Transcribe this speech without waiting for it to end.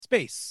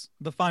Space,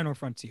 the final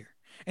frontier.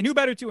 And who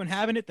better to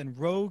inhabit it than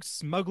rogues,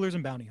 smugglers,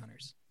 and bounty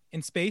hunters?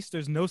 In space,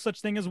 there's no such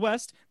thing as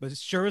West, but it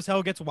sure as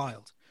hell gets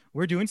wild.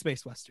 We're doing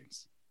space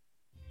westerns.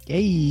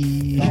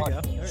 Yay! There you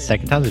go. There you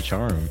Second time's a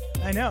charm.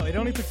 go. I know. It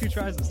only took 2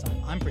 tries this time.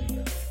 I'm pretty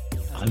proud.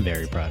 I'm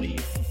very proud of you.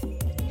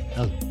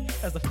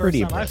 That's the first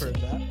pretty time I've impressive.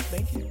 heard that.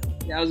 Thank you.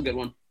 Yeah, that was a good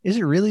one. Is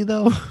it really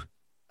though?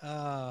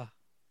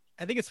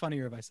 I think it's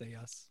funnier if I say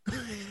yes.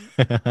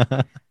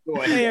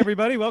 Boy. Hey,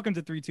 everybody. Welcome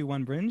to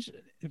 321 Binge.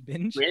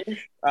 Binge?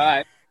 All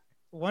right.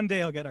 One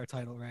day I'll get our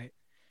title right.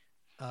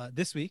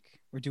 This week,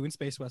 we're doing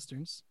space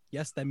westerns.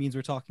 Yes, that means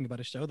we're talking about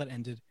a show that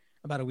ended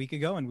about a week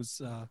ago and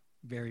was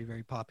very,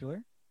 very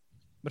popular.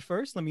 But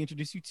first, let me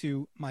introduce you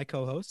to my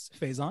co-host,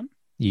 Faison,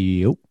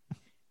 Yep.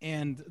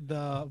 and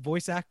the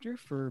voice actor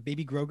for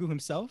Baby Grogu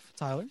himself,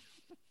 Tyler.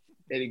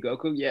 Baby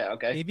Goku? Yeah,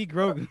 okay. Baby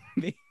Grogu.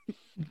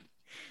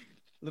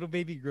 Little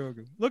baby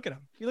Grogu. Look at him.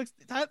 He looks,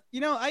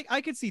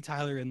 I could see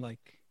Tyler in like,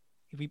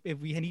 if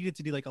we needed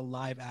to do like a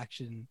live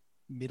action,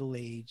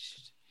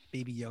 middle-aged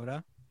Baby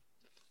Yoda,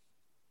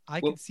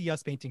 I could see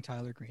us painting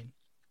Tyler green.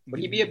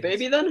 Would he be a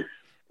baby then?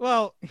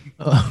 Well,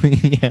 Oh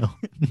yeah.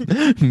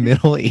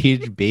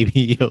 Middle-aged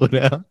baby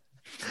Yoda.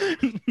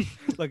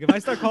 look, if I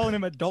start calling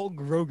him adult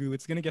Grogu,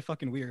 it's gonna get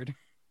fucking weird.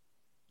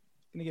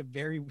 It's gonna get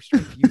very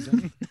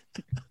confusing.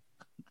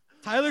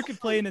 Tyler could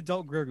play an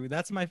adult Grogu.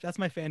 That's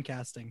my fan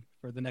casting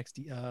for the next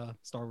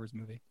Star Wars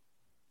movie.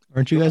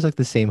 Aren't you guys like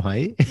the same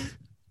height?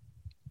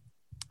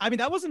 I mean,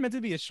 that wasn't meant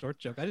to be a short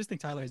joke. I just think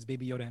Tyler has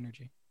Baby Yoda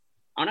energy.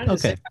 Aren't I the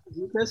Okay. same height as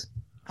you, Chris?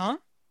 Huh?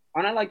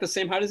 Aren't I like the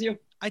same height as you?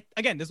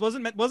 This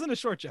wasn't a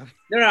short joke.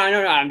 No.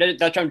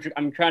 That's what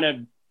I'm trying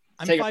to.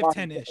 I'm Take a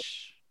 5'10"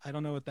 ish. I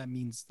don't know what that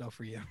means though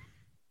for you.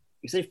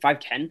 You say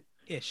 5'10"?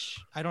 Ish.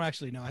 I don't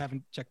actually know. I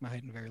haven't checked my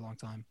height in a very long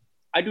time.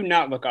 I do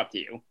not look up to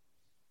you.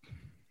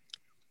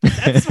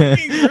 That's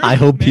fucking rude, I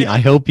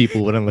man. hope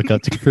people wouldn't look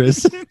up to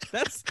Chris.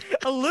 That's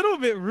a little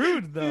bit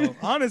rude though.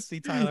 Honestly,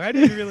 Tyler, I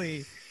didn't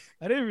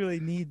really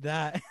need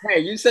that. Hey,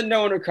 you said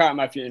no one would cry at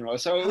my funeral,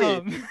 so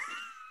leave.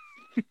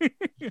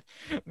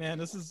 Man,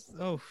 this is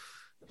so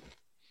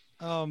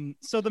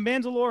the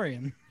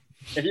Mandalorian.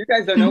 If you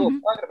guys don't know what we're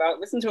talking about,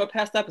 listen to our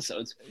past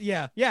episodes.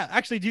 Yeah,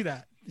 actually do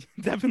that.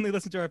 Definitely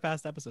listen to our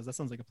past episodes. That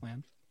sounds like a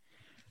plan.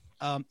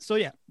 So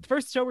yeah, the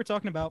first show we're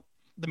talking about,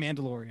 The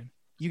Mandalorian.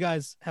 You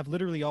guys have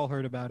literally all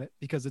heard about it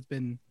because it's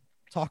been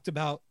talked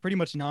about pretty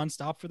much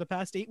nonstop for the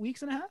past 8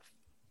 weeks and a half.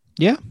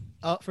 Yeah.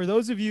 For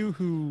those of you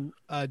who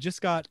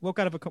just woke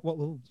out of a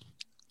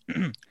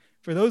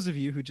for those of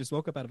you who just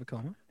woke up out of a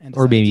coma and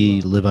Or decided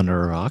maybe to, live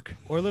under a rock.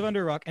 live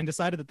under a rock and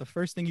decided that the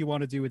first thing you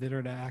want to do with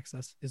internet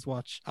access is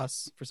watch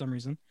us for some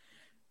reason.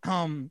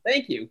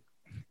 Thank you.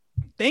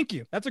 Thank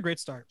you. That's a great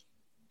start.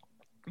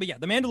 But yeah,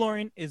 The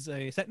Mandalorian is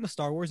set in the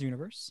Star Wars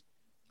universe.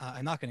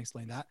 I'm not going to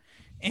explain that.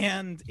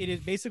 And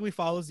basically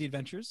follows the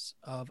adventures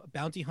of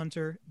bounty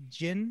hunter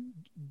Din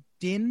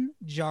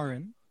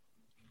Djarin.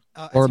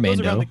 Or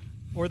Mando.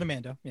 Or the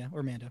Mando. Yeah,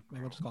 or Mando.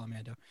 Maybe we'll just call him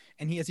Mando.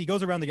 And he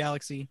goes around the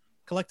galaxy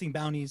collecting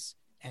bounties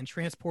and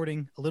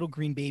transporting a little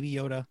green baby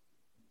Yoda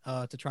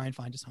to try and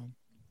find his home.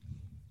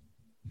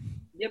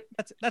 Yep.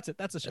 That's it.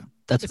 That's the show.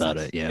 That's It's about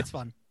nice. it, yeah. It's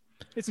fun.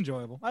 It's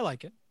enjoyable. I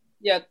like it.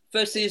 Yeah,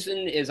 first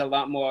season is a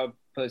lot more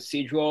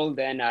procedural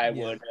than I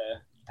would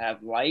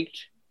have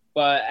liked.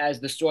 But as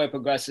the story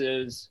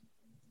progresses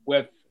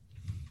with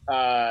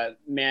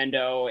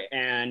Mando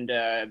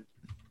and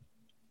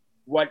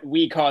what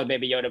we call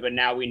Baby Yoda, but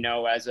now we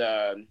know as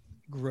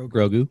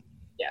Grogu.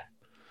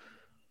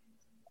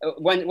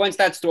 once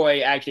that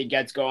story actually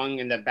gets going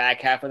in the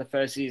back half of the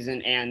first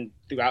season and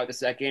throughout the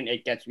second,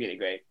 it gets really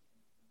great.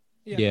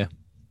 Yeah.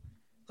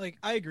 Like,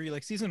 I agree.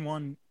 Like, season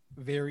 1,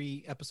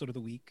 very episode of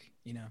the week.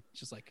 You know, it's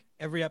just like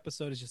every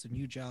episode is just a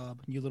new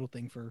job, new little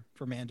thing for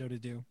Mando to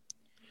do.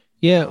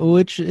 Yeah,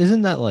 which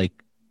isn't that like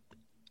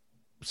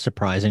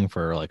surprising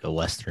for like a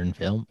Western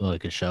film,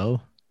 like a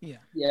show? Yeah.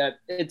 Yeah,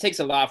 it takes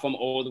a lot from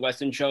old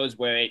Western shows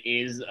where it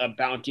is a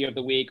bounty of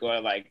the week or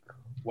like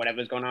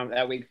whatever's going on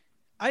that week.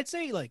 I'd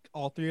say like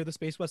all 3 of the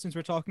space westerns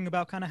we're talking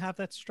about kind of have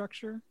that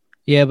structure.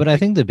 Yeah, but I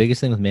think the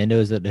biggest thing with Mando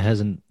is that it has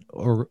an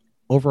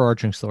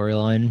overarching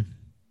storyline.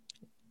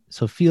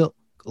 So feel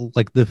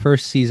like the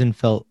first season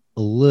felt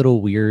a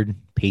little weird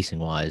pacing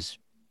wise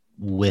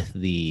with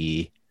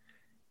the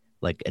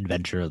like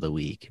adventure of the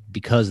week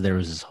because there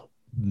was this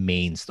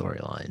main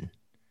storyline.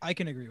 I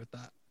can agree with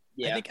that.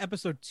 Yeah. I think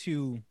episode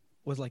 2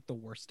 was like the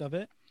worst of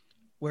it,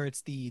 where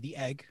it's the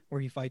egg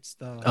where he fights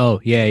the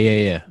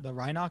the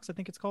Rhinox, I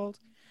think it's called.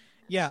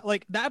 Yeah,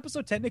 like that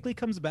episode technically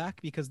comes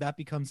back because that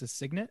becomes a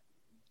signet,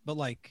 but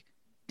like,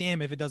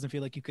 damn, if it doesn't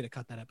feel like you could have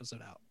cut that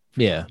episode out.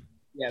 Yeah.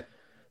 Yeah.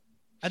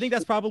 I think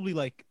that's probably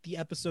like the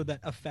episode that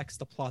affects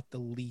the plot the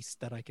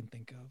least that I can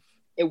think of.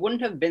 It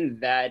wouldn't have been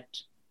that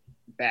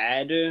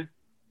bad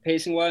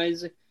pacing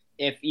wise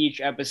if each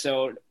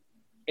episode,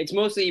 it's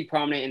mostly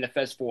prominent in the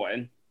first 4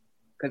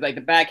 because like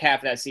the back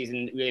half of that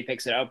season really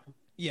picks it up.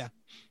 Yeah.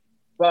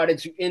 But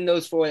it's in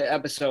those 4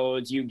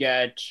 episodes you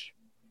get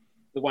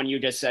the one you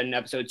just said in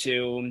episode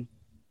 2,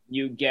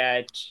 you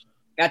get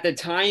at the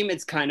time,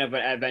 it's kind of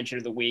an adventure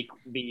of the week.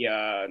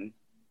 The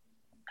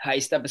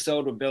heist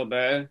episode with Bill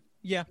Burr.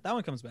 Yeah, that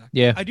one comes back.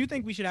 Yeah. I do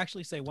think we should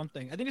actually say one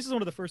thing. I think this is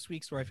one of the first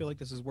weeks where I feel like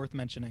this is worth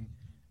mentioning.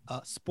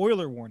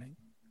 Spoiler warning.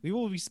 We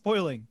will be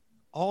spoiling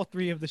all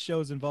 3 of the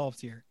shows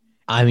involved here.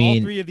 I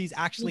mean, all 3 of these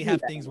actually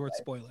have things worth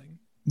spoiling.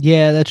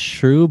 Yeah, that's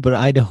true, but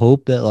I'd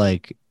hope that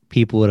like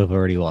people would have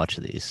already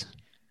watched these.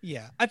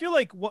 Yeah, I feel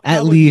like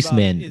at least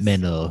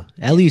Mando.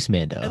 At least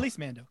Mando.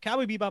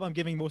 Cowboy Bebop, I'm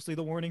giving mostly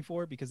the warning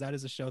for because that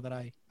is a show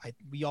that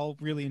we all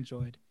really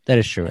enjoyed. That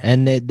is true,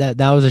 and that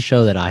was a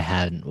show that I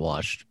hadn't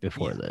watched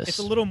before this. It's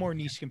a little more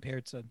niche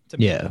compared to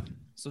yeah.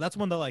 So that's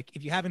one that like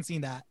if you haven't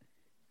seen that,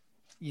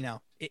 you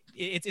know,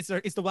 it's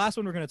the last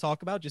one we're going to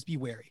talk about. Just be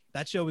wary.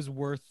 That show is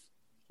worth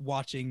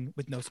watching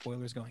with no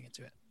spoilers going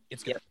into it.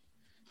 It's good. Yep.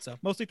 So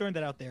mostly throwing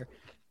that out there,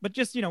 but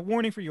just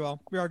warning for you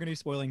all. We are going to be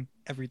spoiling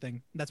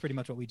everything. That's pretty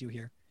much what we do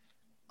here.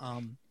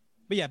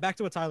 But yeah, back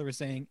to what Tyler was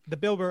saying. The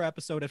Bill Burr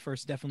episode at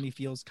first definitely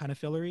feels kind of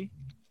fillery.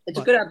 It's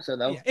a good episode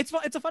though. Yeah, it's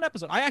a fun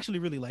episode. I actually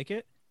really like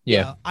it.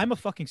 Yeah, I'm a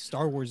fucking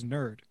Star Wars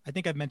nerd. I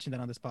think I've mentioned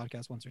that on this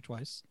podcast once or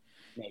twice.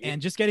 Maybe.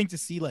 And just getting to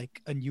see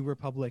like a New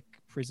Republic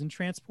prison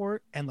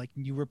transport and like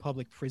New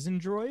Republic prison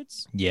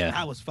droids. Yeah,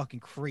 that was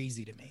fucking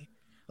crazy to me.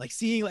 Like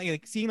seeing they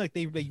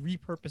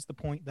repurposed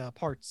the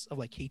parts of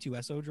like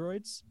K2SO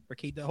droids or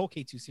the whole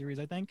K2 series.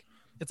 I think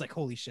it's like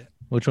holy shit.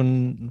 Which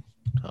one?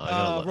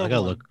 I gotta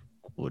look.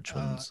 Which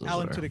ones?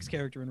 Alan Tudyk's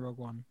character in Rogue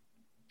One.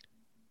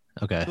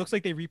 Okay. It looks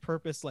like they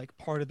repurposed like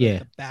part of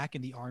the back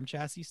and the arm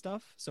chassis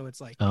stuff. So it's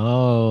like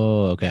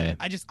okay.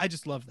 I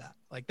just love that.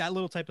 Like that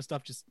little type of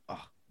stuff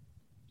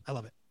I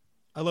love it.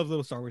 I love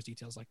little Star Wars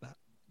details like that.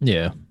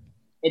 Yeah.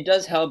 It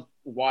does help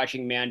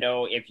watching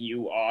Mando if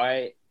you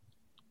are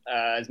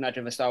as much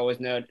of a Star Wars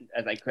nerd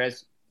as like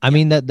Chris. I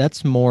mean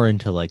that's more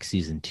into like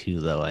season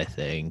 2 though, I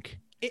think.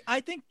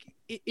 I think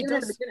it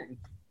does.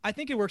 I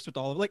think it works with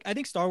all of like I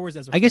think Star Wars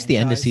as a I guess the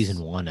end of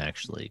season 1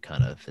 actually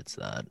kind of fits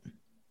that.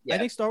 Yeah. I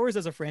think Star Wars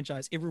as a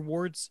franchise, it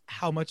rewards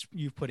how much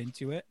you've put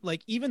into it.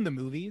 Like even the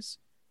movies,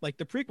 like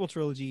the prequel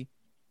trilogy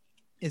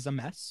is a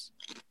mess.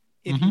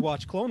 If you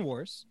watch Clone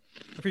Wars,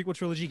 the prequel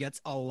trilogy gets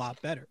a lot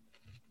better.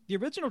 The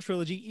original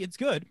trilogy, it's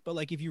good, but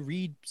like if you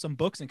read some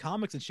books and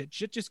comics and shit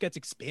just gets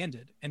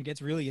expanded and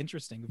gets really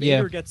interesting.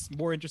 Vader gets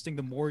more interesting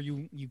the more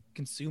you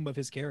consume of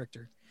his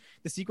character.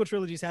 The sequel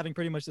trilogy is having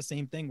pretty much the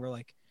same thing where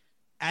like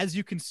as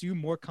you consume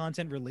more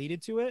content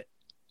related to it,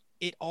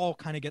 it all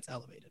kind of gets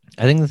elevated.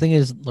 I think the thing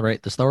is,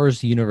 right, the Star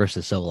Wars universe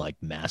is so like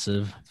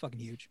massive. It's fucking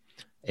huge.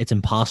 It's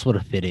impossible to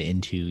fit it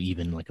into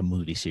even like a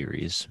movie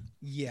series.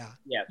 Yeah.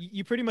 Yeah.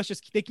 You pretty much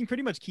they can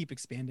pretty much keep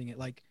expanding it.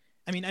 Like,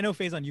 I mean, I know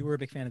Faison, you were a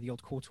big fan of the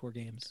old KOTOR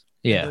games.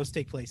 Yeah. Those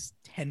take place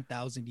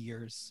 10,000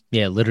 years.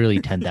 Yeah, literally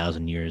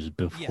 10,000 years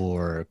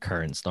before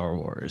current Star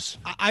Wars.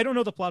 I don't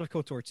know the plot of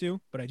KOTOR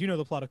 2, but I do know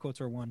the plot of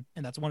KOTOR 1,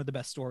 and that's one of the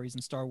best stories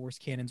in Star Wars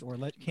canons or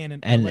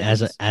canon. And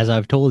as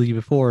I've told you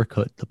before,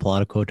 the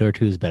plot of KOTOR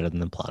 2 is better than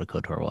the plot of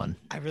KOTOR 1.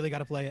 I really got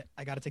to play it.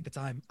 I got to take the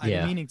time.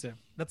 I'm meaning to.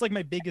 That's like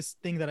my biggest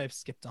thing that I've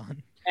skipped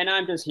on. And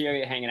I'm just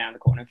here hanging out in the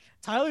corner.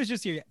 Tyler's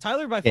just here.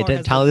 Tyler by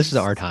far. Tyler, this is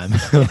our time.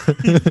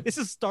 This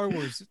is Star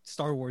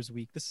Wars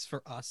week. This is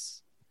for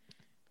us.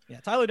 Yeah,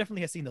 Tyler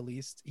definitely has seen the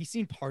least. He's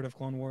seen part of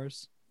Clone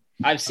Wars.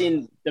 I've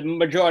seen the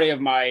majority of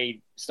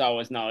my Star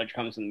Wars knowledge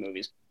comes from the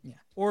movies. Yeah,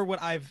 or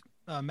what I've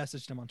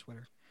messaged him on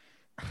Twitter.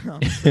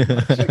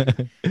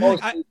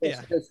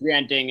 Just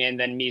ranting and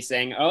then me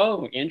saying,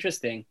 "Oh,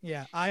 interesting."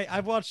 Yeah,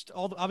 I've watched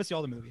obviously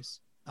all the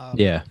movies.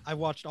 I've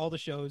watched all the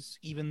shows,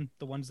 even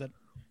the ones that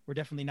were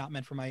definitely not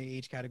meant for my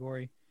age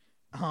category.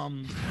 I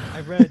meant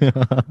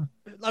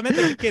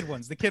the kid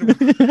ones.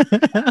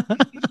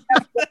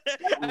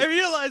 I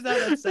realized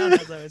that sound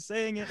as I was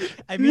saying it.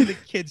 I mean the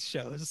kids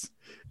shows.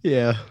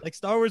 Yeah. Like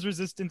Star Wars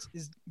Resistance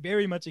is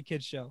very much a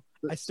kids show.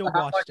 I still watch it.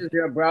 How much is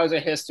your browser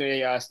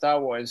history, Star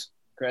Wars,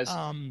 Chris?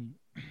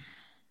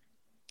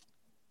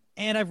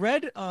 And I've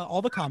read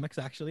all the comics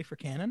actually for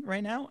canon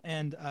right now,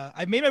 and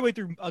I've made my way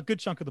through a good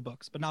chunk of the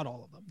books, but not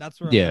all of them. That's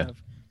where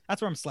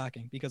I'm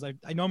slacking because I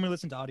normally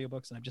listen to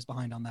audiobooks and I'm just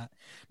behind on that.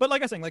 But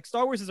like I was saying, like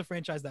Star Wars is a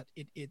franchise that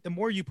the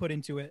more you put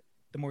into it,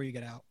 the more you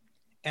get out.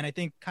 And I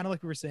think kind of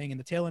like we were saying in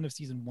the tail end of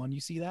season 1,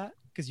 you see that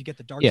because you get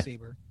the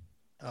Darksaber.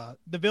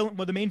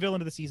 The main villain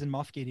of the season,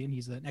 Moff Gideon,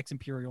 he's an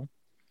ex-Imperial,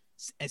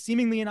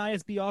 seemingly an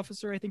ISB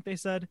officer, I think they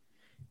said.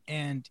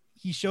 And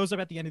he shows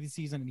up at the end of the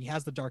season and he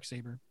has the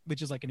Darksaber,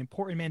 which is like an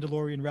important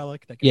Mandalorian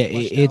relic.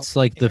 It's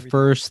like the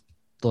first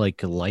like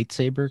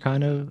lightsaber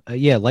kind of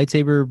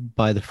lightsaber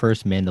by the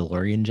first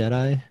Mandalorian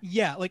Jedi.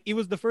 Yeah, like it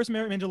was the first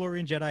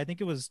Mandalorian Jedi. I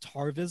think it was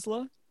Tar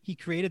Vizsla. He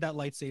created that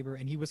lightsaber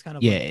and he was kind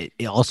of it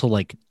also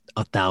like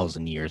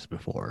 1,000 years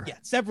before. Yeah,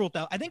 several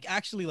thousand. I think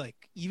actually like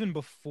even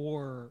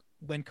before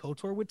when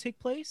KOTOR would take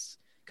place,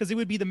 because it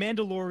would be the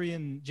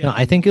Mandalorian Jedi. No,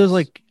 I think it was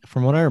like,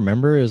 from what I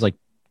remember, it was like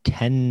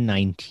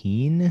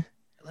 1019.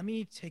 Let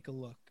me take a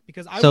look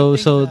because the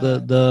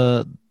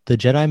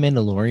Jedi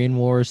Mandalorian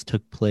Wars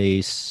took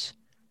place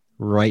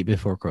right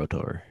before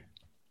KOTOR.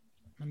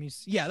 Let me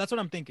see. Yeah, that's what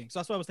I'm thinking. So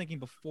that's what I was thinking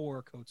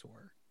before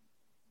KOTOR.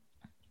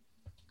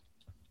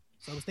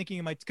 So I was thinking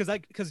it might because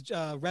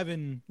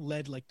Revan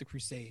led like the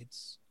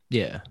Crusades.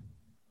 Yeah.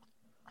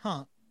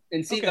 Huh.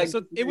 And see, okay, like,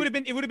 so it would have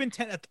been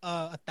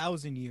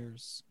 1,000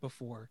 years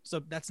before. So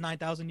that's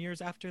 9,000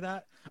 years after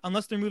that,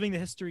 unless they're moving the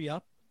history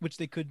up, which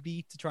they could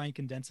be to try and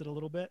condense it a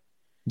little bit.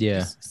 Yeah.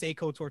 Just say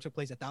KOTOR took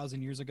place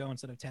 1,000 years ago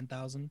instead of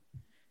 10,000.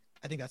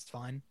 I think that's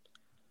fine.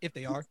 If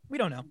they are, we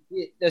don't know.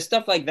 There's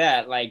stuff like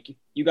that. Like,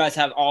 you guys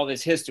have all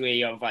this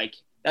history of like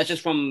that's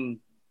just from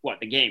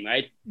the game,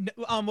 right? No,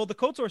 well, the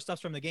KOTOR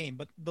stuff's from the game,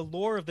 but the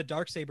lore of the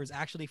Darksaber is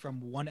actually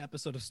from one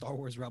episode of Star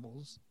Wars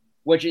Rebels.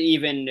 Which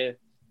even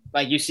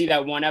like you see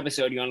that one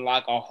episode, you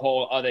unlock a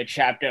whole other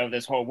chapter of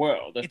this whole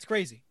world. It's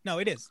crazy. No,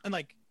 it is, and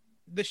like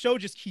the show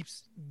just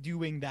keeps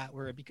doing that.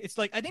 Where it's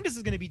like I think this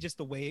is going to be just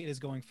the way it is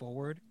going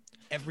forward.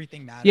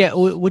 Everything matters. Yeah,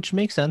 which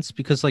makes sense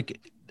because like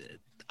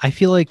I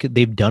feel like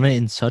they've done it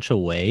in such a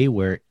way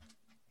where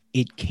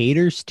it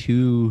caters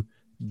to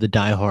the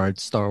diehard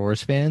Star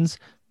Wars fans,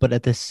 but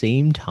at the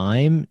same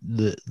time,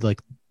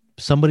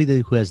 somebody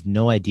who has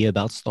no idea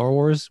about Star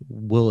Wars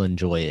will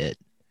enjoy it.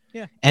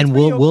 Yeah, and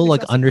will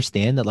like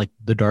understand that like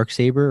the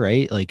Darksaber,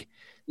 right? Like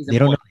they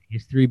don't know the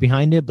history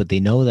behind it, but they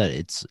know that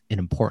it's an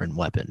important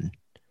weapon.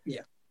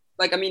 Yeah,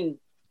 like I mean,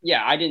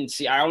 yeah, I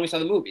only saw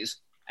the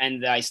movies,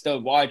 and I still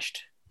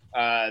watched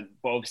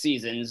both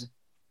seasons.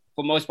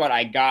 For most part,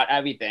 I got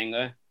everything.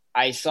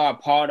 I saw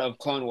part of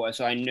Clone Wars,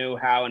 so I knew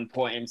how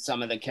important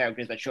some of the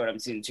characters that showed up in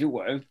season 2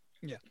 were.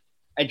 Yeah,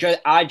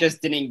 I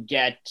just didn't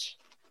get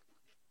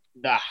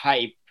the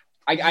hype.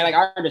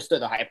 I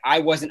understood the hype. I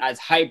wasn't as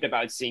hyped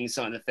about seeing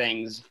some of the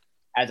things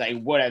as I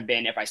would have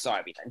been if I saw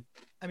everything.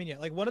 I mean, yeah,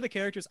 like one of the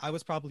characters I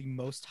was probably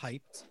most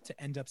hyped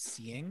to end up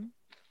seeing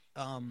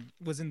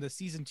was in the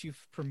season 2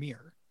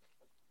 premiere,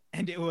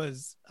 and it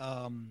was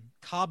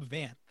Cobb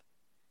Vanth,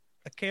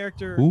 a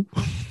character. Who?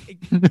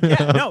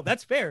 Yeah, no,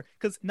 that's fair,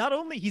 because not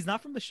only he's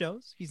not from the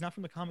shows, he's not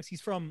from the comics, he's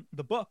from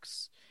the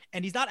books,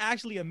 and he's not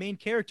actually a main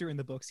character in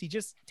the books. He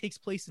just takes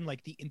place in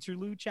like the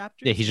interlude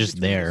chapters. Yeah, he's just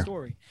there. The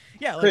story.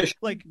 Yeah,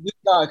 like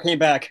came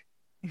back.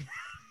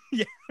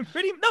 Yeah,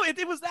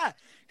 it was that,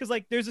 because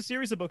like there's a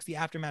series of books, the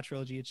Aftermath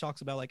trilogy. It talks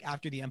about like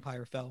after the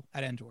Empire fell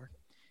at Endor,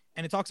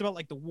 and it talks about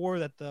like the war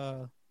that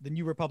the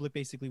New Republic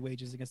basically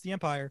wages against the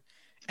Empire,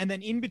 and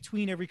then in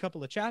between every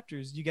couple of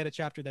chapters, you get a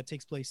chapter that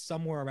takes place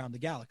somewhere around the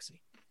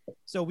galaxy.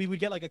 So we would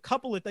get like we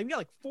got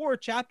like 4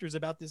 chapters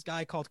about this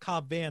guy called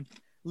Cobb Vanth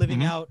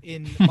living out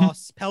in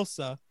Mos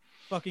Pelsa,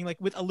 fucking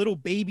like with a little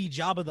baby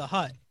Jabba the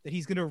Hutt that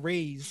he's gonna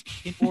raise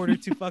in order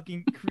to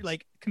fucking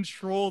like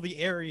control the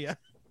area.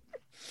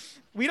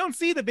 We don't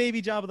see the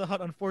baby Jabba the Hutt,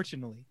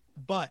 unfortunately,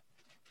 but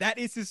that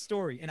is his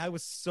story, and I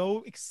was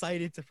so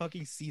excited to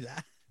fucking see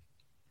that.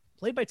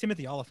 Played by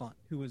Timothy Olyphant,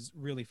 who was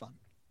really fun.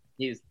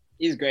 He's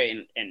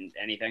great in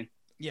anything.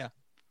 Yeah,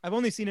 I've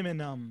only seen him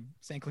in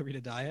Santa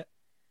Clarita Diet.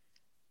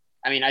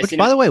 I mean, which,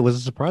 by the way, was a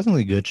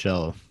surprisingly good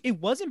show. It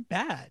wasn't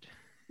bad.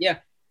 Yeah.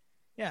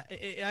 Yeah,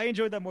 I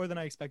enjoyed that more than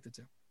I expected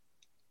to.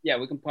 Yeah,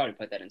 we can probably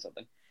put that in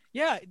something.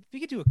 Yeah,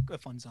 we could do a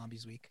fun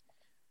zombies week.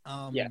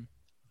 Yeah.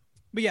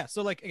 But yeah,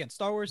 so like again,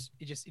 Star Wars,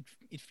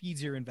 it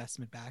feeds your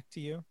investment back to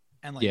you,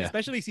 and like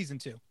especially season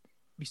 2,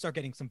 we start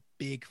getting some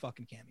big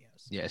fucking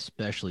cameos. Yeah,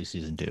 especially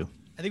season 2.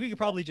 I think we could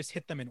probably just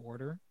hit them in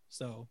order.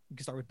 So we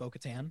can start with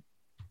Bo-Katan.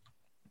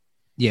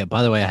 Yeah,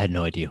 by the way, I had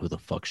no idea who the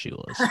fuck she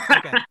was.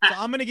 Okay, so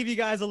I'm gonna give you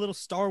guys a little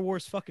Star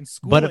Wars fucking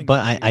schooling.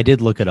 But I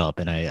did look it up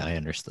and I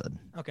understood.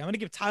 Okay, I'm gonna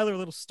give Tyler a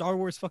little Star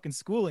Wars fucking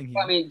schooling here.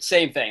 I mean,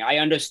 same thing. I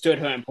understood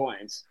her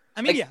importance.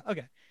 I mean, yeah,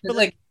 okay. But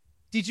like,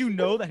 did you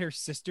know that her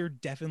sister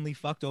definitely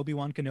fucked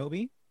Obi-Wan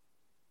Kenobi?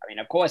 I mean,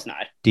 of course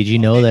not. Did you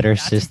know that her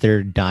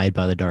sister died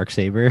by the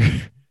Darksaber?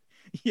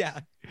 Yeah.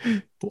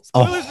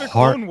 Spoilers for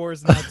Clone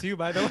Wars now too,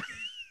 by the way.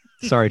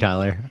 Sorry,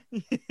 Tyler.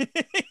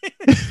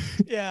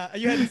 Yeah,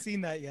 you hadn't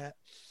seen that yet.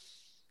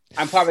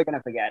 I'm probably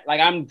gonna forget.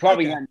 Like, I'm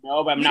probably gonna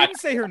know, but I'm not. Didn't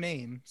say her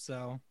name,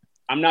 so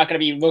I'm not gonna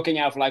be looking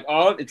out for like,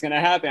 oh, it's gonna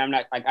happen. I'm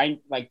not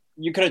like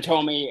you could have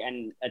told me,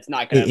 and it's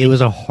not gonna. It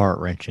was a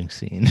heart-wrenching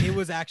scene. It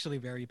was actually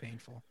very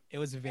painful. It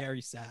was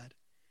very sad.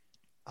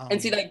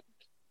 And see, like,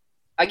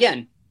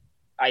 again,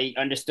 I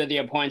understood the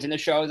importance in the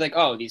show. I was like,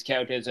 oh, these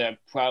characters are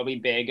probably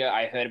big.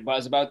 I heard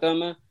buzz about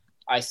them.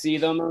 I see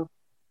them.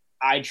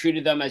 I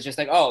treated them as just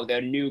like, oh,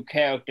 they're new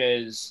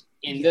characters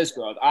in this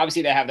world.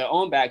 Obviously, they have their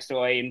own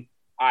backstory.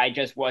 I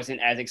just wasn't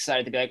as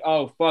excited to be like,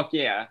 oh, fuck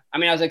yeah. I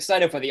mean, I was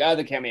excited for the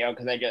other cameo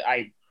because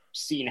I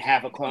seen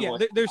half a Clone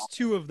Wars. There's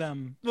 2 of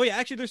them. Well, yeah,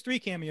 actually, there's 3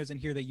 cameos in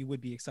here that you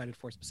would be excited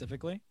for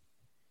specifically.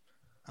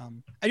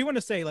 I do want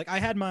to say, like,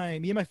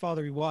 me and my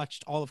father, we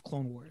watched all of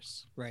Clone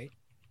Wars, right?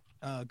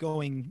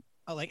 Going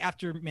like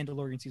after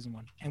Mandalorian season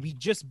 1, and we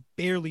just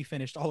barely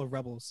finished all of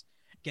Rebels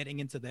getting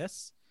into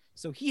this.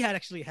 So he had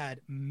actually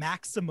had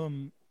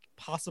maximum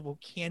possible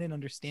canon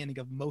understanding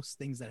of most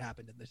things that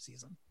happened in this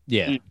season.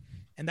 Yeah.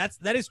 And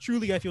that is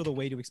truly, I feel, the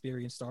way to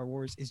experience Star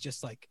Wars is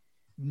just like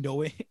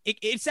knowing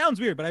it sounds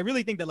weird, but I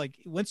really think that like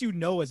once you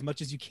know as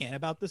much as you can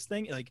about this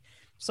thing, like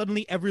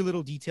suddenly every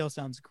little detail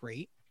sounds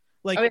great.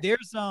 Like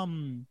there's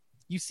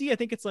you see, I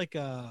think it's like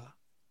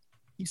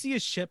You see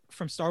a ship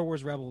from Star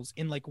Wars Rebels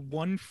in like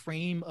one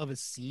frame of a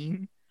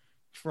scene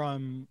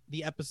from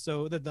the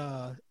episode,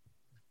 the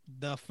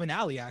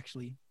finale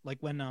actually, like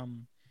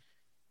when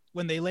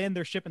they land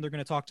their ship and they're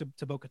going to talk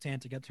to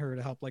Bo-Katan to get her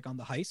to help like on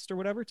the heist or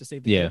whatever to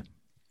save the kid.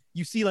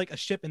 You see like a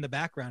ship in the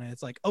background and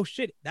it's like, oh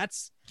shit,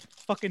 that's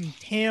fucking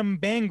Tam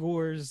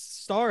Bangor's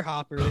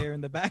Starhopper there in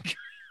the background.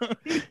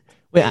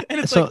 Wait, and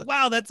it's like,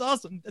 wow, that's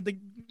awesome. Like,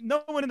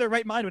 no one in their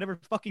right mind would ever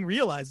fucking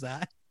realize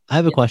that. I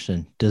have a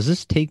question. Does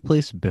this take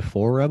place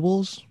before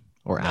Rebels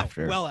or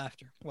after? Well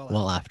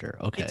after.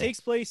 Okay. It takes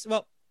place,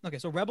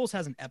 so Rebels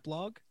has an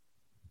epilogue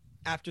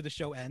after the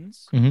show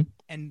ends,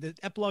 and the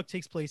epilogue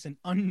takes place an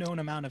unknown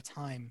amount of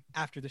time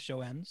after the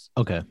show ends.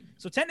 Okay.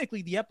 So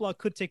technically, the epilogue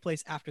could take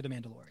place after the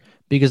Mandalorian.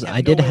 Because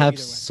I did have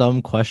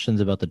some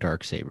questions about the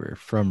Darksaber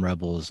from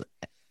Rebels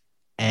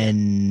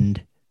and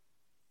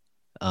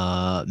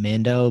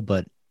Mando,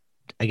 but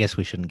I guess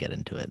we shouldn't get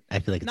into it. I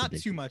feel like it's not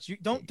too much. You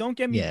don't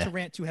get me to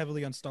rant too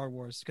heavily on Star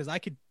Wars because I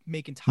could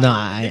make entire. No,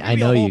 I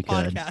know you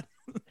could.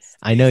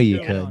 I know you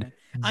could.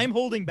 I'm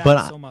holding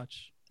back so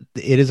much.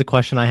 It is a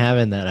question I have,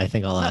 and that I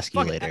think I'll ask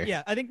you later.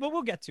 Yeah, I think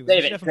we'll get to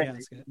it. Definitely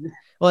ask it.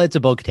 Well, it's a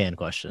Bo-Katan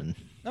question.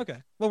 Okay.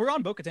 Well, we're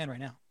on Bo-Katan right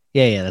now.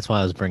 Yeah, that's why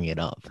I was bringing it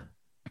up.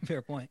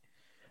 Fair point.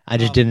 I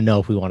just didn't know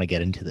if we want to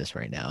get into this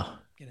right now.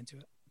 Get into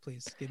it,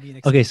 please. Give me an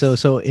excuse. Okay,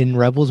 so in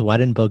Rebels, why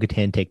didn't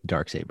Bo-Katan take the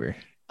Darksaber?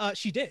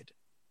 She did.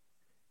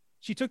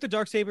 She took the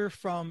Darksaber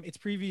from its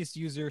previous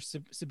user,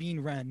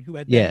 Sabine Wren, who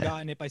had then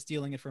gotten it by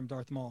stealing it from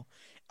Darth Maul.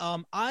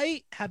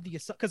 I have the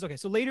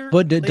because so later.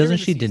 But doesn't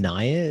she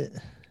deny it?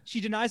 She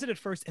denies it at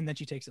first, and then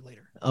she takes it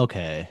later.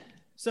 Okay.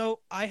 So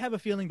I have a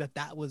feeling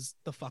that was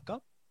the fuck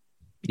up.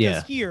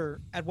 Because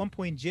here, at one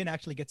point, Jin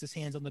actually gets his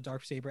hands on the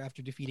Darksaber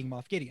after defeating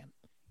Moff Gideon.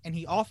 And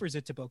he offers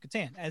it to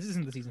Bo-Katan, as is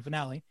in the season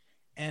finale.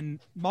 And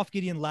Moff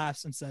Gideon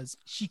laughs and says,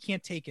 she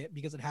can't take it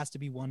because it has to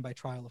be won by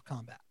trial of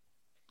combat.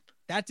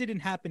 That didn't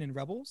happen in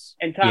Rebels.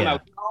 And we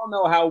all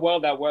know how well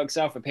that works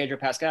out for Pedro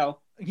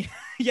Pascal.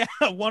 Yeah,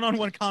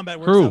 one-on-one combat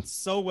works out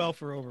so well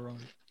for Oberyn.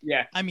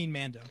 Yeah. I mean,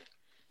 Mando.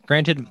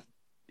 Granted,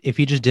 if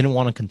he just didn't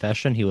want a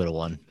confession, he would have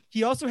won.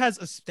 He also has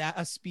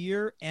a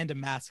spear and a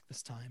mask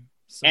this time.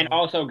 So. And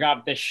also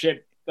got the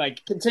ship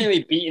like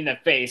continually beat in the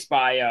face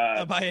by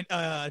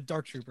a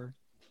dark trooper.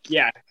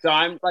 Yeah. So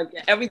I'm like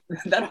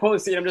that whole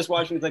scene I'm just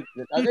watching is like,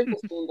 are they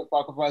just doing the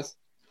fuck with us?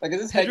 Like, is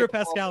this Pedro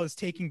Pascal is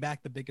taking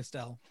back the biggest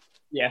L.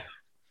 Yeah.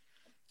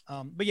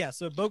 But yeah,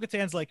 so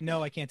Bo-Katan's like,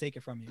 no, I can't take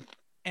it from you.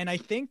 And I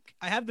think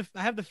I have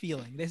the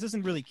feeling, this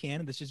isn't really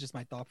canon, this is just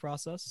my thought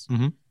process,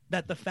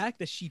 that the fact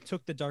that she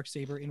took the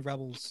Darksaber in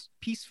Rebels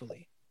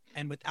peacefully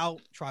and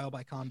without trial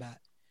by combat,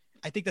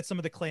 I think that some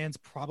of the clans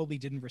probably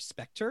didn't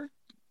respect her.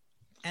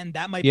 And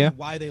that might be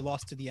why they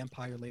lost to the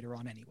Empire later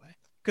on anyway.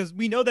 Because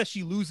we know that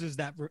she loses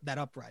that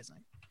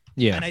uprising.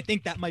 Yeah. And I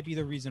think that might be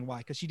the reason why,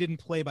 because she didn't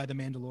play by the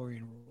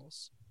Mandalorian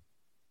rules.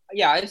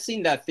 Yeah, I've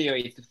seen that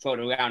theory float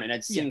around, and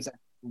it seems like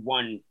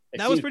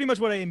that was pretty much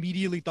what I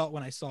immediately thought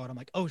when I saw it. I'm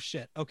like, oh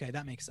shit, okay,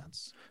 that makes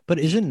sense. But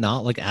is it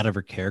not like out of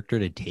her character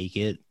to take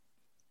it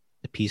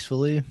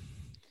peacefully?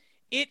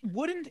 It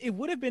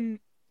would have been,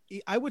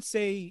 I would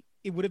say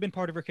it would have been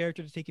part of her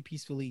character to take it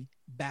peacefully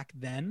back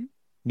then.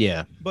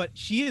 Yeah. But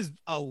she is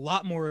a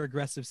lot more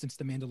aggressive since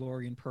the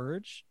Mandalorian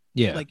Purge.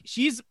 Yeah. Like,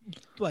 she's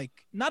like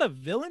not a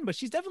villain, but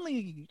she's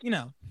definitely,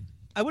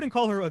 I wouldn't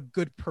call her a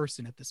good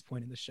person at this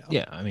point in the show.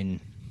 Yeah, I mean,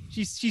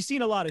 she's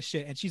seen a lot of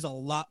shit, and she's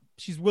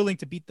willing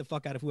to beat the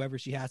fuck out of whoever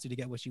she has to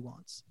get what she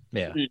wants.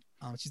 Yeah.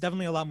 She's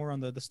definitely a lot more on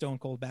the stone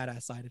cold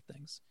badass side of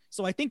things.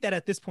 So I think that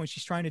at this point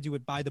she's trying to do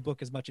it by the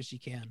book as much as she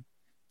can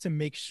to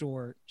make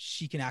sure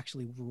she can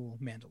actually rule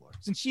Mandalore,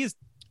 since she is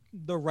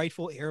the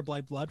rightful heir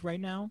by blood right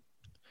now.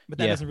 But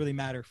that doesn't really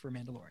matter for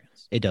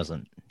Mandalorians. It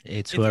doesn't.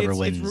 It's whoever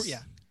wins.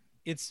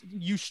 It's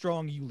you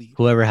strong, you lead.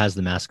 Whoever has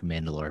the Mask of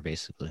Mandalore,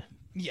 basically.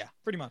 Yeah,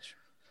 pretty much.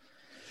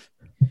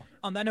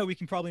 On that note, we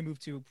can probably move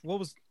to what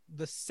was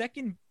the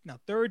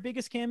third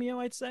biggest cameo,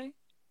 I'd say.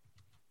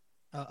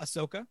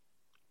 Ahsoka.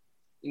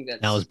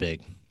 That was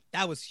big.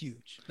 That was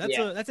huge.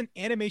 That's an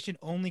animation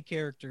only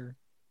character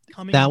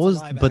coming. That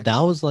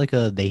was like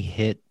they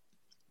hit,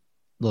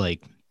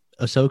 like,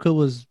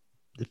 Ahsoka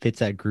fits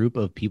that group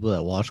of people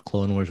that watched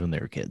Clone Wars when they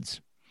were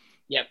kids.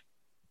 Yep.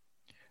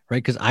 Right,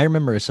 because I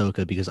remember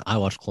Ahsoka because I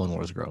watched Clone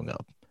Wars growing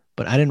up,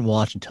 but I didn't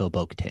watch until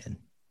Bo-Katan.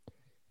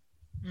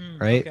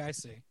 Right. Okay, I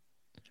see.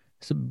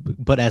 So,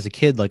 but as a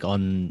kid, like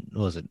on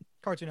what was it?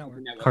 Cartoon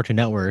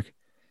Network,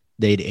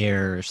 they'd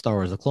air Star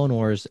Wars: The Clone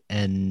Wars,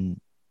 and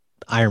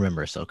I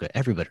remember Ahsoka.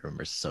 Everybody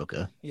remembers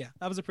Ahsoka. Yeah,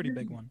 that was a pretty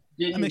big one.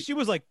 I mean, she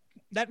was like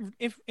that.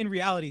 If in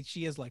reality,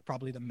 she is like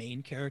probably the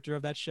main character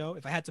of that show.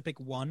 If I had to pick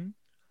one,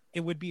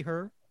 it would be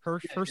her.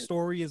 Her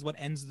story is what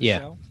ends the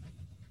show.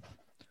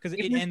 Because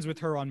it ends with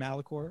her on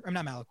Malachor. Or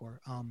not Malachor.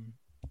 On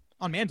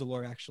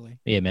Mandalore, actually.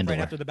 Yeah, Mandalore. Right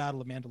after the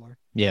Battle of Mandalore.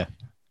 Yeah.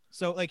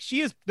 So like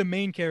she is the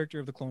main character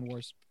of the Clone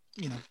Wars.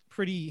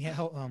 Pretty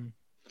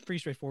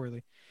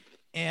straightforwardly,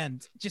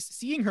 and just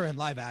seeing her in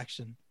live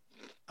action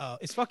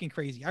is fucking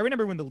crazy. I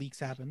remember when the leaks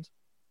happened,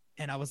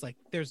 And I was like,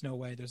 there's no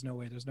way.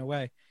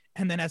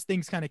 And then as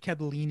things kind of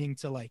kept leaning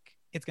to like,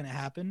 it's going to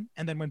happen.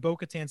 And then when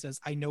Bo-Katan says,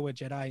 I know a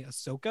Jedi,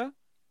 Ahsoka,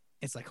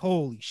 it's like,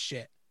 holy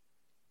shit.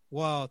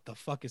 What the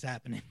fuck is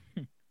happening?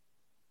 And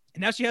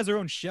now she has her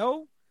own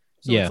show.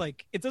 So it's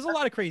like, there's a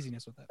lot of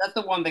craziness with it. That's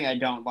the one thing I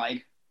don't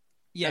like.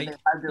 Yeah. That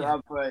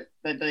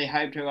they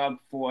hyped her up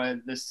for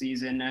this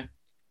season.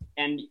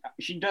 And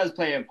she does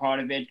play a part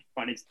of it,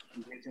 but it's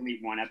only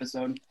one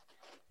episode.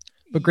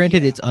 But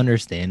granted, it's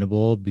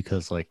understandable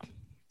because like,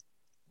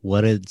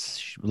 what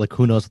it's like,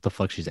 who knows what the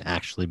fuck she's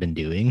actually been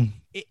doing?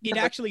 It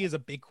actually is a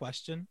big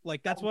question.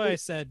 Like, that's why I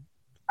said,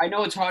 I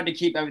know it's hard to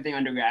keep everything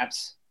under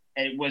wraps.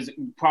 It was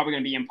probably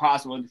going to be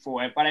impossible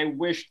for it, but I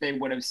wish they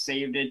would have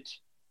saved it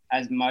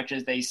as much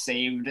as they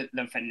saved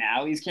the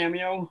finale's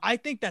cameo. I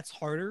think that's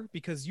harder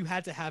because you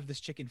had to have this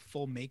chick in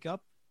full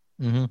makeup.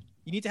 Mm-hmm.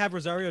 You need to have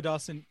Rosario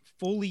Dawson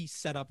fully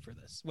set up for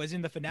this. Whereas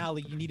in the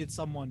finale, you needed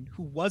someone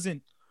who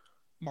wasn't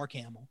Mark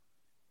Hamill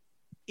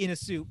in a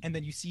suit, and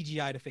then you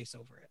CGI to face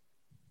over it.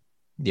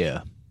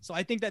 Yeah. So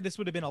I think that this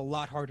would have been a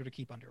lot harder to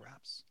keep under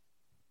wraps.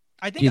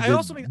 I think Dude,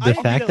 the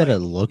fact that it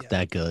looked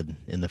that good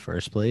in the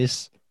first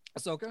place.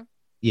 Ahsoka?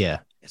 Yeah.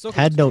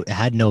 Ahsoka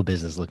had no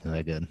business looking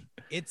that good.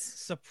 It's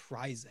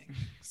surprising.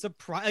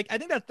 Like, I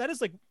think that is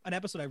like an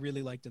episode I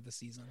really liked of the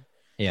season.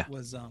 Yeah.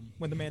 Was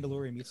when the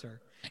Mandalorian meets her.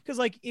 Because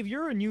like if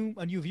you're a new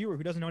viewer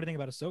who doesn't know anything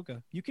about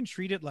Ahsoka, you can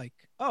treat it like,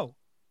 oh,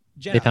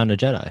 Jedi. They found a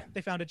Jedi.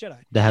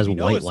 That has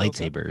white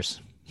lightsabers.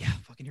 Yeah,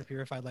 fucking your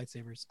purified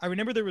lightsabers. I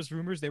remember there was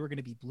rumors they were going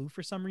to be blue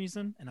for some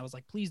reason, and I was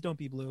like, please don't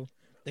be blue.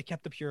 They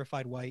kept the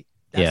purified white.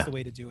 That's the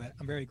way to do it.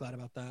 I'm very glad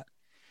about that.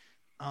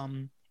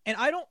 And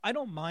I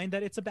don't mind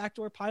that it's a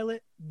backdoor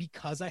pilot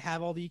because I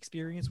have all the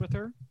experience with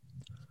her.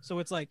 So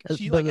it's like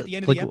she like at the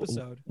end of the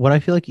episode. What I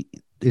feel like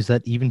is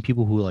that even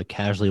people who like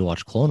casually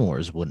watch Clone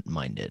Wars wouldn't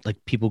mind it. Like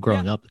people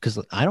growing up, because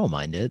I don't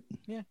mind it.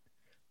 Yeah.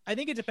 I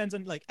think it depends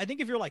on like, I think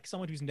if you're like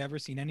someone who's never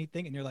seen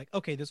anything and you're like,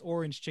 okay, this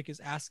orange chick is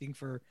asking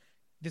for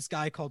this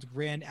guy called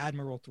Grand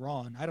Admiral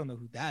Thrawn. I don't know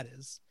who that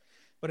is,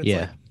 but it's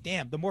like,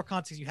 damn, the more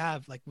context you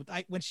have, like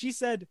when she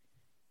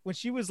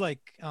was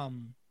like,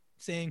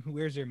 saying who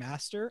wears your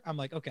master, I'm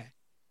like, okay,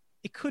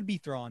 it could be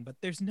Thrawn, but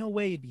there's no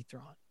way it'd be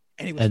Thrawn.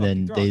 And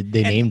then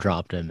they name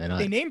dropped him, and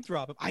they name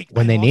drop him.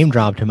 When they name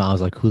dropped him, I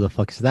was like, who the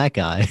fuck is that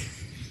guy?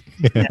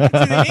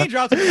 They name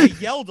dropped him and I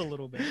yelled a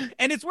little bit.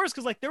 And it's worse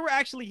because like there were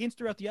actually hints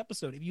throughout the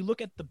episode. If you look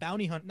at the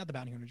not the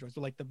bounty hunter droids,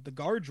 but like the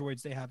guard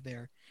droids they have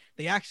there,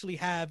 they actually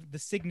have the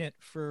signet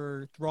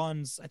for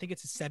Thrawn's, I think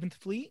it's his 7th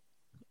fleet.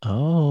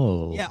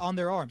 Oh. Yeah, on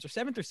their arms, or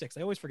 7th or 6th.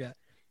 I always forget.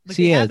 Like,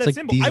 so yeah, it's like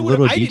symbol. These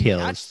little details. I didn't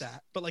catch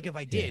that, but like if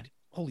I did,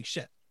 holy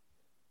shit.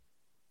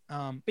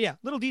 But yeah,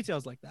 little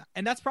details like that.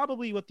 And that's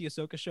probably what the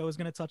Ahsoka show is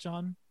going to touch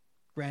on.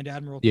 Grand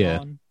Admiral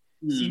Thrawn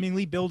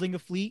seemingly building a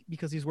fleet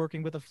because he's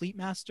working with a fleet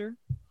master.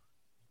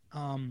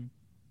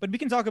 But we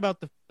can talk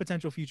about the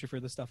potential future for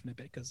this stuff in a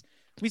bit because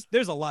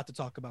there's a lot to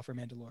talk about for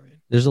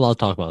Mandalorian. There's a lot to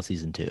talk about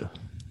season 2.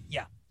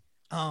 Yeah.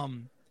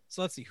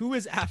 So let's see. Who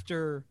is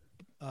after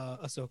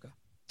Ahsoka?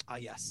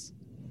 Yes.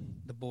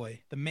 The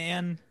boy. The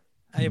man.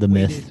 The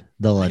myth.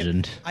 The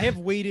legend. I have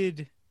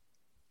waited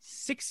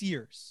 6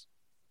 years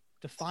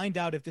to find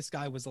out if this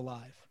guy was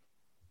alive.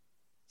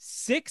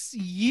 6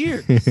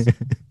 years.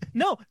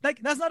 No,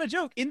 like that's not a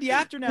joke. In the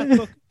Aftermath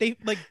book, they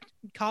like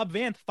Cobb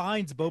Vanth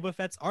finds Boba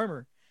Fett's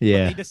armor.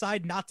 Yeah. But they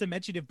decide not to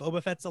mention if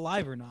Boba Fett's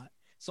alive or not.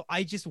 So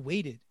I just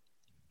waited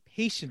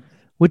patiently.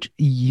 Which,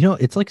 you know,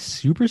 it's like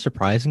super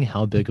surprising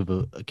how big of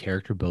a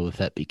character Boba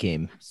Fett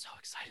became. I'm so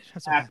excited.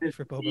 I'm so happy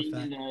for Boba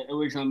Fett. In the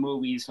original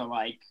movies for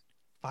like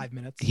 5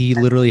 minutes. He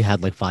literally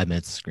had like 5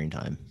 minutes of screen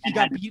time. He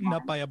got beaten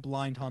up by a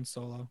blind Han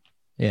Solo.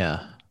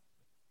 Yeah.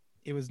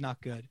 It was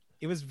not good.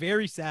 It was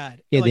very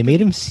sad. Yeah, like, they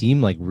made him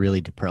seem like really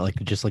depressed, like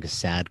just like a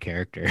sad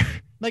character.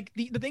 Like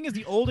the thing is,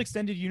 the old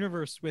extended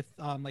universe with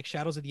like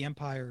Shadows of the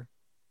Empire.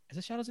 Is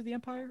it Shadows of the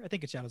Empire? I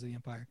think it's Shadows of the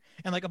Empire.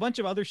 And like a bunch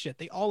of other shit.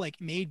 They all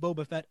like made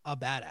Boba Fett a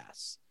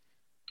badass.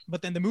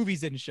 But then the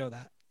movies didn't show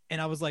that.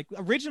 And I was like,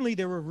 originally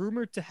they were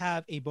rumored to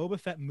have a Boba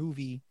Fett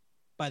movie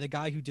by the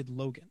guy who did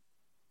Logan.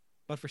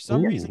 But for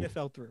some reason it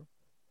fell through.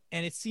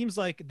 And it seems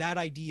like that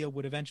idea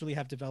would eventually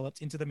have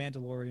developed into The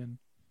Mandalorian.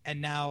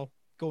 And now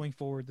going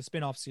forward, the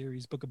spin-off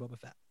series, Book of Boba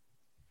Fett.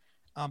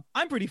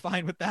 I'm pretty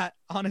fine with that,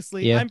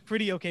 honestly. Yeah. I'm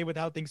pretty okay with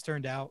how things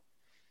turned out.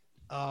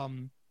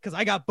 Because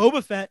I got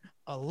Boba Fett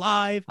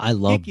alive. I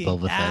love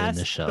Boba Fett in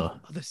the show.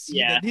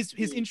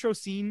 His intro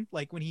scene,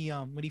 like when he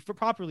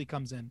properly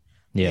comes in.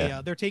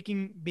 Yeah. They're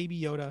taking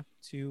Baby Yoda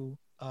to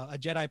a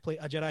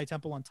Jedi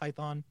temple on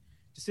Tython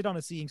to sit on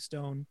a seeing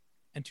stone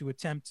and to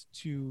attempt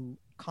to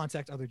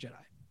contact other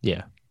Jedi.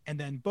 Yeah. And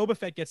then Boba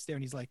Fett gets there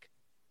and he's like,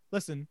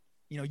 listen,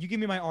 you know, you give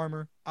me my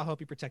armor, I'll help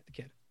you protect the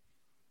kid.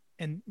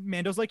 And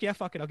Mando's like, yeah,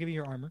 fuck it, I'll give you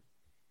your armor.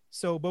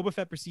 So Boba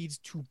Fett proceeds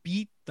to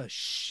beat the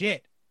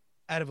shit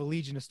out of a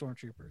legion of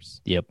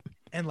stormtroopers. Yep.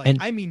 And like,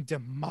 I mean,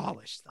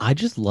 demolish them. I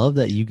just love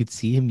that you could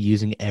see him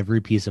using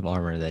every piece of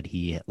armor that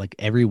he, like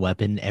every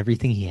weapon,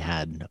 everything he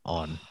had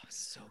on.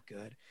 So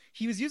good.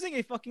 He was using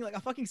a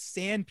fucking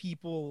sand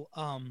people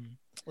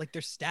like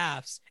their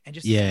staffs and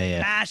just Yeah.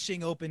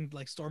 smashing open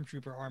like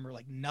stormtrooper armor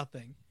like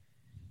nothing.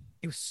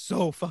 It was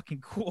so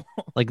fucking cool.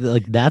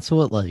 Like that's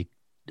what like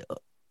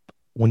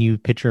when you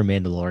picture a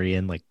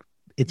Mandalorian, like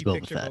it's You Boba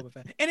picture Fett. Boba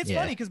Fett. And it's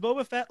Yeah. funny because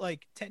Boba Fett,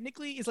 like,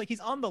 technically is like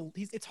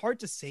it's hard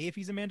to say if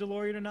he's a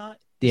Mandalorian or not.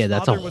 Yeah, His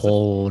that's a father was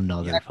whole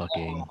nother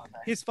fucking.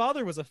 his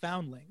father was a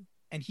foundling,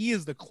 and he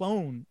is the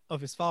clone of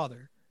his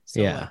father.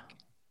 So Yeah. like,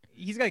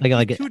 he's got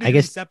Like two I degrees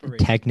guess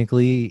separated.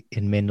 technically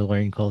in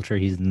Mandalorian culture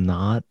he's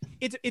not.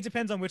 It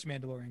depends on which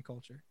Mandalorian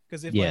culture.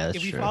 Because if Yeah, like, that's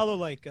if we true. follow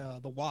like the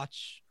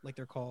Watch, like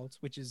they're called,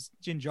 which is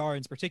Din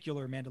Djarin's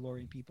particular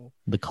Mandalorian people,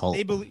 The cult.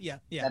 they believe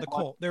the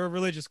cult. They're a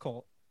religious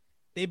cult.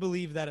 They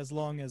believe that as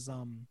long as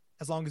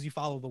you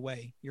follow the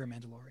way, you're a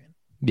Mandalorian.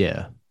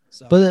 Yeah.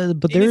 So,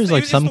 But there is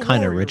like it's some the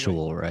kind of warrior way.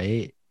 ritual,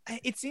 right?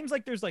 It seems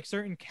like there's like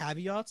certain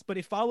caveats, but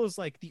it follows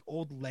like the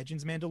old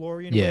Legends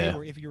Mandalorian Yeah. way,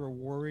 where if you're a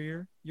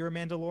warrior, you're a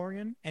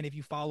Mandalorian, and if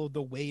you follow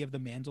the way of the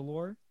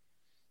Mandalore,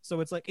 so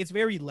it's like it's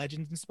very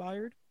Legends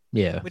inspired,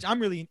 Yeah. which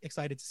I'm really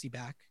excited to see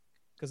back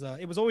because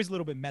it was always a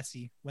little bit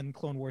messy when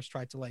Clone Wars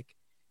tried to like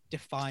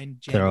define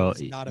Jango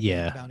as not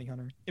a bounty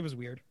hunter. It was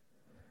weird.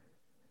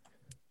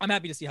 I'm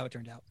happy to see how it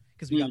turned out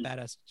because we got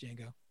badass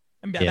Jango.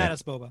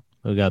 Badass Boba.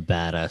 We got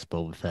badass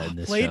Boba Fett in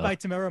this Played show. by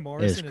Tamara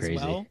Morrison as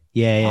well.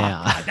 Yeah.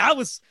 God, that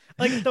was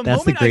like the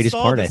That's the moment greatest I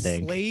saw part, the I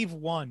think. Slave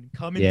One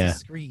come into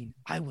screen.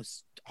 I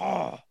was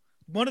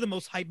one of the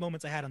most hype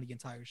moments I had on the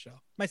entire show.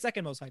 My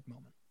second most hype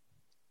moment.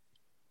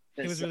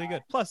 It was really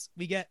good. Plus,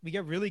 we get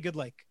really good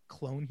like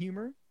clone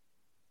humor.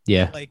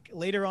 Yeah. Like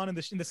later on in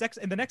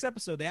the next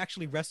episode, they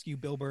actually rescue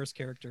Bill Burr's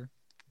character,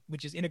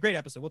 which is in a great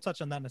episode. We'll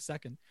touch on that in a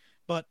second.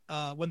 But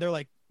when they're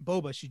like,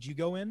 Boba, should you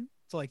go in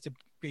to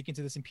break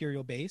into this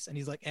Imperial base? And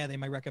he's like, they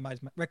might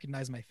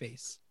recognize my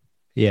face.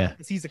 Yeah.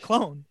 Because he's a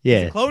clone. Yeah.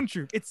 He's a clone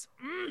troop. It's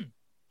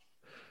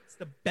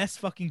the best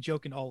fucking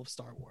joke in all of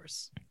Star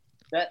Wars.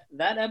 That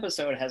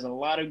episode has a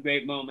lot of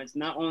great moments,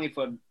 not only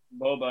for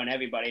Boba and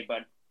everybody,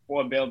 but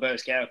for Bill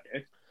Burr's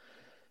character.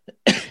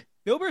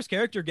 Bill Burr's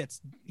character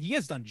he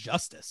has done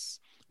justice.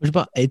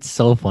 It's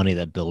so funny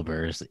that Bill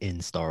Burr's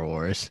in Star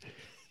Wars.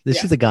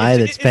 This is a guy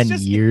It's that spent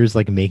just years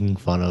like making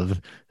fun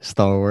of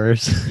Star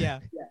Wars. Yeah.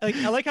 Like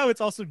I like how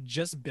it's also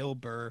just Bill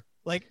Burr.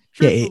 Like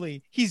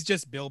truthfully, he's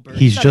just Bill Burr.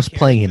 He's not just a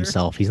playing character.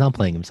 himself. He's not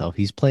playing himself.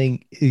 He's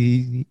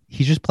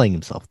just playing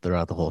himself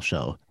throughout the whole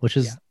show, which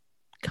is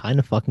kind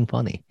of fucking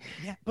funny.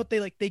 Yeah, but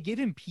they give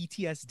him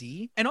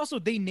PTSD, and also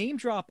they name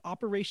drop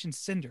Operation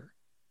Cinder.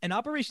 And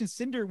Operation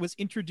Cinder was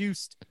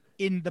introduced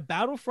in the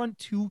Battlefront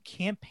 2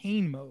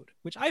 campaign mode,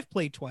 which I've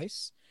played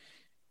twice.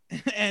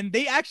 And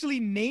they actually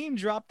name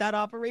dropped that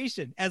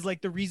operation as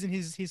like the reason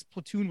his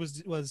platoon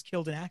was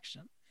killed in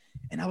action.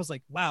 And I was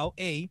like, wow,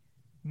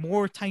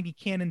 more tiny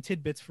canon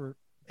tidbits for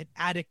an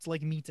addict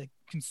like me to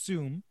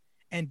consume,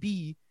 and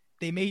B,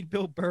 they made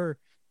Bill Burr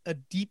a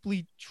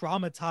deeply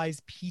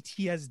traumatized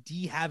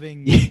PTSD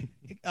having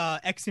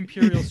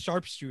ex-Imperial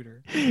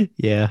sharpshooter.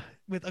 Yeah.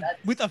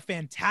 With a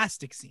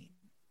fantastic scene.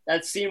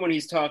 That scene when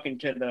he's talking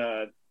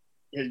to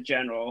his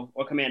general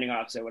or commanding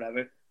officer,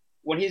 whatever,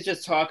 when he's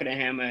just talking to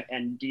him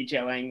and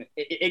detailing,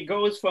 it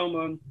goes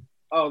from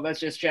let's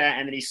just chat,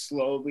 and then he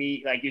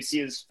slowly, like, you see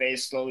his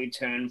face slowly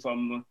turn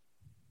from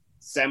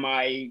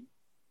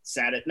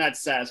not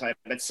satisfied,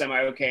 but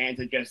semi-okay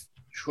into just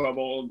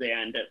troubled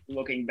and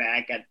looking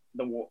back at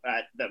the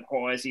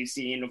horrors he's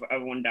seen of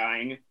everyone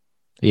dying.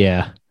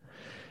 Yeah.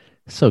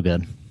 So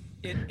good.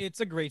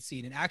 It's a great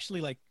scene, and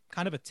actually like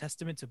kind of a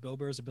testament to Bill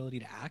Burr's ability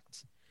to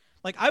act.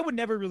 Like I would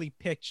never really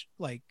pitch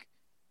like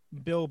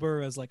Bill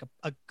Burr as like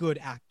a good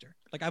actor.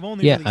 Like I've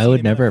only really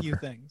seen him in a few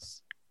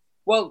things.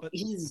 Well,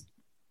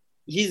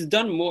 he's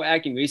done more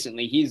acting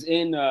recently. He's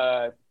in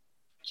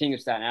King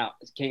of Staten Island.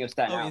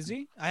 Oh, is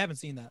he? I haven't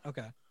seen that.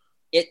 Okay.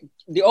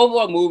 The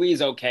overall movie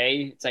is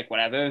okay. It's like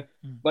whatever,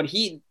 but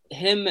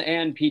him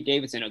and Pete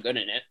Davidson are good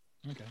in it.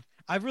 Okay.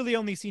 I've really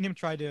only seen him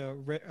try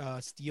to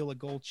steal a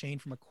gold chain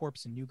from a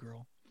corpse in New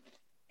Girl,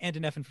 and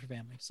in F for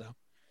Family. So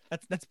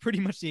that's pretty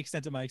much the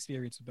extent of my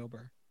experience with Bill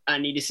Burr. I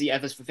need to see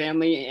F for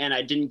Family, and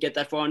I didn't get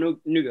that far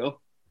on New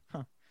Girl.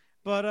 Huh.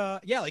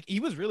 But yeah, like he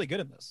was really good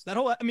in this. That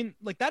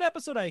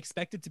episode I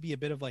expected to be a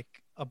bit of like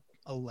a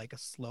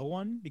slow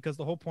one, because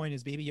the whole point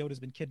is Baby Yoda's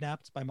been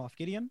kidnapped by Moff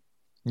Gideon.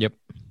 Yep.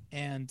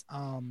 And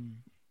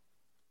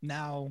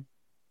now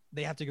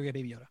they have to go get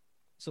Baby Yoda.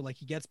 So like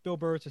he gets Bill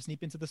Burr to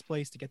sneak into this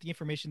place to get the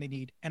information they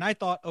need. And I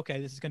thought, okay,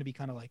 this is going to be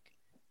kind of like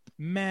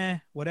meh,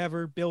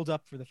 whatever, build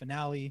up for the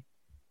finale.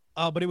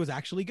 But it was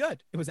actually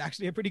good. It was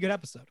actually a pretty good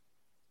episode.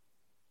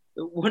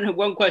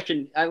 One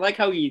question. I like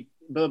how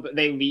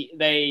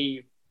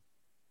they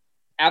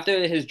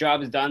after his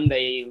job is done,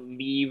 they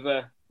leave.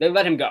 They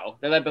let him go.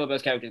 They let Bill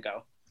Burr's characters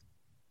go.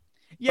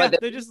 Yeah,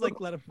 they just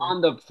like let him on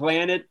the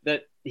planet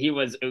that he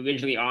was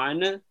originally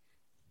on.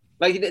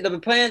 Like the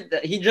planet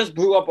that he just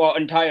blew up our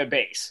entire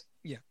base.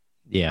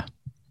 Yeah.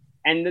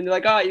 And then they're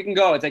like, you can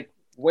go. It's like,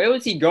 where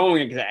was he going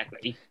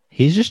exactly?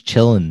 He's just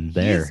chilling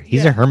there.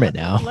 He's a hermit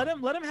now. Let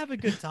him have a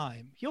good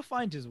time. He'll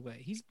find his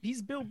way.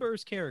 He's Bill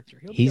Burr's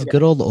character. He's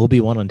good old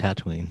Obi-Wan on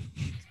Tatooine.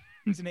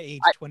 He's gonna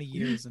age 20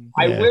 years. And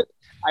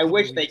I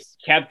wish they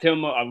kept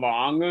him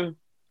along,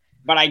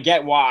 but I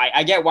get why.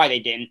 I get why they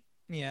didn't.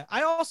 Yeah,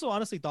 I also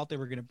honestly thought they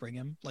were gonna bring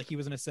him. Like he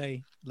was gonna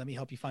say, "Let me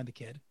help you find the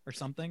kid" or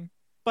something.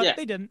 But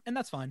they didn't, and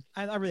that's fine.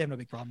 I really have no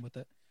big problem with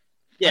it.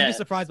 Yeah. I'm just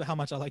surprised by how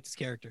much I liked his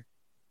character.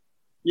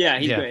 Yeah,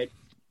 he's great.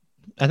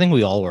 I think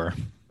we all were.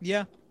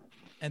 Yeah,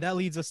 and that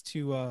leads us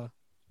to.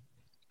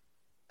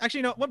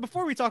 Actually, no. Well,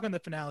 before we talk on the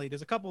finale,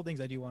 there's a couple of things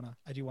I do wanna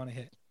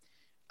hit.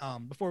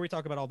 Before we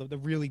talk about all the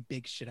really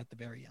big shit at the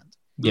very end.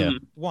 Yeah.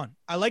 One,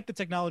 I like the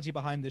technology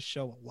behind this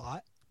show a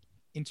lot.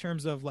 In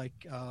terms of like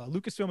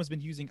Lucasfilm has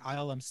been using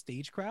ILM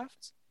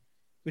stagecraft,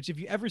 which if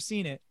you've ever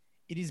seen it,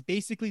 it is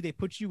basically they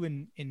put you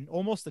in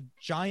almost a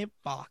giant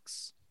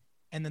box,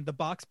 and then the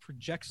box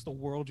projects the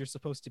world you're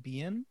supposed to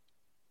be in,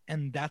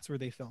 and that's where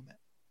they film it.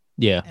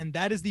 Yeah. And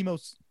that is the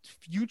most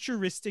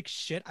futuristic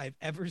shit I've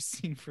ever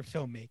seen for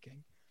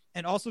filmmaking.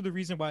 And also the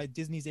reason why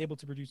Disney's able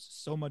to produce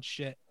so much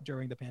shit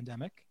during the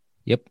pandemic.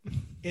 Yep.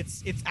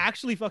 It's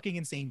actually fucking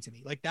insane to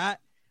me. Like that.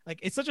 Like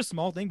it's such a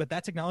small thing, but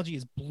that technology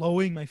is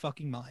blowing my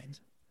fucking mind.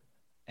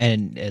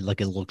 And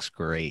like it looks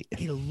great.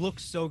 It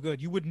looks so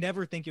good. You would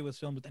never think it was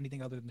filmed with anything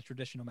other than the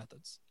traditional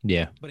methods.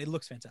 Yeah. But it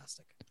looks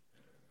fantastic.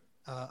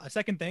 A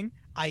second thing,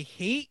 I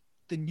hate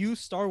the new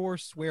Star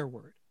Wars swear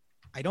word.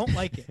 I don't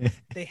like it.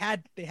 They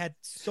had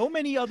so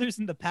many others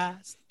in the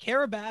past.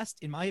 Karabast,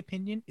 in my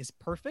opinion, is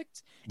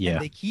perfect. Yeah.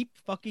 And they keep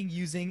fucking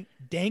using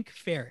Dank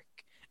Ferric.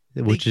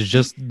 Which is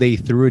just they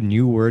threw a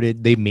new word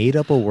in. They made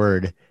up a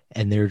word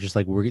and they're just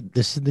like,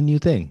 this is the new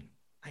thing.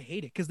 I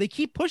hate it because they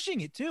keep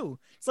pushing it too.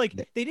 It's like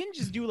they didn't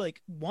just do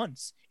like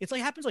once. It's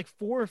like happens like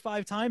 4 or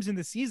 5 times in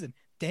the season.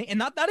 Dang, and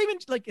not even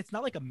like it's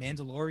not like a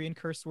Mandalorian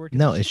curse word.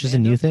 No, it's just a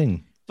new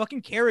thing.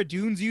 Fucking Cara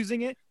Dune's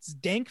using it. It's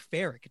Dank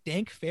Ferric.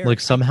 Dank Ferric. Like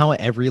somehow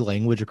every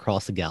language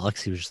across the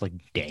galaxy was just like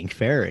Dank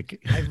Ferric.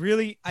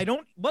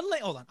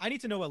 Hold on. I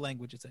need to know what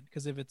language it's in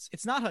because if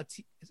it's not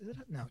Huttese.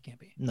 No, it can't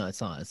be. No,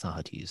 it's not. It's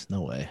not Huttese.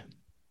 No way.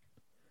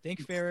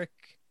 Dank Ferric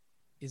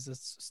is a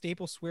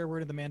staple swear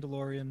word in the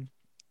Mandalorian.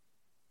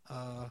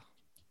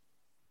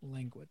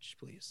 Language,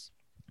 please.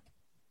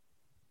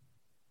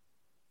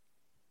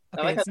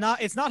 Okay, it's not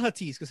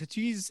Huttese because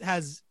Huttese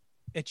has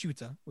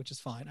Echuta, which is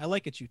fine. I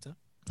like Echuta.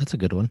 That's a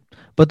good one.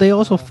 But they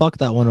also fucked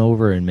that one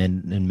over in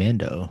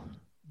Mando.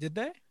 Did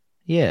they?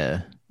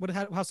 Yeah.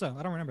 How so?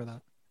 I don't remember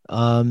that.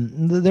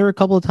 There were a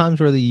couple of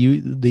times where they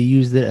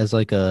used it as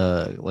like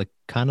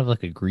kind of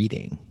like a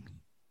greeting.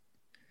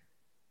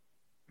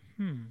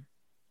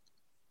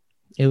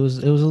 It was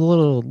a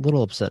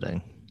little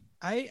upsetting.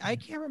 I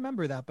can't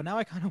remember that, but now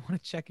I kind of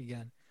want to check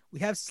again. We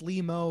have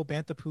Sleemo,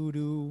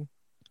 Bantapudu,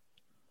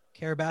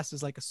 Karabast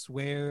is like a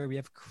swear. We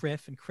have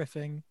Criff and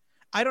Criffing.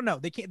 I don't know.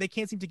 They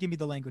can't seem to give me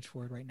the language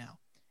for it right now.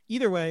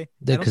 Either way,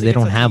 because they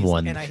don't have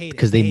one. And I hate it.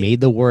 Because they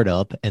made the word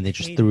up and they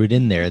just threw it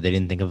in there. They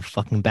didn't think of a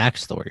fucking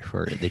backstory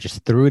for it. They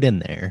just threw it in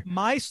there.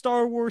 My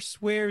Star Wars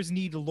swears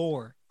need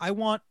lore. I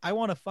want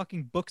a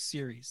fucking book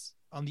series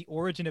on the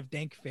origin of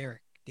Dank Ferric.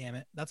 Damn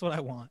it, that's what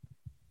I want.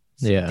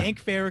 Yeah,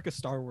 Dank Ferric, a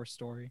Star Wars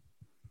story.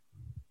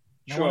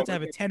 Sure. I want it to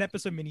have a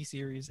 10-episode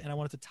miniseries, and I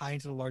want it to tie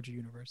into the larger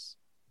universe.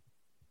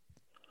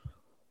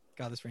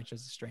 God, this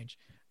franchise is strange.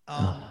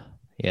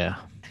 Yeah.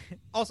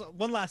 Also,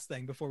 one last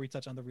thing before we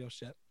touch on the real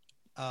shit.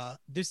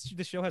 This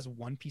show has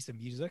one piece of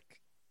music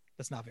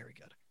that's not very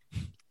good.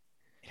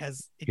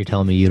 You're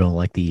telling me you don't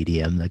like the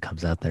EDM that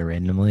comes out there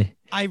randomly?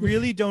 I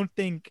really don't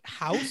think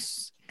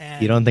House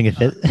and you don't think it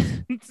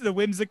fits the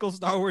whimsical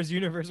Star Wars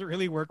universe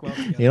really work well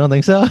together. You don't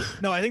think so?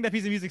 No, I think that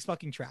piece of music's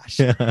fucking trash.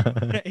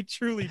 I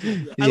truly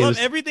do. I love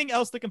everything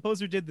else the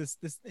composer did this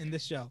in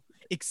this show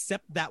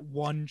except that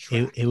one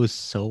track. It was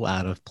so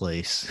out of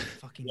place.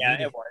 Fucking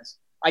it was.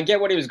 I get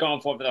what he was going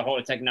for the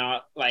whole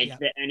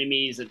the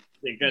enemies,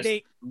 they're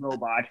just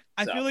robot.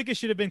 I feel like it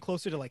should have been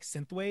closer to like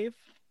synthwave.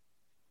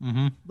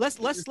 Mm-hmm.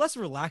 Less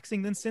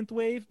relaxing than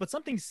synthwave, but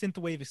something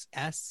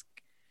synthwave-esque.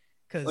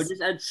 Or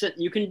just add synth.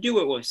 You can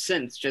do it with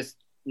synths, just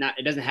not.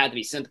 It doesn't have to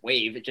be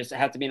synthwave. It just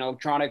has to be an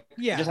electronic.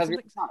 Yeah, it just has to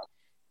be electronic.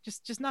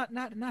 Just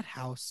not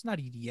house, not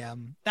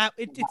EDM. That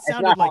it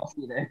sounded like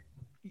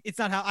it's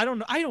not how. I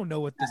don't know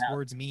what these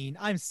words mean.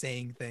 I'm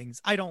saying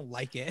things. I don't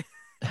like it.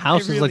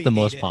 House is like the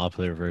most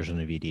popular version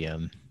of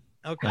EDM.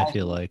 Okay, I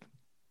feel like.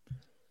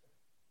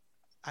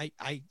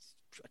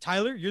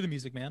 Tyler, you're the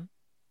music man.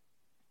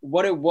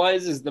 What it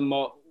was is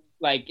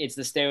it's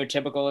the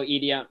stereotypical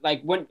EDM.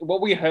 Like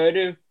what we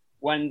heard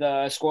when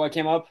the score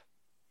came up.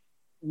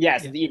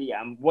 Yes, it's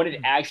EDM. What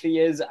it actually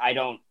is, I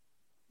don't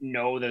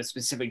know the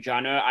specific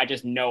genre. I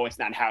just know it's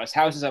not house.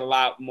 House is a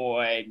lot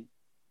more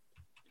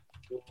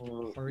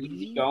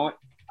easygoing.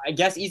 I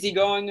guess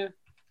easygoing.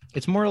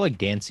 It's more like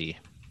dancey.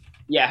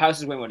 Yeah, house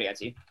is way more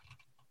dancey.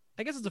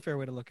 I guess it's a fair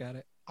way to look at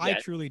it. Yeah. I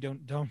truly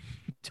don't know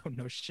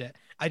shit.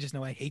 I just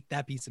know I hate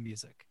that piece of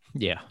music.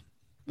 Yeah.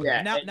 Okay,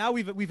 yeah. Now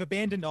we've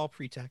abandoned all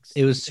pretext.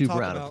 It was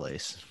super out of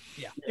place.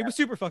 Yeah, it was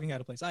super fucking out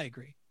of place. I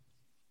agree.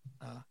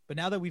 But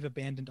now that we've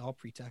abandoned all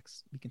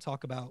pretext, we can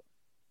talk about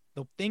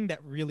the thing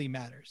that really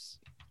matters.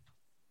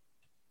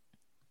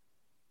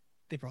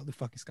 They brought Luke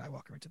fucking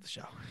Skywalker into the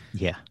show.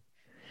 Yeah.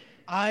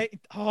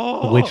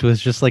 which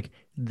was just like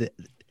my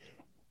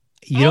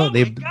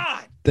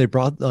God. they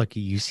brought like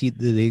you see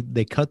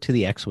they cut to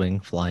the X-wing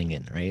flying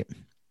in, right?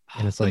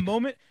 And it's the like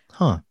moment.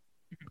 No,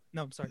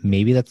 I'm sorry.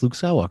 Maybe that's Luke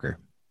Skywalker,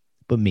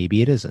 but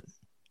maybe it isn't.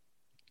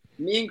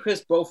 Me and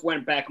Chris both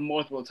went back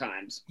multiple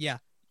times. Yeah.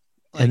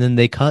 And then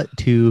they cut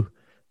to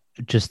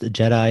just a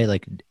Jedi,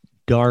 like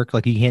dark,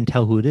 like you can't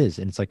tell who it is.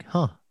 And it's like,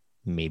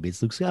 maybe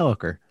it's Luke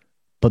Skywalker,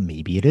 but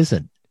maybe it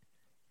isn't.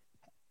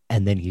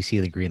 And then you see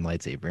the green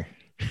lightsaber.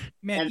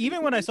 Man,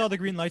 even when I saw the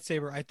green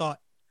lightsaber, I thought,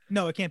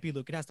 no, it can't be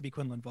Luke. It has to be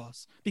Quinlan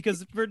Vos,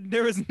 because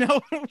there was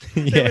no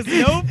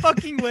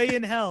fucking way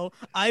in hell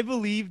I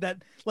believe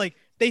that. Like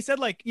they said,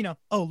 like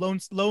lone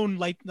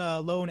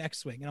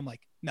X-wing, and I'm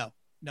like, no,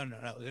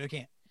 they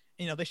can't.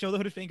 They show the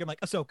hooded finger. I'm like,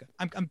 Ahsoka.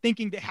 I'm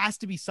thinking there has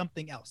to be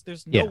something else.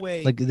 There's no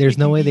way. Like there's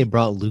no way they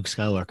brought Luke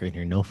Skywalker in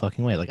here. No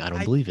fucking way. Like I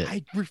don't believe it.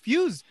 I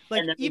refuse.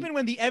 Like even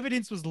when the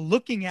evidence was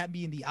looking at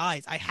me in the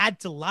eyes, I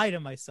had to lie to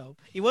myself.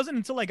 It wasn't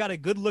until I got a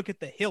good look at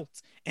the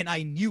hilt and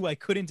I knew I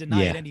couldn't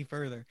deny it any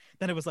further.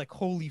 Then it was like,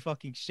 holy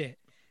fucking shit,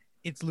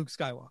 it's Luke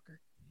Skywalker.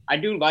 I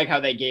do like how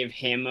they gave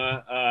him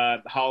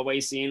a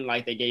hallway scene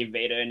like they gave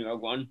Vader in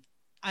Rogue One.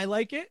 I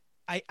like it.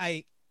 I'm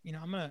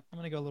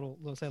gonna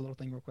go say a little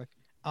thing real quick.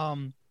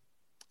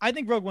 I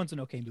think Rogue One's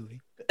an okay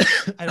movie.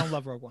 I don't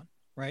love Rogue One,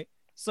 right?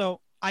 So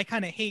I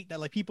kind of hate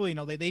that, like, people,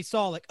 they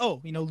saw like,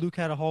 Luke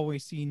had a hallway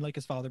scene like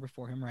his father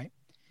before him, right?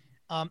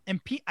 And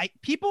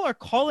people are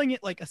calling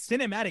it like a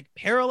cinematic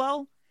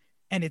parallel,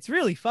 and it's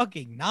really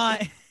fucking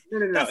not.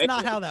 No. That's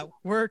not how that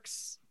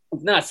works.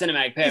 It's not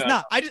cinematic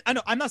parallel. It's not. I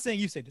know. I'm not saying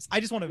you say this. I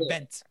just want to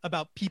vent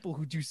about people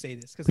who do say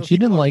this, because but you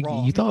didn't like.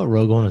 Wrong. You thought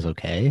Rogue One was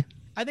okay.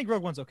 I think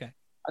Rogue One's okay.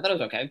 I thought it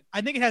was okay.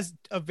 I think it has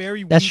a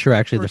very. That's true.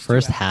 Actually, the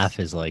first half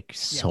is like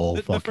so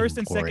fucking. The first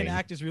and boring. Second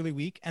act is really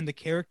weak, and the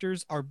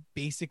characters are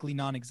basically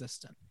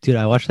non-existent. Dude,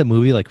 I watched that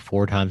movie like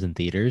 4 times in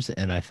theaters,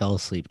 and I fell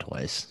asleep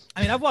twice.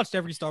 I mean, I've watched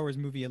every Star Wars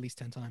movie at least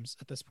 10 times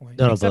at this point.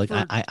 No, but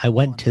like I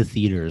went to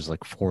theaters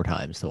like 4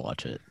 times to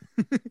watch it.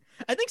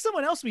 I think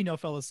someone else we know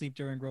fell asleep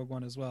during Rogue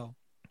One as well.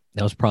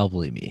 That was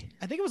probably me.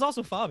 I think it was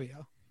also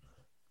Fabio.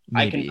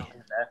 Maybe.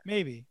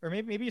 Or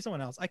maybe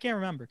someone else. I can't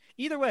remember.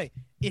 Either way,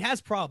 it has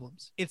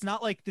problems. It's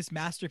not like this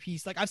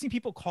masterpiece. Like, I've seen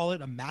people call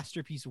it a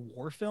masterpiece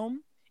war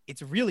film.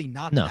 It's really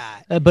not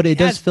that. But it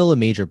does fill a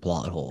major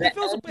plot hole. It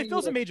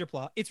fills a major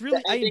plot. It's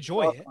really, I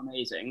enjoy it.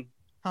 Amazing.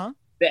 Huh?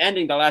 The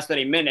ending, the last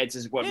 30 minutes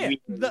is what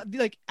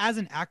like as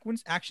an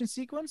action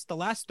sequence, the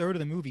last third of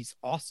the movie is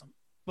awesome.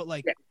 But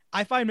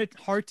I find it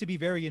hard to be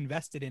very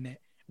invested in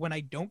it when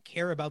I don't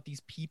care about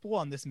these people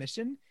on this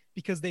mission,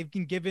 because they've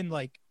been given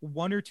like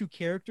 1 or 2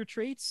 character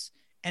traits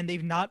and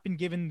they've not been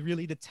given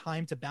really the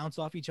time to bounce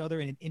off each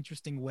other in an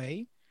interesting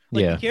way.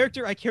 Like the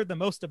character I cared the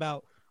most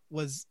about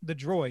was the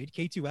droid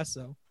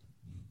K2SO,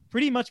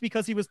 pretty much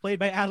because he was played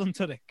by Alan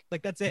Tudyk.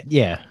 Like, that's it.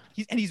 Yeah.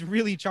 He's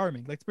really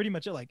charming. Like, it's pretty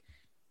much it. Like,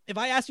 if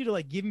I asked you to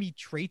like give me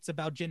traits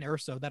about Jyn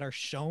Erso that are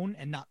shown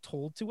and not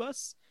told to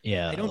us,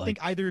 I don't think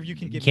either of you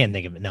can give. Can't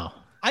think of it. No,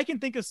 I can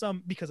think of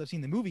some because I've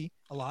seen the movie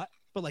a lot,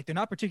 but like they're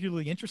not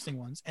particularly interesting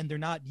ones, and they're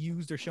not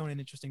used or shown in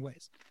interesting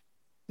ways.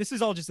 This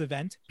is all just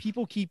event.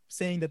 People keep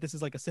saying that this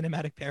is like a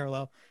cinematic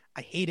parallel.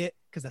 I hate it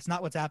because that's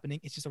not what's happening.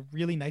 It's just a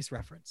really nice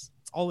reference.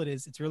 It's all it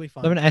is. It's really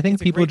fun. I mean, I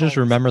think people just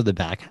remember the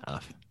back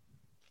half.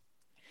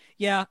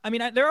 Yeah, I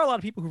mean, there are a lot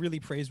of people who really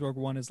praise Rogue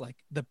One as like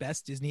the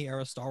best Disney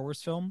era Star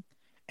Wars film,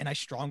 and I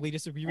strongly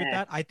disagree with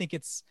that. I think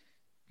it's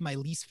my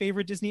least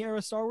favorite Disney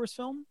era Star Wars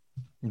film.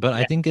 But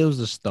I think it was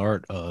the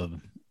start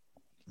of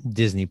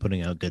Disney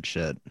putting out good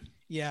shit.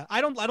 Yeah,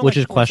 I don't which like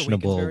is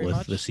questionable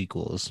with the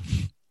sequels.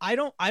 I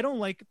don't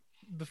like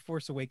The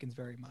Force Awakens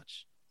very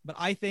much, but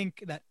I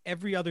think that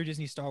every other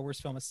Disney Star Wars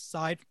film,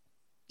 aside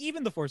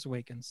even The Force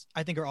Awakens,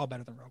 I think are all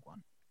better than Rogue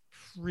One,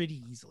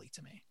 pretty easily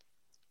to me.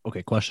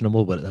 Okay,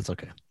 questionable, but that's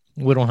okay.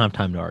 We don't have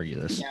time to argue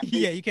this.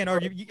 Yeah, you can't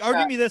argue. You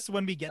argue me this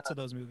when we get to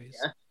those movies.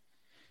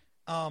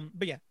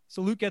 But yeah,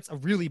 so Luke gets a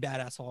really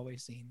badass hallway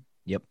scene.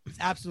 Yep.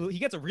 He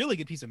gets a really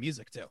good piece of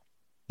music too.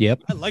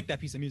 Yep. I like that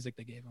piece of music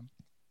they gave him.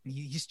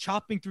 He's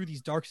chopping through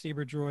these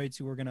Darksaber droids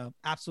who are gonna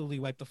absolutely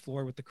wipe the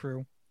floor with the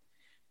crew.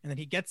 And then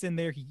he gets in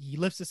there, he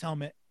lifts his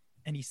helmet,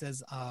 and he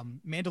says,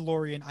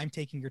 Mandalorian, I'm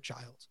taking your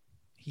child.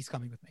 He's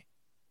coming with me.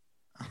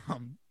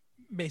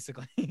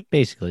 Basically.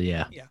 Basically,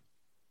 yeah. Yeah.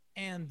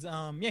 And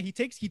he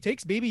takes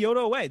Baby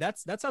Yoda away.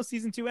 That's how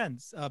season 2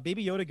 ends.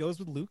 Baby Yoda goes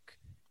with Luke,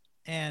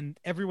 and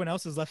everyone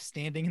else is left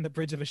standing in the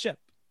bridge of a ship,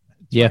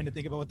 trying to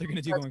think about what they're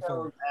gonna do going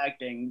forward.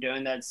 Acting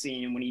during that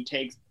scene when he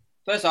takes,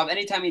 first off,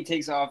 anytime he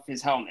takes off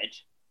his helmet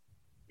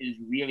is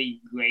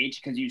really great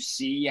because you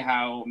see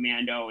how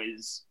Mando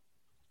is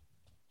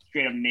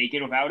straight up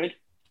naked without it.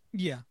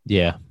 Yeah.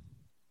 Yeah.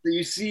 So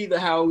you see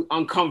how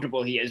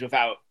uncomfortable he is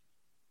without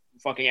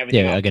fucking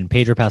everything. Yeah. Again,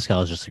 Pedro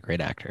Pascal is just a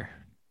great actor.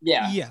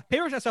 Yeah.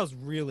 Pedro Pascal's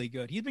really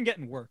good. He's been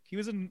getting work. He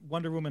was in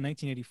Wonder Woman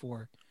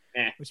 1984,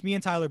 which me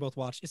and Tyler both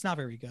watched. It's not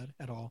very good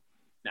at all.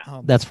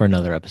 No. That's for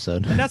another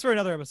episode. And that's for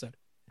another episode.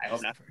 I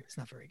hope not. It's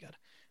not very good.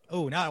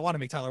 Oh, now I want to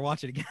make Tyler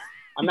watch it again.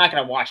 I'm not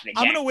gonna watch it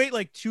again. I'm gonna wait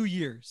like 2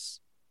 years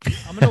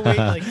I'm gonna wait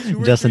like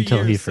 2 or just 3 until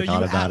years he so forgot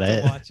you about have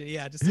it. to watch it.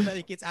 Yeah, just so that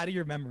it gets out of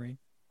your memory.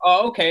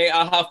 Oh, okay.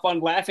 I'll have fun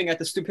laughing at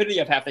the stupidity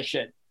of half the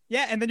shit.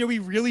 Yeah, and then you'll be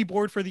really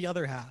bored for the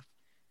other half.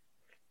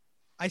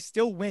 I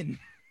still win.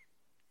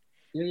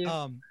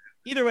 Yeah.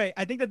 Either way,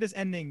 I think that this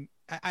ending,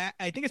 I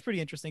think it's pretty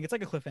interesting. It's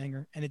like a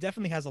cliffhanger, and it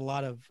definitely has a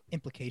lot of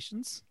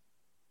implications.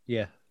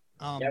 Yeah.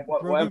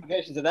 What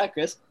implications of that,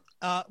 Chris?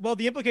 Well,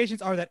 the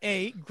implications are that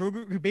Baby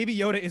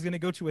Yoda is going to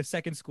go to a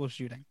second school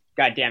shooting.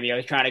 God damn you! I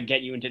was trying to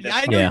get you into this.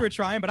 Yeah, I know you were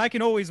trying, but I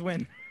can always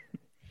win.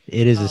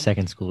 It is a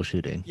second school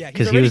shooting. Yeah,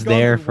 because he was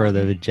there for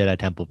the Jedi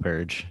Temple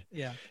purge.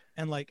 Yeah,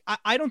 and like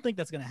I don't think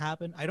that's going to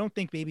happen. I don't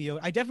think Baby Yoda.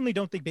 I definitely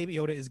don't think Baby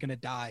Yoda is going to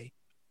die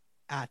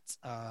at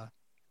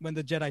when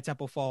the Jedi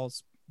Temple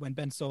falls, when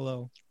Ben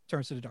Solo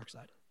turns to the dark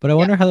side. But I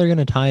wonder how they're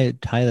going to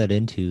tie that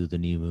into the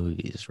new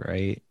movies,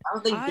 right? I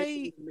don't think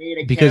Disney made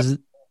a because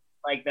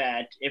like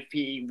that if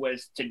he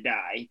was to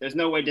die. There's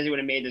no way Disney would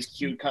have made this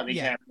cute cuddly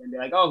character and be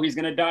like, oh, he's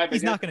going to die.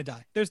 He's not going to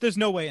die. There's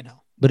no way in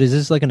hell. But is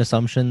this like an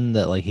assumption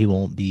that like he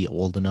won't be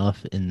old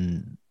enough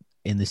in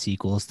the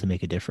sequels to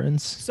make a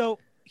difference? So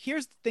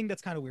here's the thing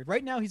that's kind of weird.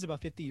 Right now he's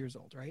about 50 years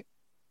old, right?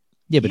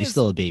 Yeah, but he's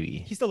still a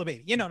baby. He's still a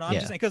baby. I'm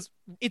just saying because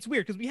it's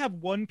weird because we have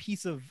one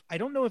piece of, I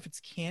don't know if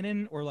it's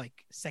canon or like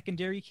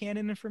secondary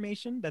canon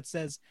information that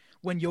says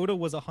when Yoda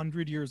was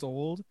 100 years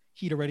old,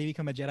 he'd already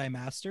become a Jedi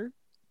Master.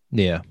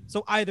 Yeah.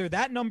 So either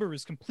that number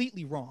is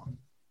completely wrong,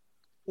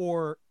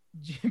 or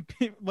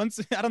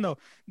once, I don't know,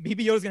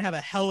 maybe Yoda's gonna have a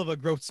hell of a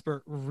growth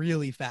spurt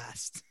really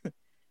fast.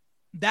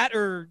 That,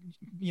 or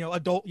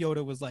adult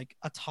Yoda was like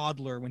a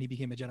toddler when he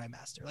became a Jedi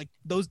Master. Like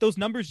those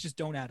numbers just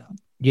don't add up.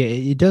 Yeah,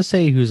 it does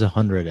say he was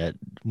 100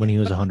 when he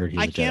was 100. He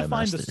was I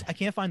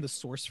can't find the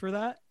source for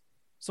that,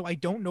 so I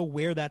don't know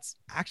where that's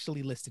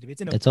actually listed.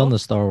 If it's on the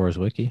Star Wars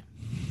wiki.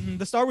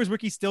 The Star Wars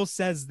wiki still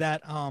says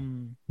that.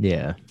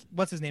 Yeah.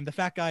 What's his name? The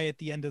fat guy at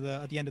the end of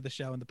the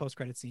show in the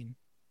post-credit scene.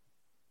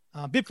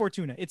 Bib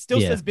Fortuna. It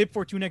still says Bib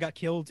Fortuna got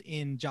killed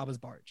in Jabba's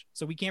barge,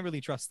 so we can't really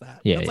trust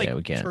that. Yeah, that's like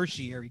we can't.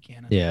 Tertiary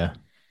canon. Yeah.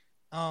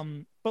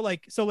 But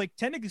like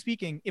technically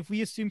speaking, if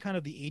we assume kind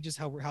of the ages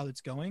how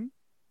it's going,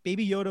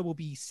 Baby Yoda will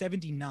be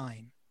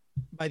 79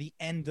 by the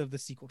end of the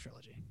sequel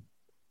trilogy.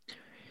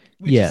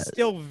 Which is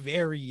still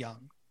very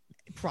young,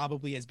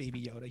 probably as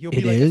Baby Yoda. He'll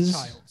be a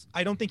child.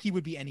 I don't think he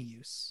would be any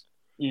use.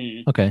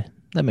 Okay,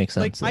 that makes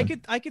sense. Like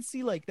I could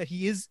see like that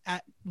he is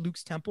at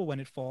Luke's temple when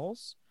it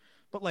falls,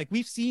 but like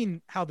we've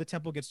seen how the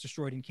temple gets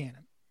destroyed in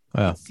canon.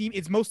 Wow.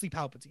 It's mostly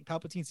Palpatine.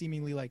 Palpatine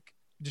seemingly like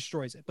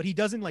destroys it, but he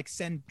doesn't like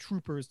send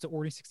troopers to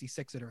Order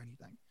 66 it or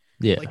anything.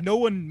 Yeah, like no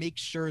one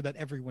makes sure that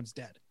everyone's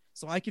dead.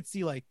 So I could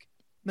see like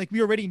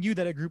we already knew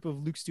that a group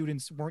of Luke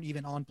students weren't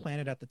even on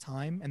planet at the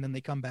time, and then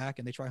they come back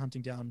and they try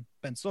hunting down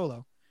Ben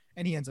Solo,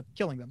 and he ends up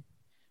killing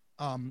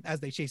them as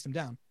they chase him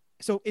down.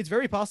 So it's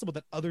very possible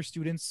that other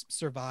students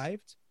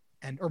survived,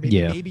 or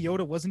maybe Baby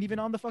Yoda wasn't even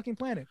on the fucking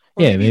planet.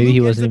 Or maybe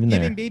he wasn't even there.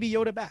 Giving Baby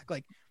Yoda back.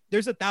 Like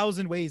there's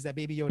 1,000 ways that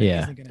Baby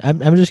Yoda isn't going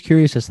to. I'm just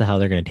curious as to how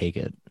they're going to take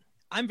it.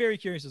 I'm very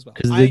curious as well.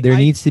 Because there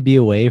needs to be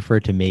a way for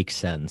it to make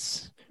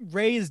sense.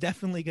 Rey is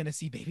definitely going to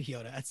see Baby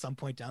Yoda at some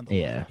point down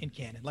the line in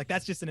canon. Like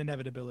that's just an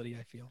inevitability,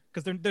 I feel.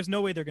 Because there's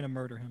no way they're going to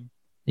murder him.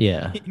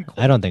 Yeah,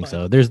 I don't think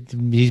so.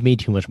 He's made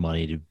too much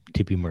money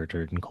to be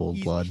murdered in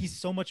cold blood. He's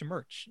so much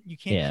merch. You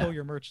can't kill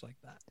your merch like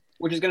that.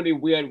 Which is going to be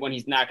weird when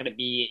he's not going to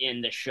be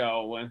in the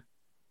show.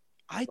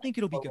 I think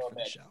it'll be good for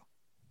the show.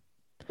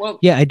 Well,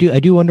 yeah, I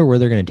do wonder where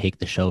they're going to take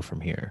the show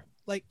from here.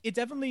 Like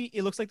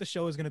it looks like the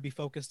show is going to be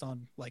focused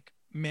on like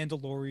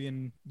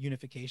Mandalorian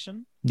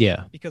unification.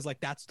 Yeah, because like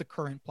that's the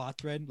current plot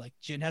thread. Like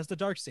Jyn has the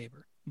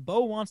Darksaber.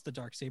 Bo wants the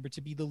Darksaber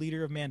to be the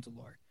leader of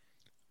Mandalore.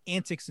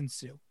 Antics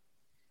ensue.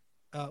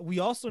 We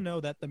also know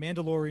that the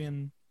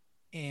Mandalorian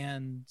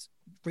and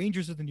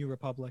Rangers of the New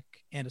Republic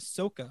and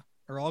Ahsoka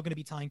are all going to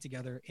be tying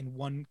together in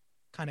one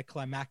kind of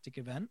climactic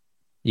event.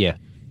 Yeah.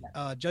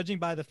 Judging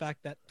by the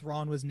fact that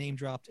Thrawn was name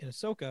dropped in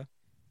Ahsoka,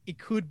 it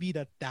could be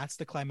that that's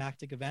the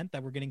climactic event,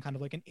 that we're getting kind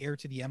of like an Heir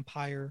to the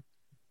Empire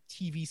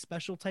TV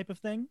special type of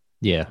thing.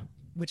 Yeah.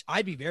 Which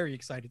I'd be very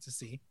excited to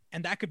see.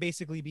 And that could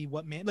basically be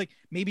what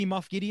maybe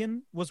Moff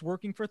Gideon was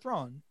working for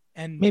Thrawn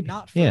and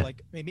not for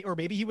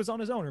maybe he was on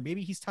his own, or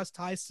maybe he's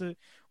ties to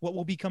what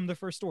will become the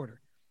First Order.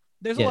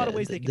 There's a lot of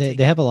ways they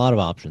have a lot of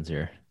options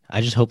here.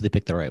 I just hope they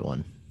pick the right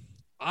one.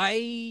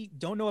 I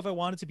don't know if I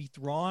want it to be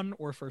Thrawn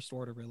or First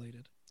Order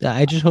related.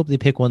 I just hope they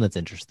pick one that's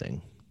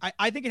interesting.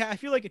 I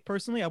feel like it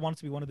personally, I want it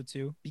to be one of the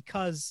two,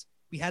 because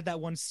we had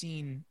that one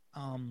scene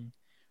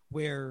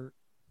where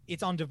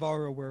it's on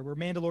Devarro where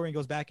Mandalorian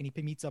goes back and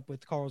he meets up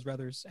with Carl's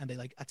brothers and they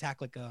like attack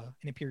like an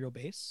Imperial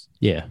base.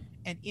 Yeah.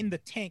 And in the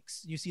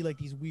tanks, you see like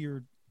these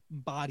weird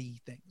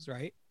body things,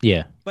 right?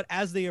 Yeah. But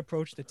as they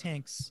approach the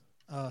tanks,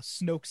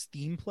 Snoke's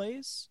theme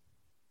plays.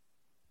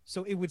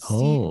 So it would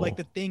seem like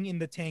the thing in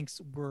the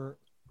tanks were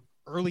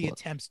early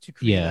attempts to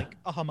create like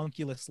a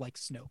homunculus like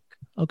Snoke.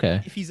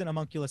 Okay. If he's an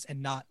homunculus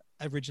and not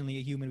originally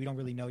a human, we don't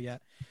really know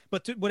yet.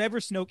 But whatever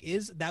Snoke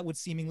is, that would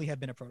seemingly have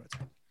been a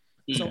prototype.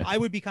 So I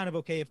would be kind of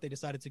okay if they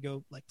decided to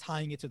go like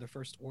tying it to the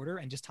First Order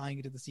and just tying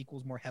it to the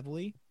sequels more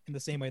heavily, in the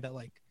same way that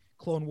like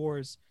Clone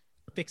Wars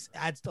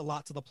adds a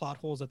lot to the plot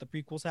holes that the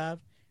prequels have.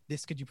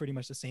 This could do pretty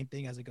much the same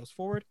thing as it goes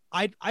forward.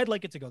 I'd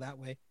like it to go that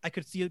way. I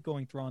could see it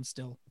going Thrawn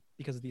still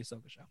because of the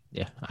Ahsoka show.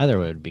 Yeah, either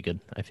way would be good.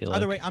 I feel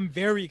either way, I'm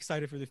very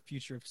excited for the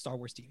future of Star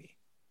Wars TV.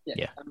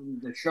 Yeah.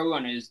 The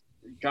showrunner is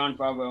Jon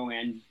Favreau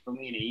and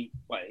Filoni.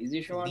 What is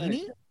he showrunner?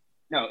 Filoni?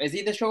 No, is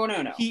he the showrunner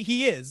or no?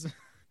 He is.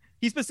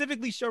 He's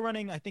specifically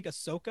showrunning, I think,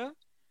 Ahsoka.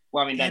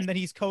 Well, I mean, and then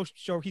he's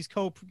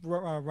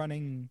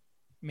running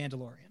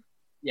Mandalorian.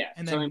 Yeah,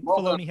 and then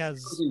Filoni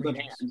has good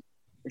hands.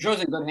 It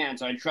shows in good hands,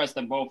 so I trust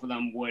that both of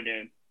them would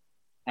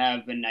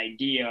have an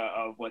idea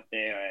of what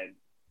they're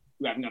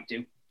wrapping up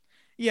to.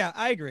 Yeah,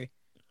 I agree.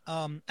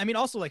 I mean,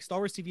 also like Star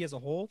Wars TV as a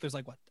whole, there's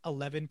like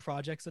 11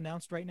 projects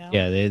announced right now.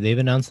 Yeah, they've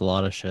announced a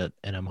lot of shit,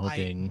 and I'm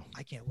hoping.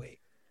 I can't wait.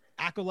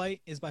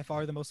 Acolyte is by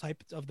far the most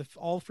hyped of the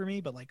all for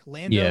me, but like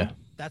Lando,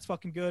 that's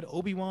fucking good.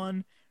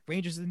 Obi-Wan,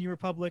 Rangers of the New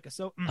Republic.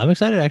 So I'm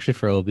excited actually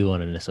for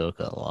Obi-Wan and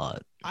Ahsoka a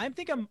lot. I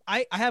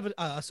have a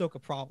Ahsoka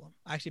problem.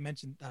 I actually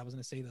mentioned that I was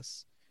going to say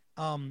this.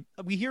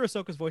 We hear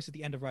Ahsoka's voice at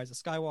the end of Rise of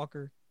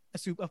Skywalker,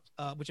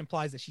 which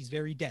implies that she's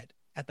very dead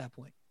at that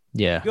point.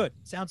 Yeah, good.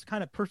 Sounds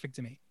kind of perfect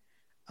to me.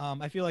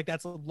 I feel like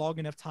that's a long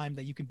enough time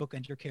that you can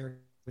bookend your character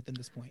within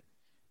this point.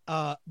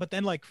 But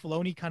then like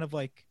Filoni kind of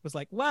like was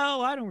like,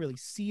 well, I don't really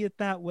see it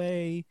that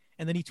way.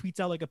 And then he tweets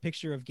out like a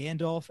picture of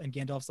Gandalf, and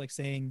Gandalf's like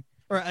saying,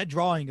 or a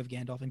drawing of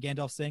Gandalf, and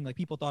Gandalf saying like,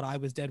 people thought I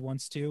was dead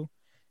once too.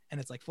 And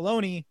it's like,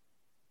 Filoni,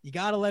 you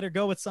got to let her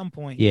go at some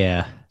point.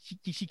 Yeah.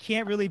 She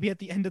can't really be at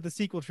the end of the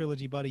sequel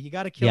trilogy, buddy. You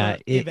got to kill her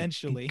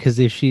eventually. Because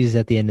if she's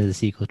at the end of the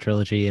sequel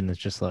trilogy and it's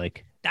just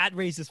like, that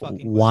raises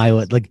fucking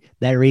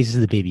that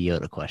raises the Baby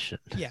Yoda question.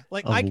 Yeah,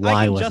 like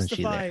why wasn't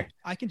she there?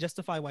 I can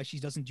justify why she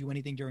doesn't do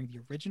anything during the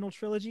original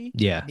trilogy.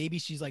 Yeah, maybe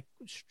she's like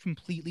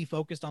completely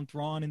focused on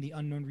Thrawn and the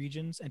unknown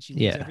regions, and she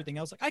leaves everything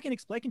else. Like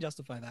I can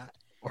justify that.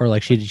 Or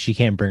like she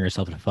can't bring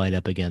herself to fight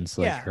up against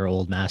like her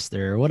old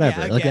master or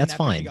whatever. Like that's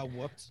fine.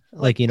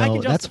 Like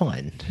that's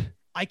fine.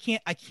 I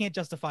can't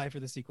justify it for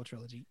the sequel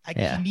trilogy.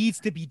 He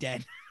needs to be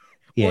dead.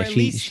 Yeah,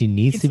 she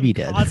needs to be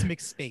dead.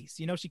 Cosmic space,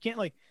 she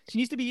can't she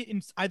needs to be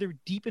in either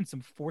deep in some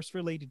Force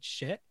related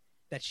shit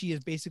that she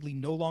is basically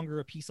no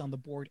longer a piece on the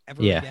board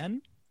ever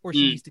again, or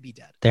she needs to be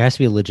dead. There has to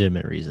be a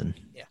legitimate reason.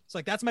 Yeah, it's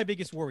like that's my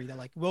biggest worry. That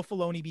like, will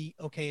Filoni be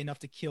okay enough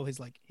to kill his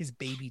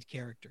babied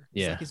character?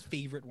 It's like his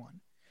favorite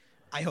one.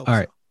 I hope. All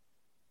right.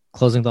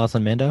 Closing thoughts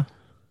on Mando?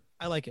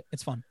 I like it.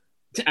 It's fun.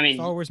 I mean,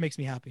 Star Wars makes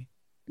me happy.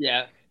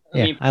 Yeah.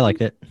 I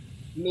liked it.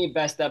 Me,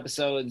 best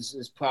episodes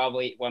is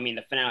probably,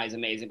 the finale is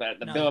amazing, but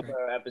the Bilbo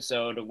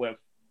episode with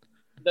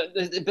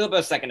the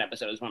Bilbo second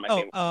episode is one of my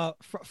favorite.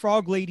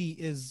 Frog Lady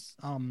is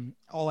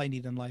all I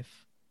need in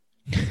life.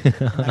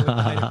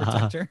 I would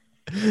protect her.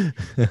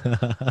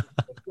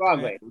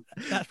 Frog Lady.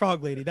 That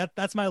Frog Lady.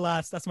 That's my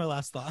last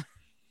thought.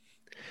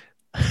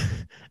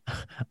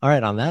 All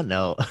right, on that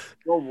note,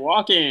 we're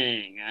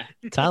walking.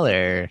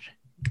 Tyler.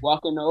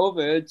 Walking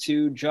over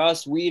to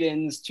Joss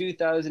Whedon's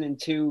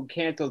 2002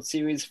 canceled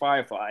series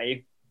Firefly.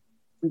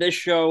 This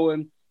show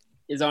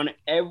is on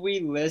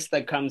every list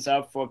that comes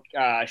up for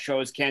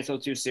shows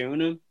canceled too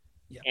soon,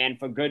 and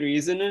for good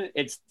reason.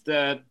 It's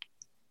the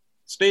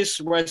space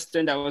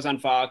western that was on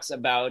Fox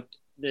about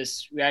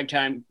this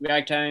ragtime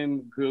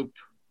group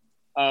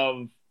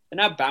of, they're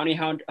not bounty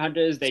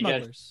hunters, they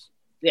smugglers.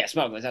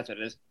 Smugglers, that's what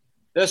it is.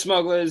 They're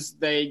smugglers,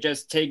 they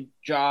just take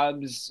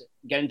jobs,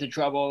 get into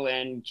trouble,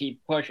 and keep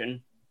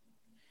pushing.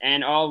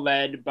 And all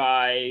led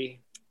by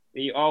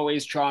the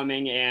always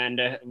charming and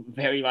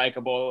very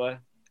likable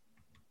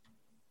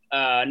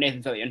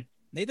Nathan Fillion.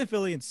 Nathan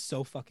Fillion's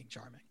so fucking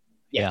charming.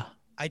 Yeah.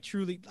 I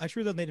truly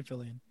love Nathan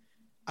Fillion.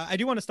 I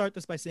do want to start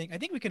this by saying I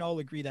think we can all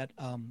agree that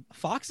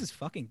Fox is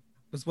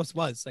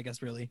was I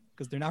guess really,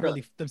 because they're not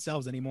really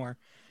themselves anymore.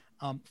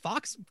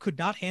 Fox could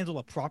not handle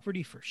a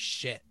property for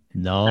shit.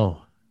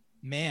 No.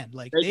 Man,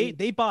 like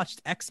they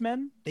botched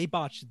X-Men, they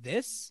botched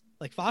this.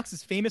 Like Fox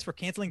is famous for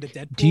canceling the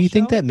Deadpool. Do you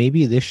think that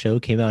maybe this show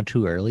came out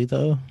too early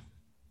though?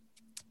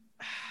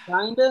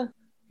 Kinda.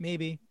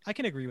 Maybe. I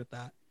can agree with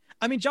that.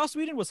 I mean, Joss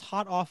Whedon was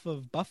hot off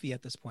of Buffy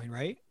at this point,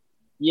 right?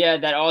 Yeah,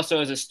 that also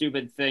is a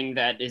stupid thing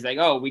that is like,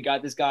 oh, we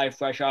got this guy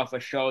fresh off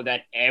a show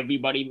that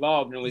everybody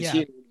loved and it was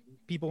huge.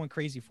 People went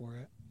crazy for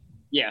it.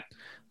 Yeah.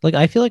 Like,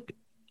 I feel like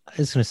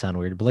it's going to sound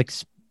weird, but like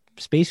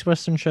space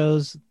western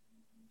shows,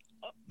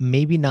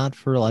 maybe not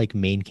for like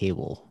main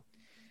cable.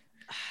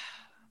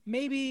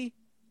 Maybe.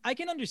 I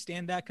can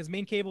understand that because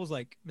main cable is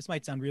like, this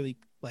might sound really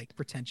like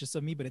pretentious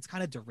of me, but it's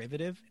kind of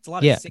derivative. It's a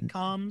lot of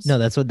sitcoms. No,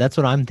 that's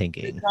what I'm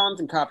thinking. Sitcoms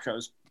and cop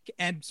shows.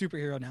 And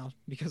superhero now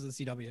because of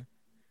the CW.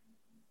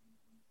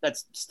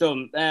 That's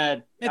still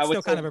it's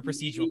still kind of a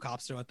procedural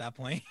cop show at that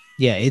point.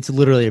 Yeah, it's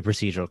literally a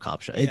procedural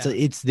cop show.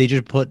 It's they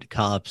just put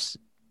cops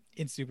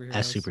in superheroes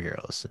as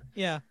superheroes.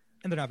 Yeah,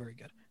 and they're not very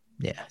good.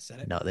 Yeah, I said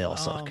it. No, they all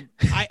suck.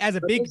 As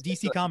a big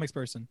DC Comics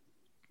person,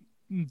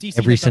 DC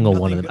every single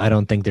one of them. Good. I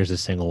don't think there's a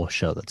single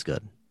show that's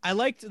good. I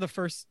liked the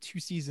first 2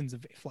 seasons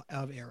of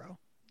Arrow.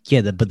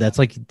 Yeah, but that's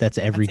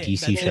every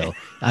DC show.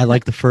 I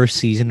like the first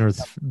season or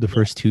the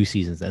first 2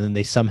 seasons, and then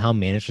they somehow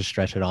managed to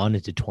stretch it on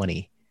into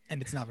 20.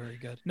 and it's not very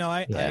good. No,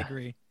 I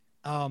agree.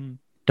 Don't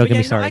get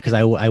me started because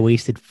I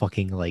wasted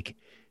fucking like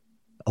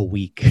a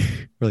week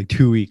or like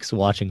 2 weeks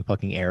watching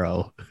fucking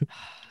Arrow.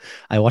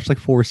 I watched like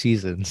 4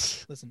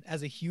 seasons. Listen,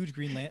 as a huge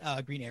Green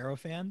Arrow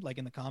fan, like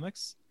in the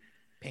comics,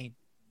 pain.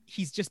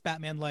 He's just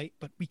Batman light,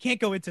 but we can't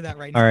go into that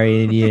right now. All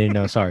right, yeah,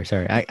 no, sorry.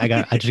 I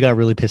just got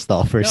really pissed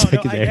off for a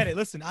second there. I get it.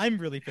 Listen, I'm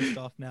really pissed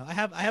off now. I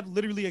have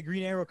literally a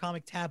Green Arrow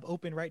comic tab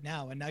open right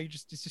now, and now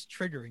it's just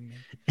triggering me.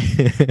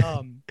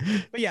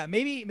 But yeah,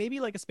 maybe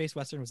like a space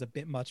western was a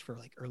bit much for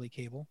like early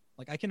cable.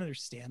 Like I can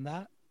understand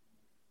that.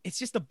 It's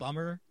just a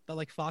bummer that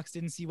like Fox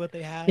didn't see what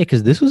they had. Yeah,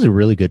 because this was a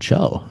really good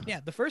show. Yeah,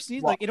 the first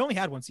season, like it only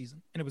had 1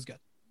 season, and it was good.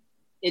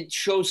 It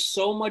shows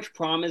so much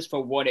promise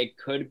for what it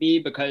could be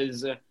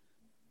because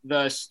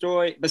the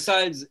story,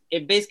 besides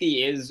it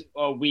basically is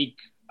a week,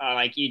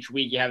 like each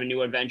week you have a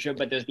new adventure,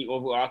 but there's the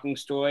overarching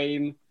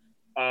story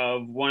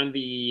of one of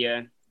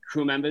the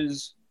crew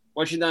members.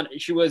 Well, she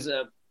was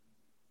a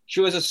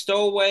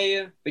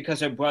stowaway because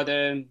her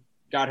brother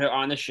got her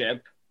on the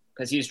ship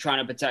because he's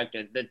trying to protect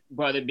it. The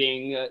brother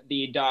being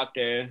the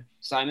doctor,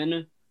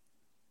 Simon.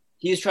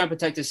 He's trying to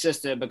protect his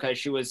sister because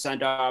she was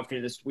sent off to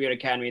this weird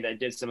academy that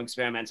did some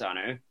experiments on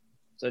her.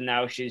 So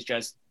now she's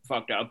just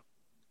fucked up.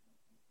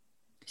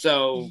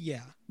 So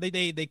yeah,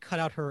 they cut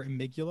out her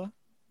amygdala.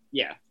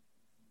 Yeah,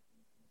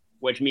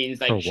 which means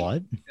like for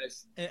what?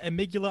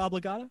 Amygdala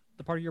oblongata,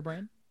 the part of your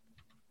brain.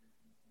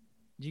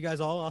 Do you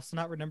guys all also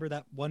not remember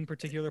that one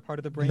particular part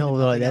of the brain?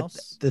 No,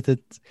 that's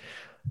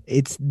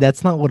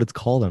not what it's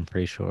called. I'm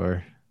pretty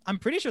sure. I'm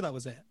pretty sure that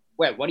was it.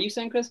 Wait, what are you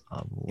saying, Chris?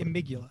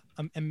 Amygdala.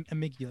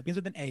 Amygdala. It begins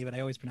with an A, but I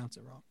always pronounce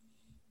it wrong.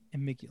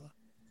 Amygdala.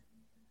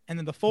 And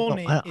then the full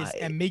name is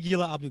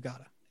amygdala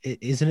oblongata.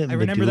 Isn't it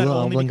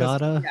medulla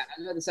oblongata? Yeah, I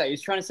was about to say, he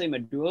was trying to say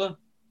medulla.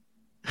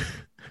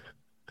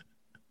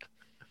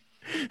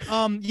 Actually,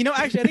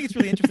 I think it's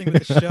really interesting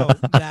with the show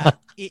that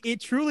it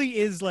truly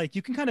is like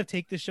you can kind of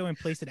take this show and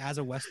place it as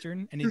a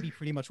Western and it'd be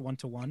pretty much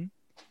 1-to-1.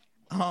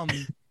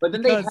 But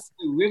then they have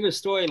the River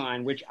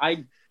storyline, which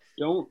I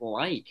don't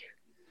like.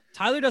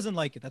 Tyler doesn't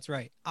like it. That's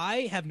right.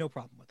 I have no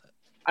problem with it.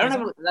 I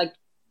didn't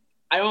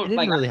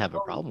really have a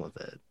problem with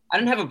it. I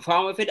don't have a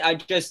problem with it. I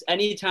just,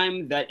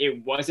 anytime that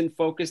it wasn't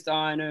focused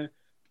on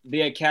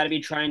the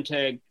Academy trying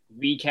to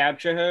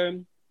recapture her,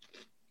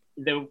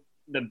 the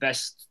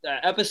best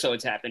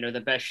episodes happened or the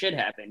best shit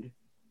happened.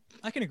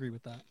 I can agree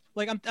with that.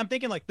 Like I'm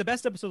thinking like the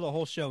best episode of the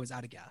whole show is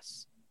Out of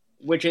Gas,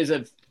 which is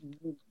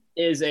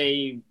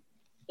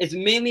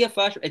mainly a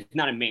flash. It's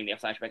not mainly a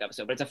flashback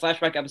episode, but it's a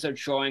flashback episode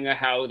showing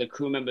how the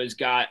crew members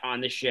got on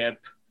the ship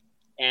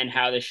and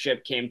how the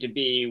ship came to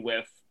be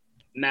with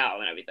Mal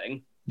and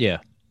everything. Yeah.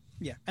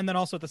 Yeah, and then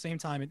also at the same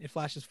time, it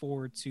flashes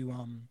forward to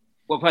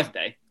present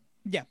day.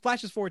 Yeah,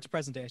 flashes forward to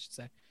present day, I should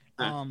say.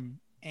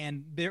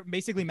 And they're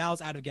basically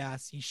Mal's out of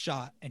gas. He's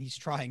shot, and he's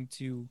trying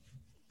to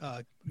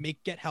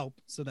get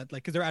help so that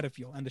because they're out of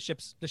fuel and the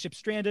ship's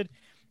stranded,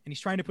 and he's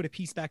trying to put a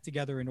piece back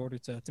together in order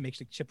to make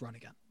the ship run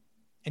again.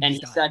 And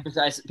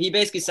he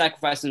basically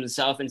sacrifices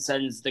himself and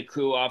sends the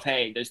crew off.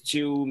 Hey, there's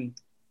two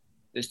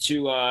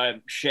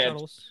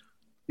ships,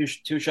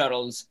 two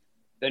shuttles.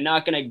 They're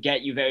not gonna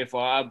get you very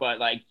far, but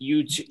like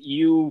you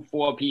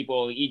 4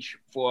 people,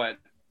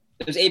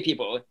 there's 8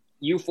 people.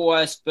 You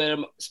 4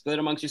 split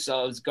amongst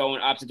yourselves, go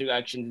in opposite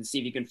directions, and see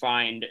if you can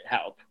find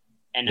help.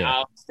 And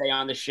I'll stay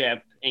on the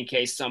ship in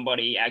case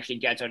somebody actually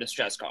gets our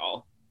distress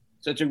call.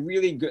 So it's a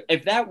really good.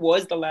 If that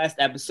was the last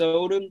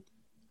episode,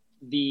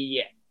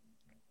 the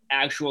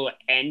actual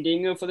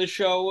ending for the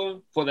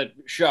show,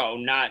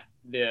 not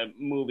the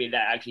movie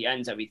that actually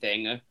ends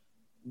everything,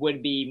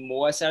 would be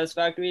more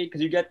satisfactory because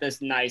you get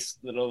this nice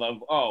little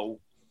of, oh,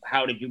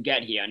 how did you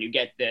get here? And you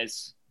get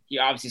this, he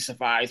obviously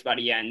survives by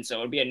the end, so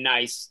it'd be a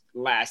nice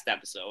last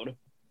episode.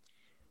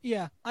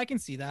 Yeah, I can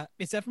see that.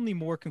 It's definitely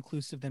more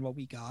conclusive than what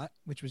we got,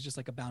 which was just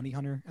like a bounty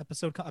hunter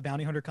episode, a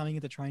bounty hunter coming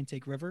in to try and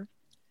take River.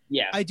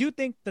 Yeah. I do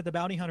think that the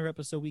bounty hunter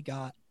episode we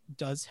got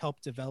does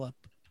help develop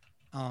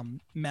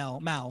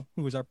Mal,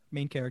 who is our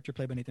main character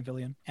played by Nathan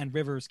Fillion, and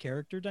River's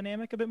character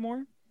dynamic a bit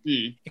more.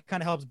 It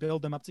kind of helps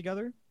build them up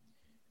together.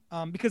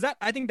 Because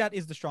I think that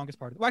is the strongest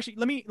part. Well, actually,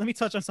 let me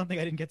touch on something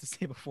I didn't get to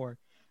say before.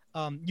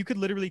 You could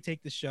literally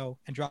take this show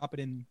and drop it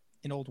in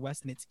Old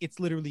West, and it's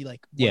literally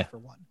like one for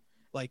one.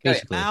 Like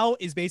basically. Mal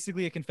is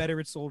basically a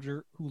Confederate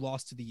soldier who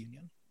lost to the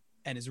Union,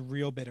 and is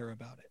real bitter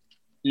about it.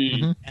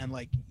 Mm-hmm. And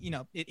like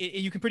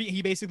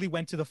he basically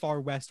went to the far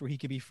west where he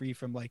could be free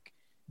from like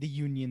the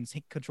Union's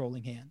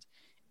controlling hand.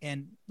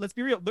 And let's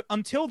be real, but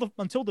until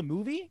the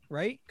movie,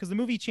 right? Because the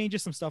movie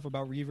changes some stuff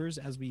about Reavers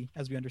as we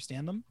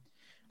understand them.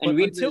 And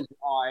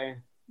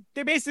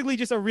they're basically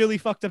just a really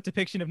fucked up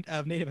depiction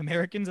of Native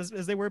Americans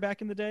as they were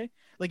back in the day.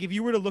 Like if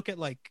you were to look at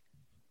like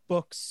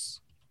books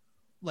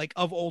like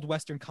of old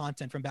Western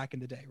content from back in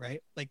the day,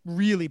 right? Like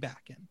really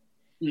back in.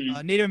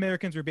 Native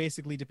Americans were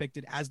basically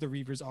depicted as the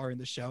Reavers are in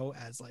the show,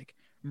 as like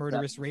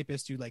murderous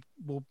rapists who like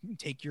will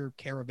take your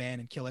caravan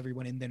and kill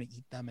everyone in there and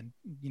eat them and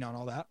and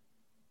all that.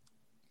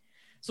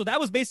 So that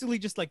was basically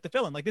just like the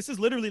villain. Like this is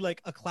literally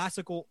like a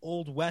classical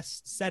Old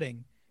West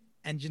setting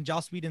And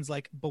Joss Whedon's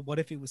like, but what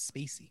if it was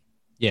spacey?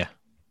 Yeah.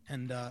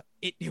 And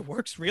it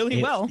works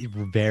really well.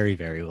 Very,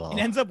 very well.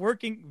 It ends up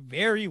working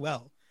very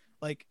well.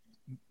 Like,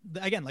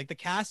 again, like the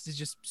cast is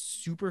just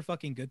super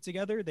fucking good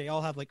together. They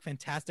all have like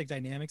fantastic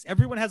dynamics.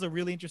 Everyone has a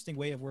really interesting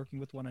way of working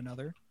with one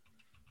another.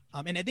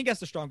 And I think that's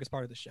the strongest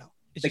part of the show.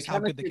 It's just how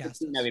good the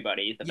cast is.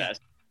 Everybody is the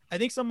best. I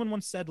think someone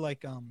once said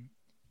like,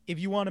 if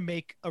you want to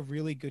make a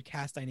really good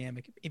cast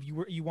dynamic, if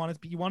you want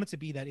it to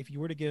be that if you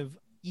were to give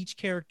each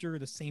character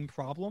the same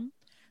problem,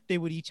 they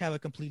would each have a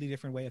completely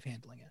different way of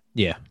handling it.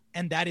 Yeah.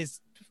 And that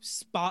is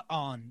spot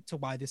on to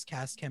why this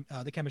cast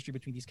the chemistry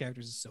between these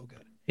characters is so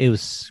good. It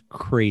was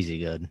crazy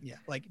good. Yeah,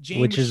 like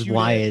Jane, which is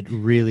why it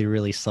really,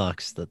 really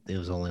sucks that it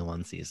was only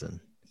one season.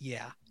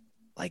 Yeah.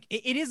 Like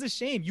it is a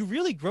shame. You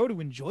really grow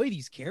to enjoy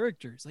these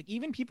characters. Like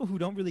even people who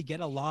don't really get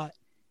a lot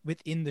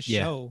within the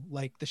show,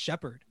 like the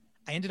Shepherd.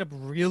 I ended up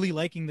really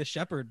liking the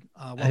Shepherd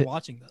while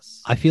watching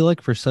this. I feel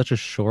like for such a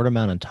short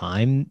amount of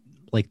time,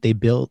 like they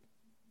built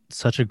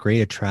such a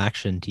great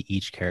attraction to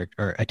each character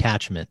or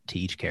attachment to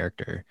each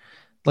character.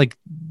 Like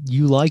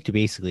you liked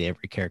basically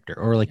every character,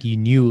 or like you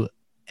knew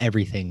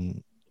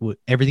everything you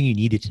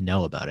needed to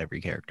know about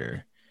every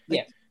character.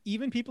 Like,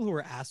 even people who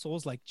are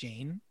assholes like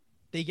Jane,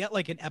 they get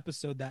like an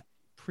episode that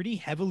pretty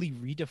heavily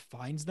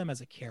redefines them as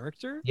a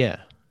character. Yeah.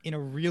 In a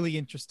really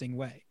interesting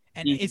way.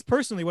 And it's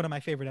personally one of my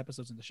favorite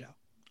episodes in the show.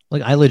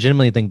 Like I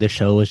legitimately think the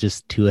show was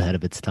just too ahead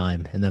of its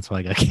time, and that's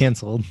why it got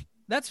canceled.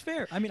 That's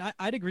fair. I mean,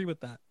 I'd agree with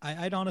that.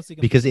 I'd honestly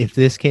because if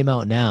this came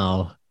out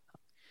now,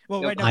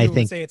 well, right now I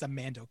would say it's a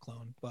Mando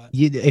clone, but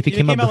if it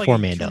came out before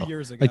like Mando, 2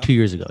 years ago. like 2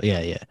 years ago,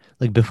 yeah,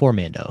 like before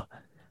Mando,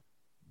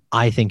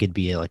 I think it'd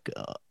be like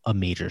a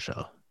major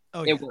show.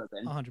 Oh, yeah, it would have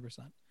been 100%.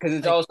 Because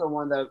it's also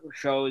one of the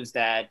shows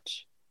that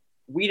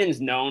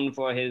Whedon's known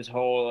for his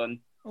whole.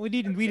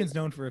 Whedon's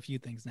known for a few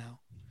things now.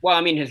 Well,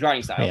 I mean his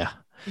writing style.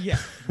 Yeah.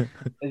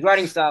 His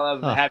writing style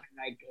of having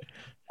like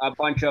a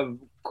bunch of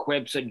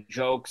quips and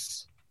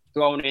jokes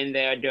thrown in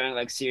there during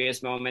like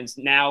serious moments.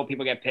 Now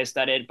people get pissed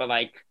at it, but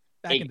like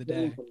back in the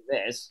day,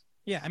 this.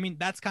 Yeah, I mean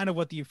that's kind of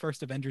what the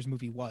first Avengers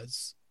movie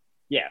was.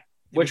 Yeah,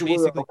 which we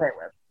were okay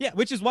with. Yeah,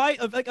 which is why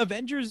like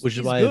Avengers. Which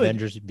is why good.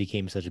 Avengers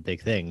became such a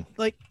big thing.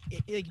 Like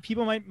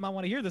people might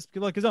want to hear this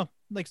because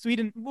like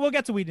Sweden. We'll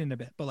get to Sweden in a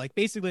bit, but like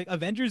basically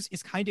Avengers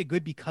is kind of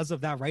good because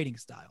of that writing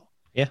style.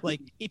 Yeah,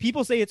 like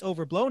people say it's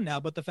overblown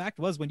now, but the fact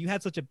was when you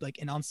had such a like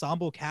an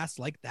ensemble cast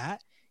like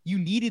that, you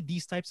needed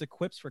these types of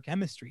quips for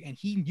chemistry, and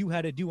he knew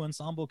how to do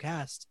ensemble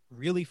cast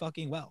really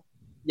fucking well.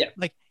 Yeah,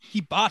 like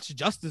he botched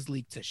Justice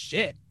League to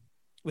shit,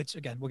 which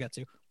again we'll get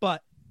to,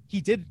 but he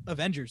did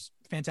Avengers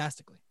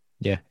fantastically.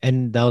 Yeah,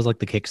 and that was like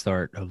the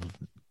kickstart of.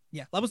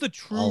 Yeah, that was the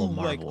true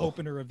like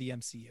opener of the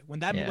MCU.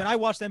 When I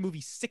watched that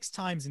movie 6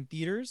 times in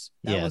theaters.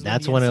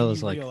 That's when it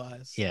was like,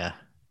 yeah.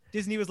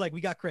 Disney was like,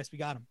 we got Chris, we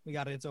got him,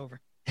 it's over.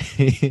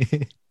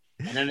 And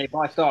then they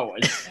bought Star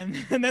Wars.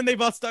 and then they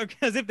bought Star Wars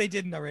as if they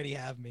didn't already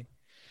have me.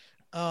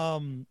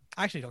 I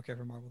actually don't care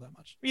for Marvel that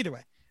much. Either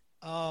way.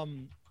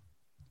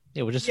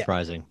 Yeah, which is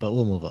surprising, but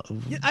we'll move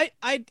on. Yeah,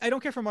 I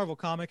don't care for Marvel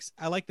comics.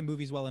 I like the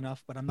movies well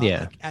enough, but I'm not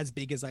like, as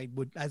big as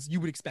you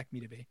would expect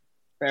me to be.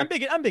 Fair.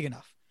 I'm big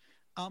enough.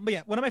 But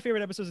yeah, one of my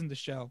favorite episodes in the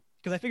show,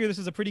 because I figure this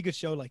is a pretty good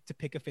show, like to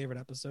pick a favorite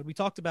episode. We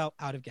talked about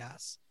Out of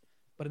Gas,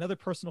 but another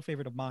personal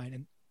favorite of mine,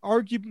 and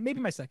maybe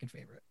my second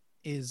favorite,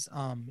 is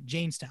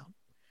Janestown.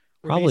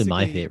 Probably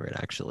my favorite,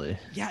 actually.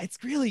 Yeah,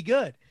 it's really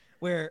good.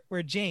 Where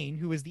Jane,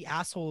 who is the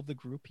asshole of the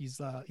group, he's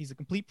a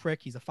complete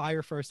prick. He's a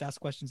fire first,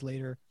 ask questions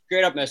later.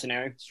 Straight up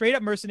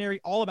mercenary,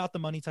 all about the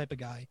money type of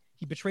guy.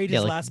 He betrayed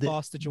his last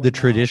boss to join the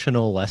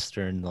traditional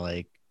Western,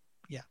 like,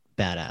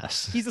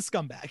 badass. He's a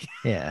scumbag.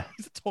 Yeah,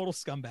 he's a total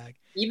scumbag.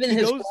 Even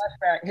his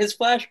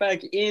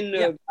flashback in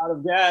Out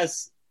of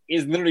Gas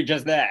is literally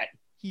just that.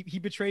 He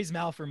betrays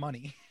Mal for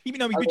money. Even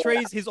though he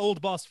betrays his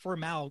old boss for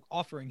Mal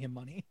offering him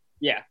money.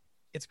 Yeah,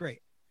 it's great.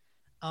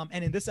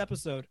 And in this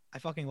episode, I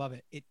fucking love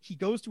it. He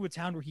goes to a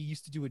town where he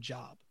used to do a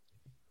job,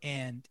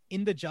 and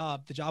in the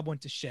job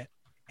went to shit,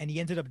 and he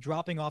ended up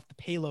dropping off the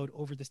payload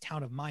over this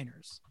town of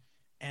miners,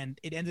 and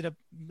it ended up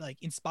like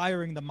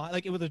inspiring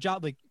like it was a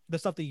job, like the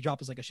stuff that he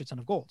dropped was like a shit ton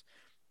of gold,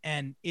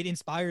 and it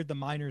inspired the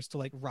miners to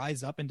like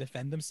rise up and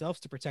defend themselves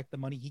to protect the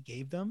money he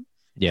gave them.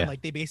 Yeah, and,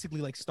 like they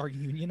basically like start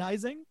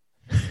unionizing,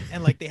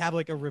 and like they have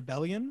like a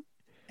rebellion,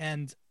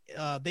 and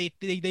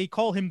they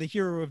call him the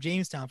hero of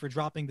Jamestown for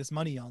dropping this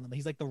money on them.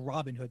 He's like the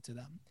Robin Hood to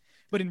them.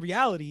 But in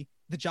reality,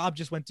 the job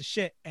just went to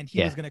shit, and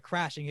he was going to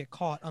crash and get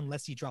caught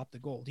unless he dropped the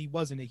gold. He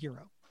wasn't a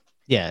hero.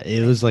 Yeah,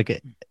 it was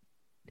like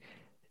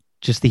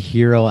just the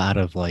hero out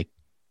of like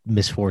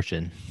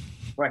misfortune.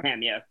 For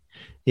him, yeah.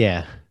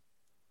 Yeah.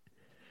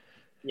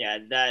 Yeah,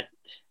 that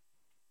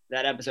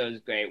episode is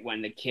great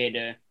when the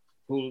kid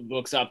who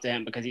looks up to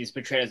him because he's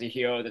portrayed as a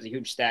hero, there's a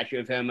huge statue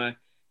of him,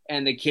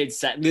 and the kid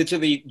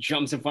literally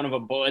jumps in front of a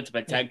bullet to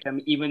protect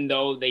him, even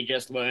though they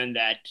just learned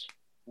that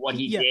what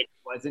he did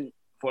wasn't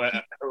for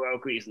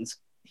heroic reasons.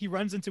 He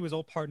runs into his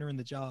old partner in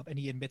the job, and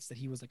he admits that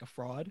he was like a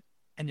fraud,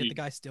 and yet the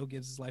guy still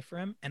gives his life for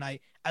him. And I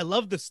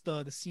love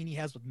the scene he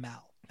has with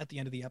Mal at the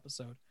end of the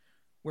episode,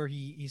 where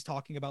he's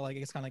talking about like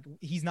it's kind of like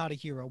he's not a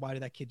hero. Why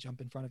did that kid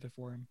jump in front of it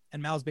for him?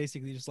 And Mal's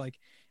basically just like,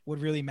 what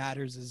really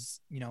matters is,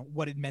 you know,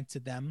 what it meant to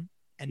them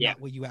and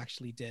not what you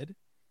actually did.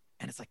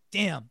 And it's like,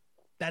 damn,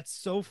 that's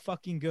so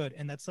fucking good,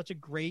 and that's such a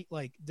great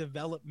like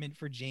development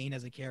for Jane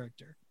as a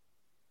character.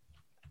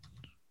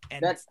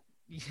 And that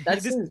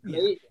seems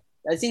great.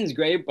 That seems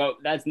great, but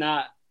that's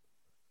not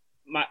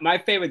my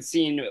favorite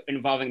scene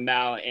involving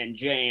Mal and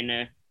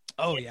Jane.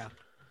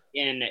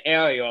 In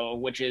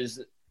Ariel, which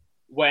is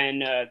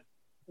when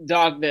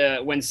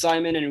when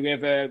Simon and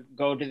River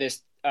go to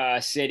this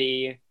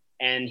city,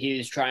 and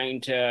he's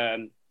trying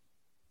to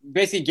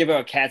basically give her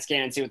a CAT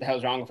scan and see what the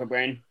hell's wrong with her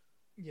brain.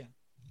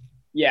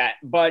 Yeah,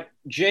 but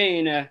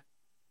Jane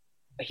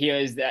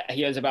hears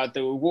about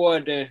the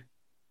reward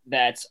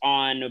that's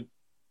on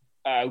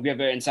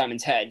River and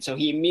Simon's head, so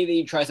he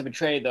immediately tries to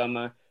betray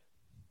them.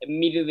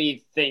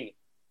 Immediately think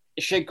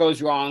shit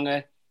goes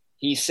wrong.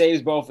 He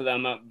saves both of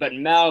them, but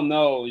Mal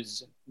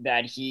knows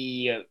that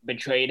he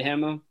betrayed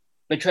him,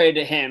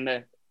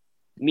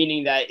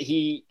 meaning that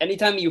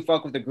anytime you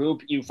fuck with the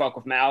group, you fuck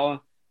with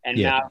Mal,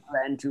 and Mal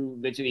threatened to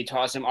literally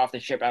toss him off the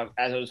ship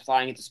as it was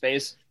flying into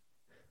space.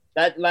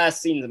 That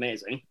last scene's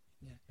amazing.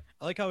 Yeah,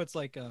 I like how it's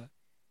like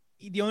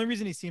the only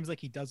reason he seems like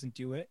he doesn't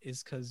do it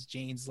is because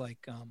Jane's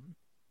like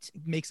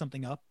make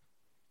something up,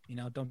 you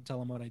know, don't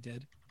tell him what I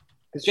did.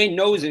 Because Jane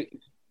knows it.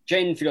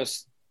 Jane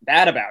feels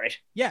bad about it.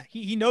 Yeah,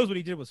 he knows what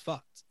he did was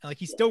fucked. Like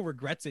he still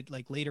regrets it.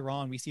 Like later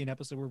on, we see an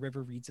episode where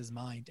River reads his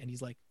mind, and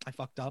he's like, "I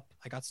fucked up.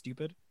 I got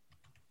stupid."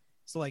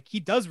 So like he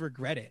does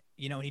regret it,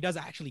 you know, and he does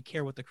actually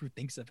care what the crew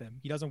thinks of him.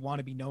 He doesn't want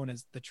to be known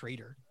as the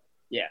traitor.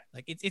 Yeah,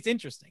 like it's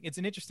interesting. It's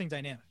an interesting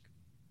dynamic.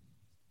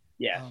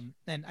 Yeah,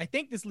 and I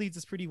think this leads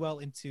us pretty well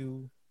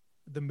into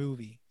the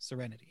movie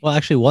Serenity. Well,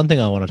 actually, one thing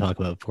I want to talk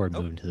about before we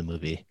move into the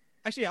movie.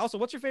 Actually, also,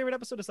 what's your favorite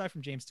episode aside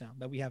from Jamestown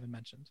that we haven't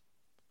mentioned?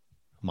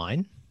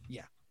 Mine?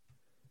 Yeah.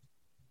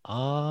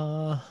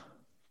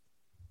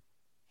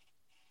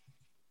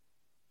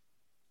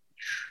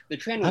 The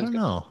train. I don't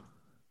know.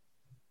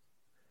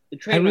 The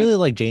train. I really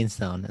like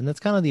Jamestown, and that's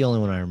kind of the only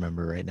one I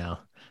remember right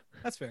now.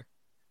 That's fair.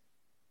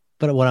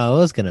 But what I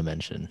was gonna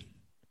mention,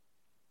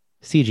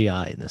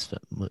 CGI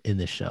in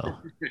this show.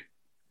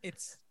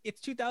 It's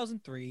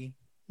 2003.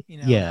 You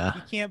know,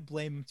 you can't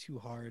blame them too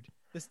hard.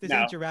 This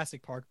ain't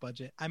Jurassic Park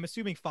budget. I'm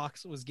assuming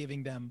Fox was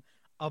giving them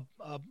a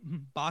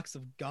box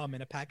of gum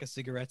and a pack of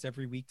cigarettes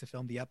every week to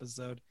film the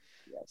episode.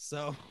 Yes.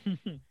 So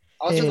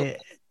also,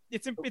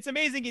 it's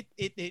amazing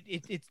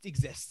it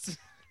exists.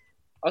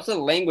 Also,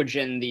 the language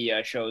in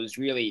the show is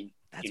really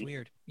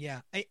weird. Yeah,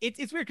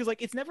 it's weird because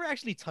like it's never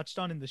actually touched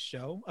on in the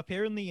show.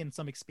 Apparently, in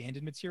some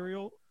expanded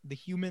material, the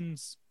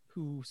humans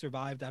who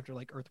survived after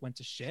like Earth went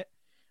to shit,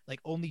 like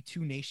only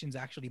 2 nations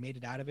actually made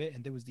it out of it,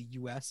 and there was the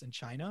U.S. and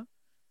China.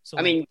 So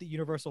I mean, the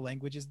universal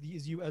language is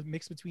a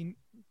mix between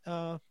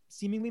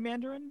seemingly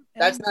Mandarin.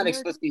 That's not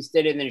explicitly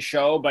stated in the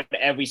show, but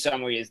every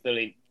summary is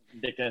literally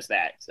just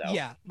that. So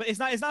yeah, but it's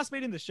not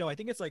stated in the show. I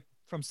think it's like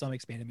from some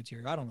expanded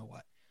material. I don't know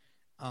what.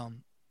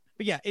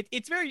 But yeah,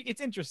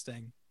 it's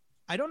interesting.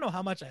 I don't know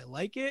how much I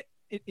like it.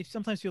 It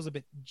sometimes feels a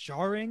bit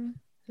jarring.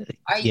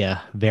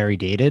 Very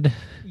dated.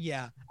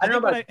 Yeah, I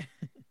don't know about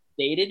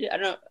dated. I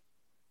don't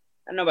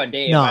know about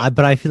dated. No,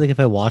 but I feel like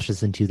if I watched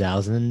this in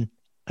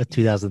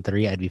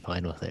 2003, I'd be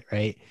fine with it,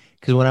 right?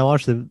 Because when I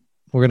watched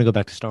we're gonna go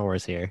back to Star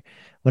Wars here.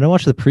 When I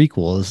watched the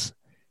prequels,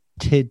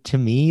 to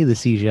me the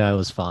CGI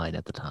was fine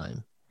at the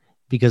time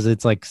because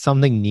it's like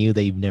something new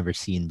that you've never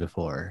seen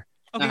before.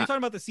 Okay, you're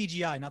talking about the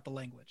CGI, not the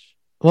language.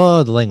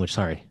 Well, the language,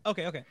 sorry.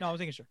 Okay. No, I was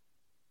making sure.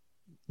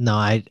 No,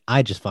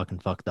 I just fucking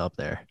fucked up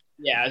there.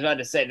 Yeah, I was about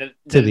to say that.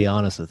 To be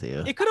honest with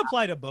you, it could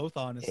apply to both,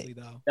 honestly,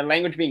 though. The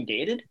language being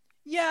dated.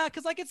 Yeah,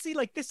 because I could see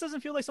like this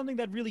doesn't feel like something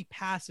that really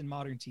passed in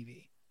modern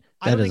TV.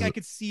 I don't think I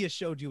could see a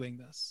show doing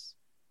this.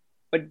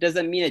 But does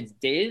that mean it's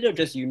dated or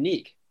just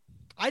unique?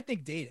 I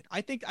think dated.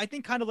 I think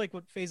kind of like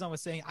what Faison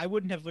was saying. I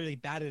wouldn't have really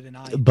batted an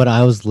eye. But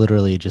I was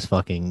literally just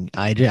fucking.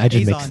 I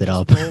just mixed it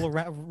up.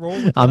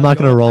 Roll I'm not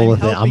gonna roll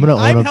with it. I'm gonna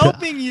own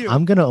up. You.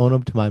 I'm gonna own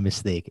up to my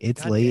mistake.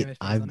 It's late.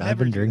 I've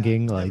been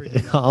drinking.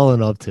 I'll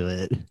own up to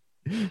it.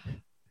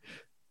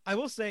 I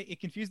will say it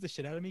confused the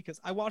shit out of me because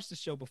I watched the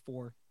show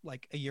before,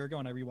 like a year ago,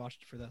 and I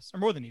rewatched it for this, or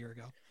more than a year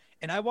ago,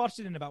 and I watched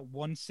it in about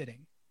one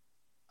sitting,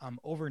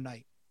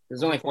 overnight.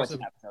 There's only 14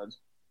 episodes.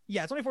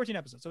 Yeah, it's only 14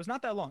 episodes, so it's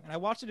not that long, and I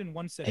watched it in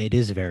one sitting. It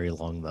is very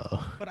long though.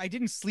 But I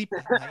didn't sleep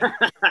that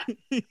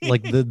night.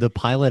 Like the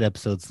pilot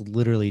episode's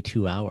literally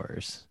 2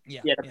 hours.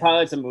 Yeah, the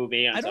pilot's a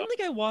movie. I don't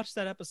think I watched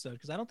that episode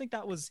because I don't think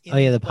that was.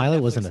 The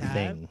pilot wasn't a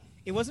thing.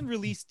 It wasn't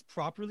released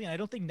properly, and I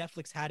don't think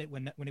Netflix had it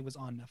when it was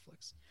on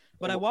Netflix.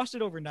 But I watched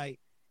it overnight.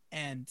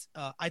 And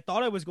I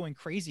thought I was going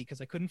crazy because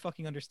I couldn't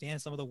fucking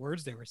understand some of the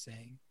words they were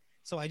saying.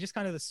 So I just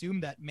kind of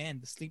assumed that, man,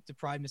 the sleep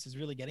deprivedness is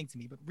really getting to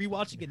me. But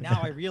rewatching it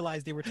now, I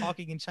realized they were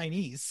talking in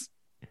Chinese,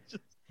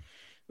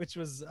 which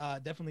was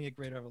definitely a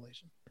great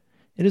revelation.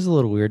 It is a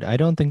little weird. I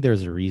don't think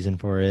there's a reason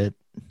for it.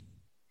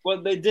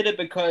 Well, they did it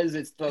because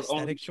it's the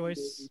aesthetic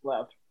choice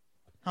left.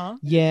 Huh?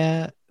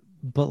 Yeah,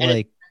 but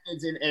and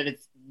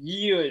it's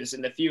years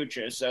in the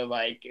future. So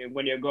like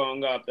when you're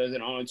growing up, those are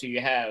the only two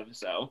you have.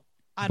 So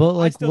I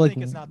still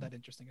think it's not that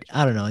interesting.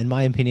 I don't know. In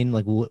my opinion,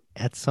 like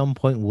at some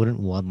point, wouldn't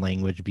one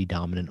language be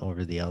dominant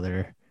over the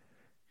other?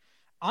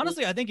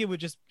 Honestly, I think it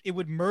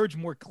would merge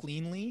more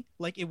cleanly.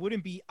 Like it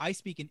wouldn't be I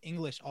speak in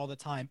English all the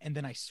time and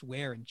then I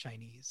swear in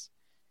Chinese.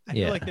 I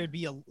feel like there'd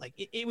be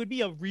it would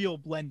be a real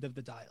blend of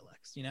the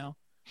dialects, you know?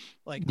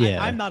 Like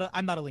I'm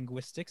not a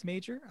linguistics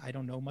major. I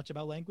don't know much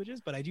about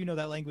languages, but I do know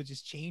that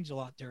languages change a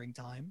lot during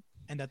time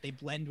and that they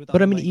blend with But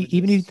other I mean, languages.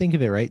 even if you think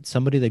of it, right?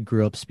 Somebody that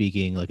grew up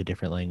speaking like a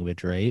different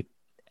language, right?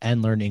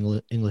 And learn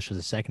English as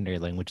a secondary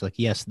language, like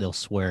yes, they'll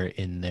swear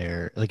in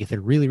their like if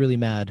they're really, really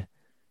mad,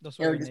 they'll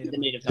swear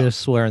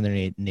in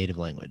their native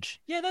language.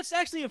 Yeah, that's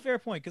actually a fair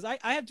point because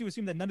I have to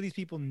assume that none of these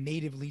people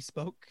natively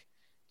spoke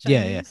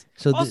Chinese. Yeah.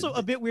 So also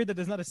a bit weird that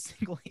there's not a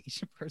single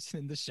Asian person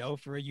in the show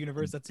for a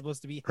universe that's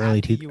supposed to be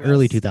early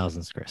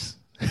 2000s, Chris.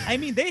 I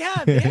mean, they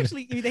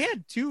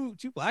had two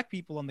black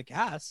people on the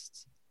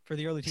cast for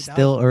the early 2000s.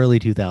 Still early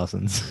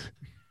 2000s.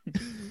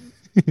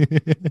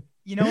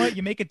 You know what?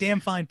 You make a damn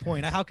fine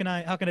point. How can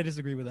I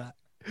disagree with that?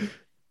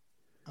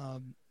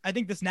 I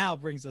think this now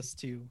brings us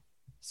to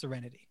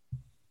Serenity,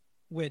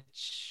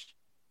 which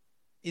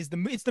is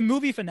the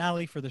movie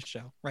finale for the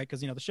show, right?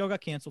 Because the show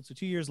got canceled, so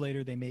 2 years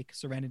later they make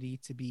Serenity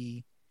to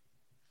be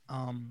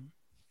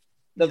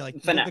the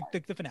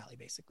finale,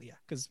 basically. Yeah,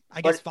 because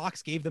I guess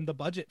Fox gave them the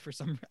budget for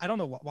some. I don't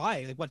know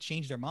why. Like, what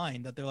changed their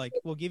mind that they're like,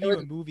 we'll give you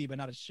a movie but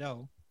not a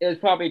show. It was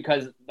probably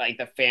because like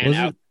the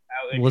fan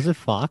was it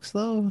Fox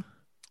though?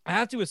 I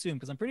have to assume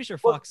because I'm pretty sure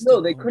Fox. No,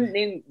 they couldn't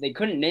name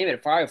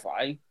it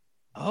Firefly.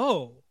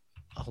 Oh.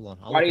 Hold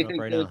on. Why do you think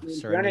right now?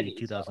 Serenity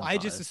 2005. I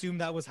just assumed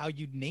that was how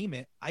you'd name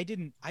it. I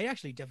didn't. I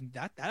actually definitely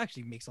that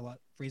actually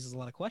raises a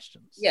lot of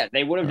questions. Yeah,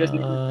 they would have just.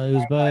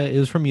 It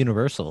was from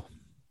Universal.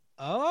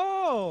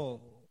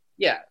 Oh.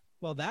 Yeah.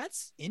 Well,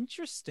 that's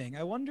interesting.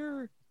 I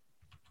wonder.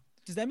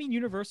 Does that mean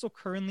Universal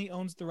currently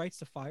owns the rights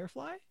to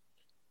Firefly?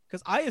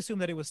 Because I assume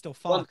that it was still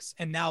Fox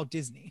and now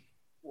Disney.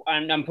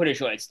 I'm pretty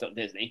sure it's still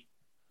Disney.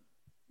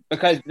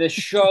 Because the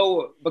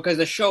show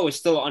is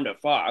still under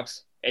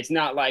Fox. It's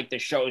not like the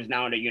show is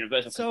now under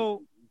Universal.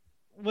 So,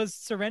 was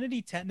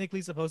Serenity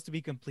technically supposed to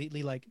be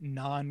completely like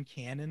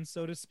non-canon,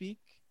 so to speak?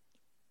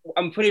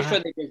 I'm pretty sure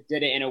they just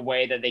did it in a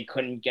way that they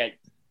couldn't get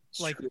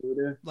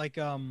screwed. Like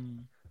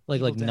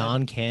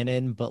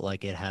non-canon, but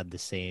like it had the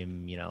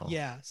same,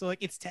 Yeah, so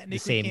like it's technically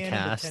the same canon,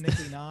 cast. but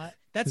technically not.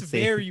 That's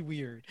very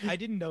weird. I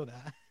didn't know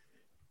that.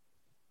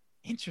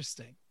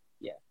 Interesting.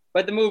 Yeah,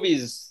 but the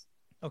movie's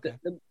okay.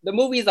 The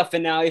movie is a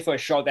finale for a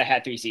show that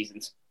had 3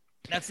 seasons.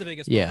 That's the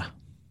biggest. Yeah.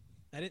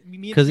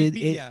 Because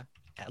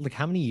like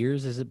how many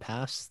years has it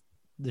past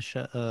the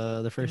show,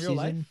 the first season?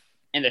 Life?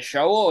 In the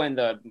show or in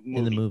the movie?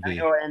 In the movie,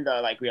 or in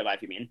the like real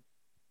life? You mean?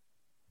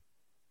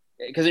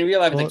 Because in real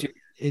life, it's like 2 years.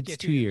 It's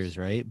 2 years,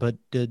 right? But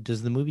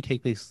does the movie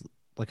take place?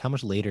 Like, how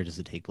much later does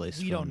it take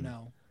place? We don't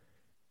know.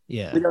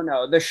 Yeah, we don't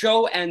know. The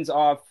show ends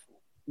off.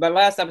 The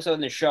last episode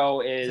in the show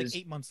is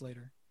like 8 months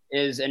later.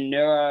 Is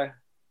Anura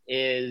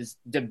is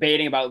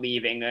debating about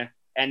leaving,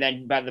 and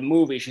then by the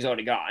movie she's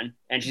already gone,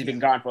 and she's been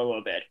gone for a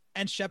little bit.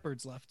 And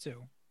Shepard's left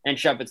too. And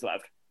Shepard's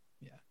left.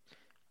 Yeah.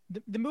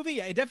 The movie,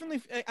 it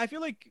definitely. I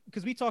feel like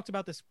because we talked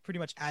about this pretty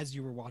much as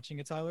you were watching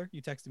it, Tyler.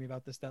 You texted me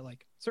about this that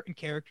like certain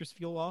characters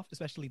feel off,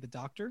 especially the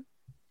Doctor.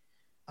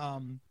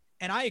 And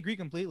I agree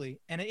completely.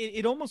 And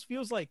it almost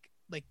feels like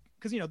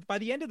because by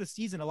the end of the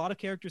season, a lot of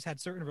characters had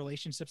certain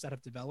relationships that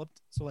have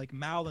developed. So like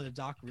Mal and the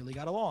Doc really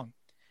got along.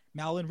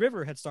 Mal and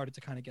River had started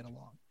to kind of get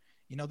along.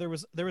 There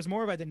was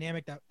more of a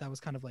dynamic that was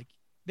kind of like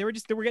they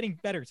were getting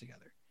better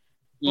together.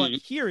 But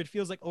here it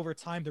feels like over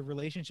time the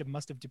relationship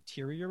must have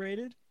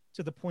deteriorated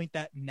to the point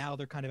that now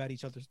they're kind of at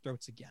each other's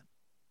throats again.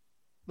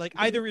 Like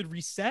either it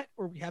reset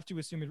or we have to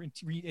assume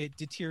it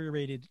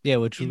deteriorated. Yeah,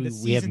 which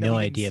we have no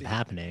idea of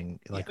happening.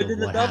 Like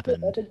what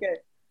happened.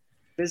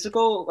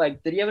 Physical,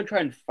 like did he ever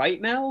try and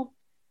fight Mal?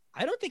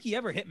 I don't think he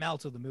ever hit Mal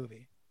till the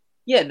movie.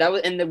 Yeah, that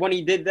was, and then when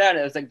he did that,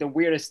 it was like the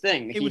weirdest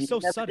thing. It was so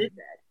sudden.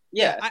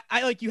 Yeah,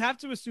 I like you have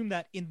to assume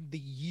that in the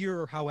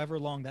year, however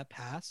long that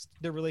passed,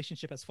 their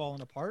relationship has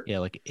fallen apart. Yeah,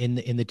 like in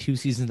the 2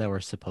 seasons that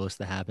were supposed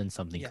to happen,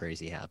 something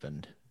crazy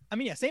happened. I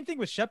mean, yeah, same thing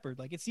with Shepard.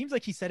 Like it seems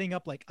like he's setting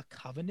up like a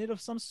covenant of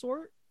some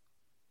sort.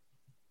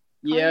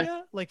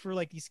 Yeah, like for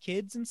like these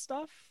kids and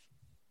stuff.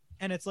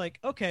 And it's like,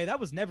 okay, that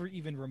was never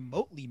even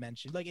remotely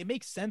mentioned. Like it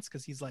makes sense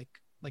because he's like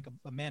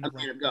a man of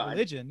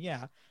religion,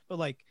 yeah. But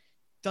like,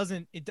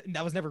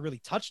 that was never really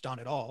touched on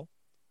at all.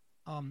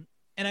 And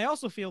I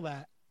also feel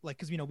that. Like,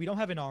 because, we don't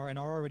have Inara. Inara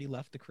already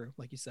left the crew,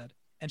 like you said.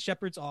 And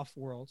Shepard's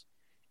off-world.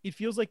 It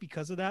feels like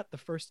because of that, the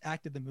first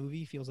act of the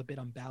movie feels a bit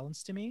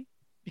unbalanced to me.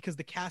 Because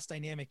the cast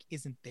dynamic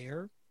isn't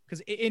there.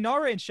 Because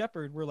Inara and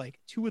Shepard were, like,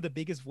 2 of the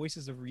biggest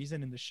voices of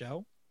reason in the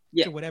show.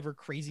 Yeah. To whatever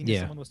craziness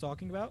someone was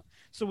talking about.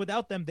 So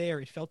without them there,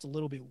 it felt a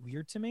little bit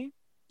weird to me.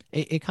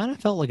 It kind of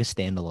felt like a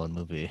standalone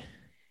movie.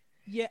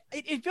 Yeah,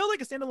 it felt like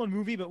a standalone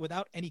movie, but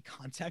without any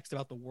context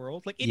about the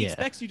world. Like, it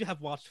expects you to have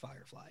watched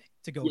Firefly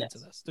to go into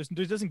this.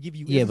 There doesn't give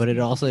you... Yeah, but it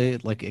also,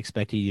 like,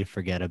 expected you to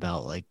forget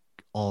about, like,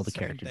 all the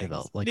character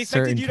development. Like they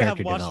expected certain you to have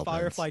character watched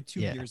Firefly 2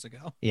 Yeah. years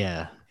ago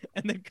Yeah.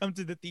 and then come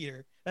to the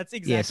theater. That's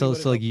exactly Yeah, so what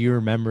it so like felt you like.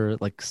 remember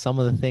like some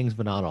of the things,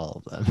 but not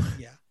all of them.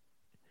 Yeah.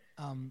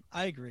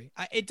 I agree.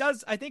 It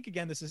does. I think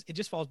again, it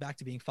just falls back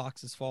to being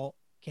Fox's fault,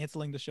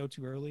 canceling the show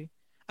too early.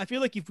 I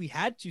feel like if we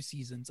had 2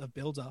 seasons of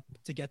build up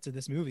to get to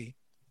this movie,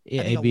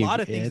 Yeah, I think a lot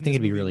of things I in think this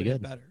it'd be movie really would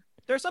hit good. better.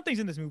 There are some things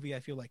in this movie I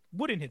feel like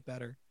wouldn't hit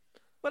better,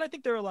 but I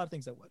think there are a lot of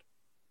things that would.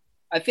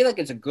 I feel like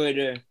it's a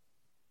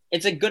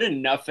good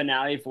enough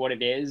finale for what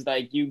it is.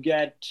 Like you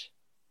get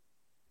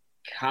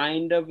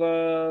kind of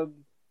a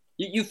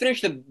you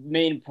finish the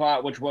main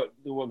plot, which what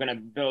we're gonna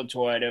build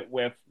toward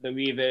with the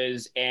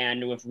Reavers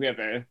and with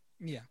River.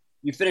 Yeah.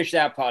 You finish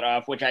that plot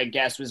off, which I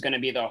guess was gonna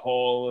be the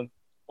whole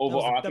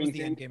overarching that was the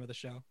thing. end game of the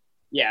show.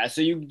 Yeah,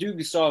 so you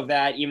do solve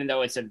that, even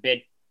though it's a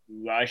bit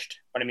rushed.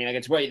 But I mean, like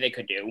it's what they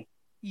could do.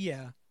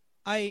 Yeah.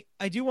 I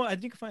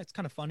think it's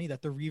kind of funny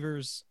that the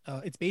Reavers,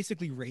 it's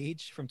basically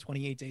Rage from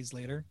 28 Days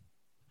Later.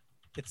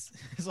 It's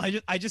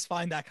I just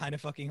find that kind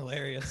of fucking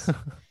hilarious.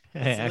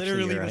 It's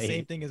literally the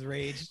same thing as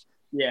Rage.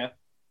 Yeah.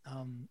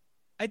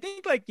 I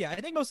think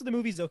most of the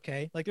movie's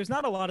okay. Like there's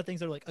not a lot of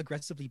things that are like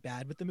aggressively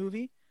bad with the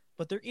movie,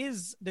 but there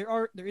is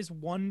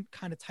one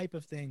kind of type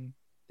of thing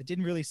that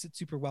didn't really sit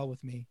super well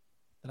with me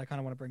that I kind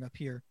of want to bring up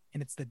here,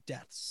 and it's the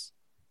deaths.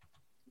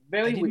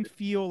 I didn't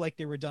feel like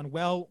they were done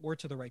well or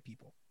to the right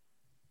people.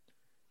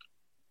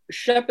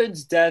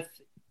 Shepard's death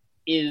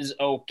is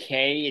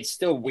okay. It's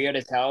still weird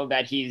as hell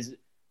that he's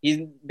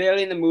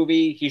barely in the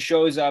movie. He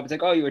shows up. It's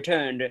like, oh, you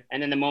returned,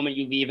 and then the moment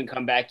you leave and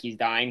come back, he's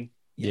dying.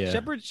 Yeah.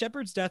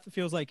 Shepard's death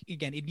feels like,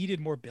 again, it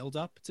needed more build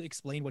up to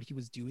explain what he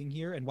was doing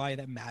here and why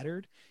that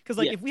mattered. Because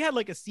like if we had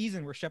like a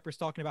season where Shepard's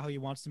talking about how he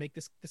wants to make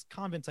this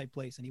convent type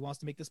place and he wants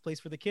to make this place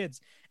for the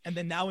kids, and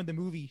then now in the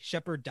movie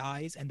Shepard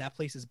dies and that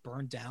place is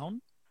burned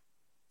down,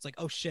 it's like,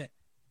 oh shit,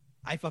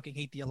 I fucking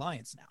hate the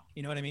Alliance now.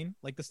 You know what I mean?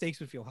 Like the stakes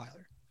would feel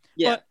higher.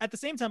 Yeah. But at the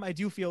same time, I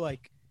do feel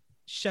like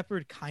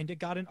Shepard kind of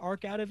got an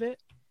arc out of it.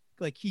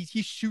 Like he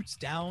shoots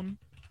down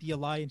the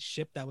Alliance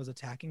ship that was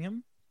attacking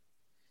him.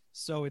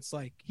 So it's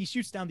like he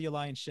shoots down the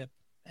Alliance ship,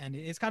 and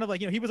it's kind of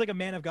like, he was like a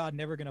man of God,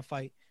 never gonna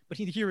fight, but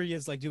here he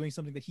is like doing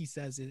something that he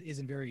says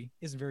isn't very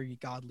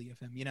godly of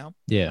him,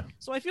 Yeah.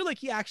 So I feel like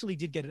he actually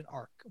did get an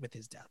arc with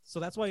his death, so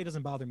that's why it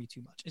doesn't bother me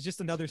too much. It's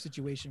just another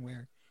situation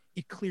where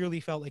it clearly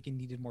felt like it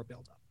needed more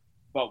build up.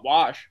 But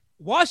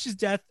Wash's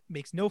death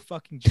makes no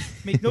fucking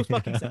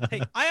sense.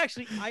 Hey,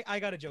 I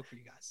got a joke for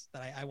you guys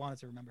that I wanted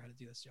to remember how to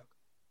do this joke.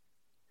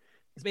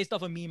 It's based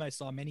off a meme I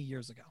saw many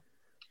years ago.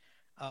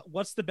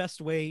 What's the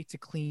best way to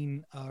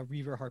clean a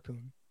Reaver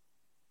harpoon?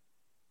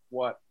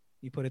 What?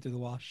 You put it through the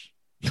wash.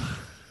 Yeah,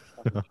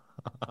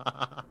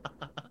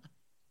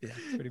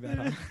 it's pretty bad.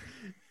 Huh?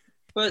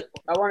 But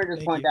I wanted to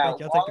just point out.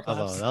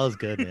 That was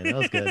good, man. That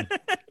was good.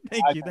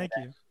 Thank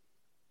you.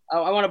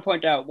 I want to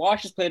point out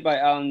Wash is played by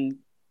Alan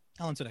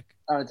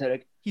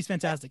Tudyk. He's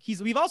fantastic.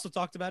 We've also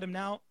talked about him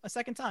now a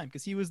second time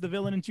because he was the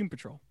villain in Doom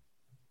Patrol.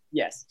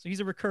 Yes. So he's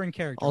a recurring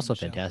character. Also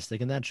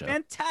fantastic in that show.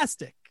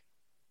 Fantastic.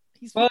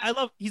 He's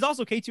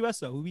also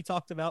K2SO, who we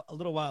talked about a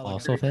little while ago.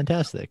 Also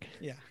fantastic.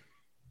 Yeah.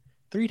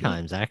 3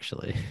 times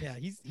actually. Yeah,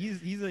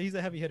 he's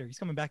a heavy hitter. He's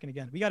coming back in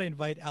again. We got to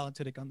invite Alan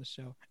Tudyk on the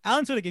show.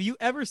 Alan Tudyk, if you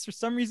ever for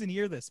some reason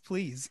hear this,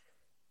 please.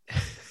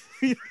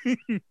 I'd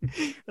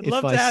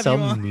love to have you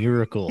on.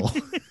 Miracle.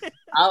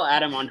 I'll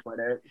add him on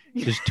Twitter.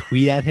 Just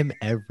tweet at him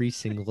every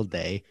single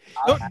day.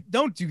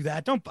 Don't do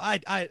that. Don't.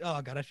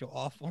 Oh god, I feel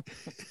awful.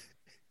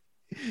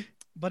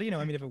 But if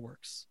it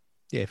works.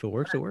 Yeah, if it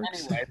works, it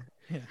works. Anyway,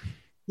 yeah.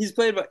 He's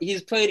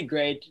played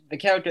great. The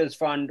character is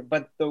fun,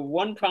 but the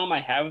one problem I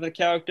have with the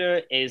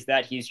character is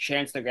that he's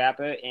Chance the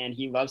Rapper and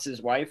he loves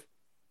his wife.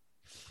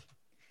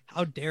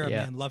 How dare a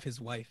man love his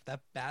wife?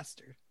 That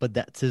bastard. But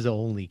that's his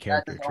only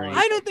character trait.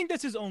 I don't think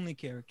that's his only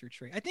character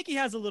trait. I think he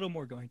has a little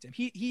more going to him.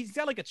 He's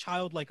got like a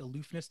childlike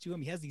aloofness to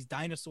him. He has these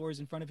dinosaurs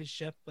in front of his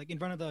ship, like in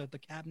front of the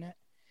cabinet.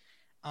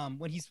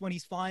 When he's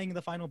flying in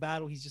the final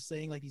battle, he's just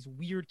saying like these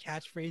weird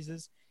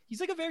catchphrases.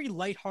 He's like a very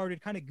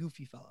lighthearted, kind of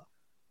goofy fella.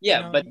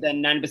 Yeah, but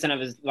then 90% of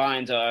his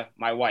lines are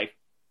 "my wife."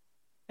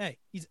 Hey,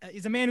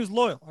 he's a man who's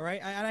loyal. All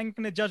right, I ain't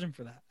gonna judge him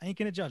for that. I ain't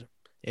gonna judge him.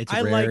 It's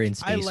rare in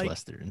space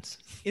westerns.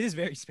 It is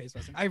very space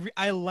western.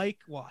 I like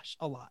Wash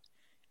a lot.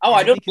 Oh,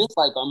 I don't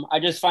dislike him. I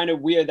just find it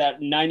weird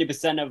that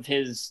 90% of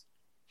his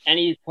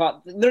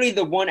literally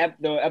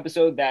the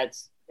episode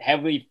that's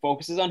heavily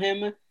focuses on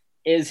him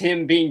is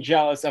him being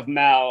jealous of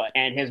Mal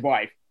and his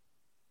wife.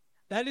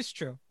 That is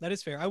true. That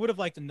is fair. I would have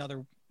liked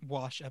another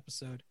Wash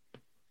episode.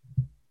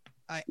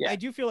 I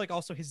do feel like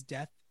also his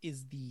death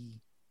is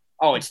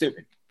it's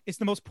stupid. It's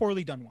the most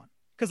poorly done one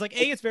because like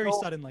it's very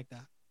sudden like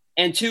that,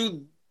 and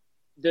 2,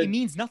 it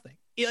means nothing.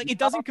 It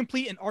doesn't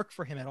complete an arc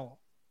for him at all.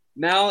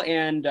 Mal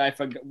and I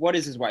forget what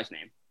is his wife's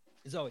name.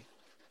 Zoe.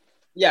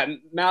 Yeah,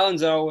 Mal and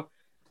Zoe.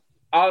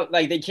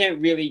 They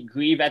can't really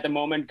grieve at the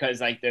moment because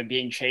like they're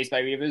being chased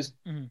by Reavers.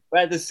 Mm-hmm.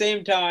 But at the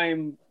same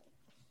time,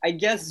 I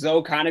guess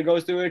Zoe kind of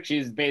goes through it.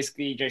 She's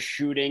basically just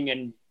shooting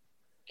and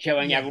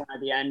killing everyone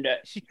at the end.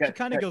 She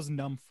kind of goes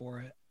numb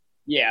for it.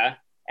 Yeah,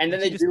 and then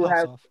they do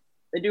have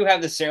They do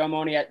have the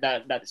ceremony at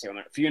not the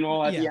ceremony,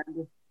 funeral at the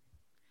end,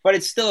 but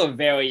it's still a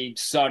very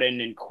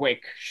sudden and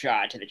quick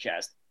shot to the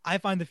chest. I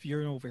find the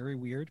funeral very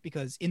weird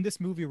because in this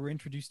movie we're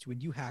introduced to a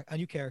new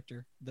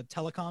character, the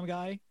telecom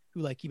guy, who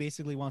like he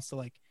basically wants to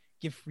like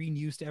give free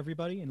news to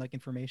everybody and like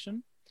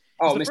information.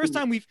 Oh, the first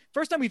time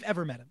we've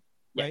ever met him,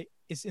 right?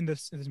 Is in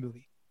this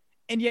movie,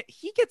 and yet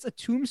he gets a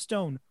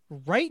tombstone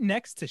right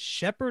next to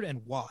Shepard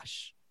and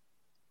Wash,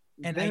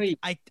 and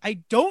I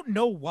don't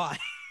know why.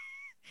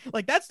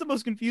 Like that's the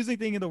most confusing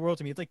thing in the world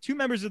to me. It's like two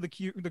members of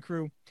the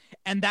crew,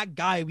 and that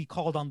guy we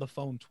called on the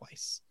phone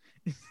twice.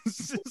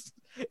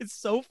 It's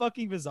so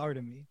fucking bizarre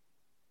to me.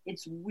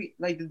 It's weird.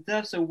 Like the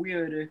deaths are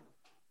weird.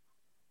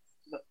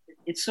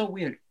 It's so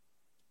weird.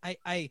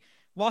 I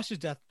Wash's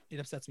death, it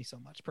upsets me so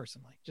much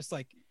personally. Just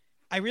like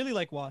I really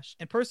like Wash,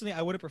 and personally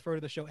I would have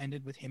preferred the show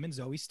ended with him and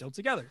Zoe still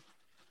together.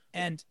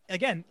 And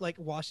again, like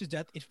Wash's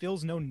death, it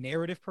fills no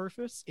narrative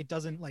purpose. It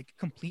doesn't like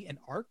complete an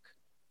arc.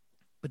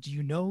 But do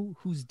you know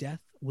whose death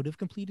would have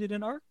completed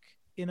an arc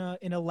in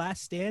a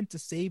last stand to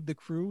save the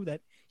crew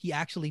that he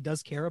actually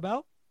does care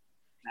about?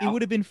 No. It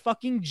would have been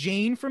fucking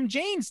Jane from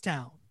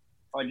Janestown.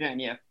 Oh, Jane,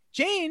 yeah.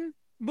 Jane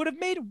would have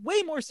made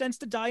way more sense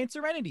to die in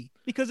Serenity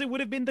because it would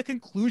have been the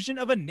conclusion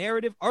of a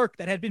narrative arc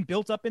that had been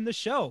built up in the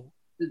show.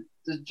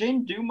 Does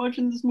Jane do much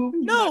in this movie?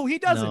 No, he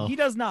doesn't. No. He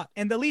does not.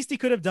 And the least he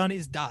could have done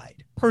is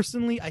died.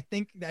 Personally, I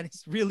think that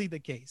is really the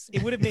case.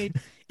 It would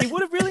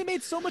have really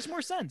made so much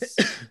more sense.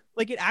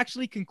 Like it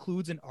actually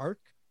concludes an arc.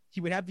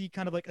 He would have the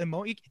kind of like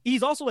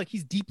he's also like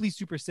he's deeply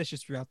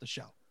superstitious throughout the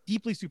show.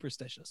 Deeply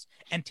superstitious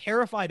and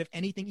terrified of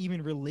anything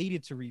even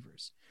related to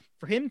Reavers.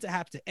 For him to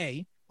have to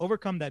A,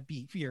 overcome that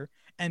fear,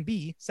 and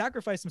B,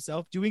 sacrifice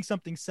himself doing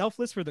something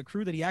selfless for the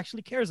crew that he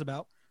actually cares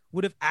about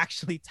would have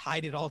actually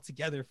tied it all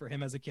together for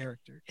him as a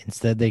character.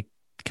 Instead, they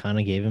kind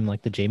of gave him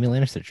like the Jaime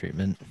Lannister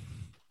treatment.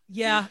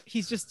 Yeah,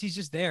 he's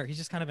just there. He's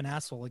just kind of an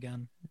asshole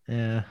again.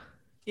 Yeah.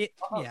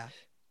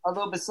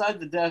 Although besides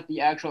the death,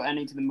 the actual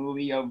ending to the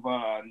movie of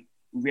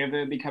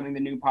River becoming the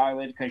new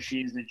pilot because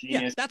she's the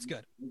genius. Yeah, that's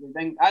good.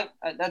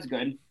 That's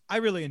good. I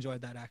really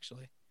enjoyed that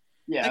actually.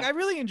 Yeah. Like I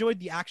really enjoyed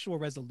the actual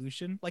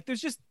resolution. Like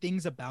there's just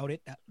things about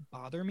it that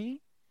bother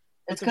me.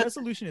 But the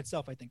resolution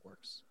itself, I think,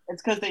 works.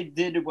 It's because they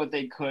did what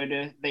they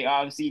could. They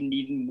obviously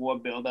needed more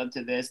build up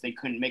to this. They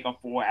couldn't make a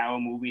 4-hour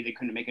movie. They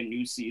couldn't make a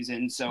new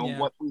season. So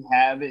what we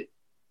have is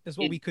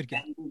what we could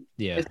get.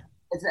 Yeah.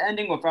 It's the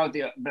ending without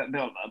the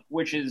build up,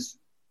 which is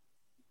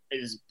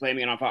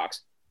blaming it on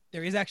Fox.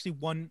 There is actually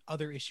one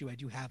other issue I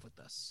do have with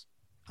this.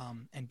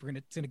 And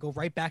it's gonna go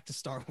right back to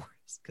Star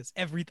Wars because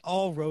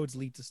all roads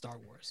lead to Star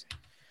Wars.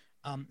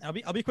 I'll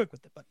be quick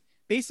with it, but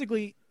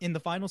basically in the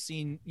final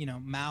scene,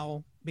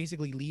 Mao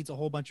basically leads a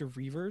whole bunch of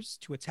Reavers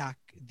to attack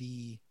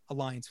the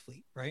Alliance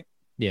fleet, right?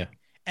 Yeah.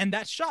 And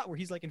that shot where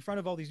he's like in front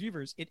of all these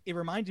Reavers, it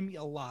reminded me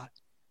a lot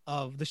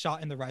of the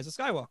shot in The Rise of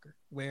Skywalker,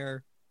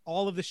 where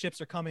all of the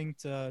ships are coming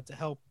to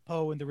help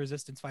Poe and the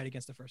Resistance fight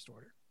against the First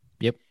Order.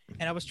 Yep.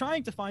 And I was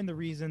trying to find the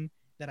reason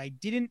that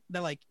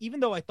even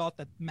though I thought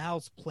that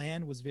Mao's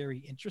plan was very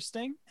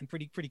interesting and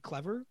pretty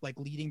clever, like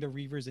leading the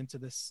Reavers into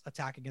this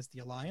attack against the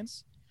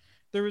Alliance,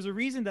 there was a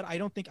reason that I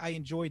don't think I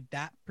enjoyed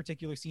that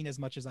particular scene as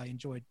much as I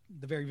enjoyed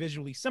the very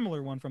visually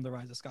similar one from The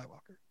Rise of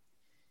Skywalker.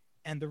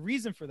 And the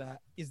reason for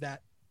that is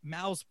that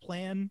Mao's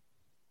plan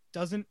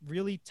doesn't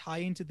really tie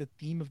into the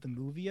theme of the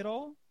movie at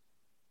all.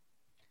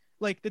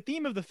 Like the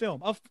theme of the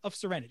film of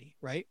Serenity,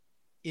 right?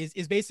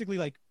 Is basically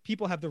like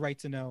people have the right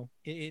to know.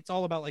 It's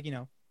all about like,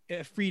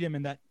 freedom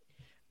and that,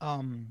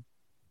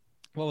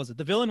 what was it?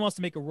 The villain wants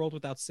to make a world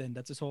without sin.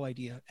 That's his whole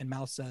idea. And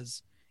Mao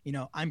says,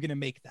 I'm going to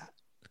make that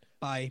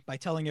by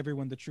telling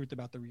everyone the truth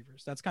about the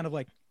Reavers. That's kind of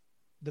like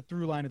the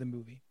through line of the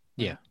movie.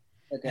 Right? Yeah.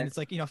 Okay. And it's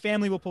like,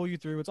 family will pull you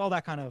through. It's all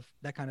that kind of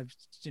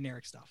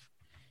generic stuff.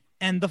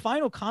 And the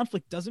final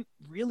conflict doesn't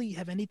really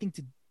have anything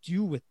to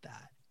do with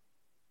that.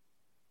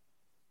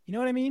 You know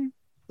what I mean?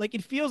 Like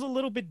it feels a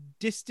little bit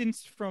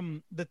distanced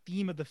from the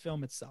theme of the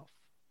film itself.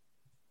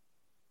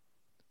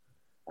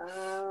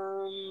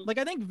 Like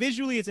I think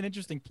visually it's an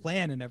interesting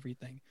plan and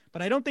everything,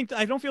 but I don't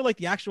feel like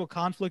the actual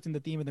conflict and the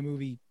theme of the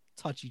movie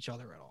touch each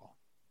other at all.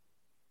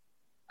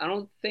 I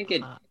don't think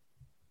it.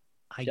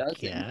 I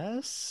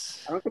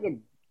guess. I don't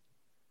think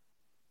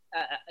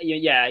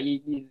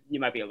it. You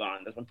might be alone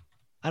on this one.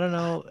 I don't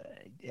know.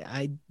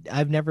 I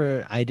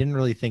didn't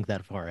really think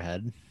that far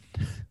ahead.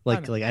 I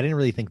didn't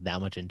really think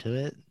that much into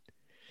it.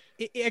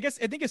 I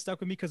think it stuck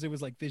with me because it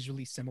was like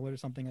visually similar to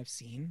something I've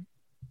seen.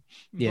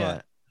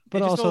 Yeah,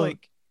 but also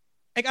like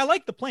I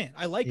like the plan.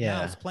 I like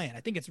Mao's plan.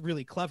 I think it's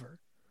really clever.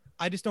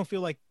 I just don't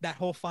feel like that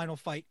whole final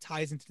fight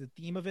ties into the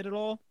theme of it at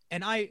all.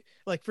 And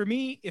for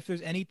me, if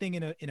there's anything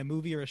in a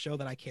movie or a show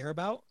that I care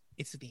about,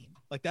 it's the theme.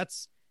 Like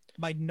that's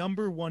my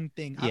number one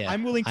thing. Yeah.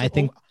 I'm willing to. I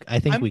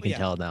think we can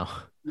tell now.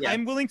 Yeah.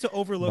 I'm willing to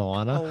overlook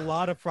a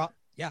lot of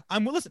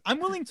I'm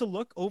willing to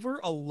look over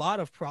a lot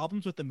of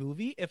problems with the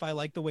movie if I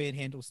like the way it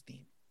handles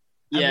theme.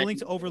 I'm willing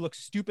to overlook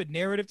stupid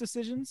narrative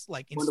decisions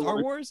like in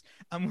Star Wars.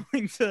 I'm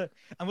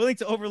willing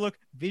to overlook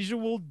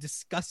visual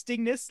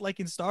disgustingness like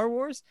in Star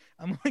Wars.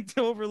 I'm willing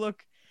to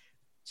overlook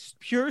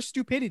pure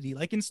stupidity,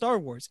 like in Star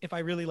Wars, if I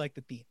really like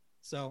the theme.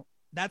 So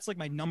that's like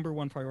my number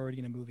one priority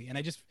in a movie. And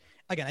I think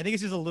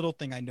it's just a little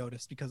thing I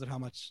noticed because of how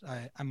much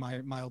I'm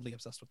mildly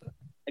obsessed with it.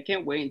 I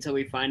can't wait until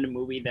we find a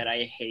movie that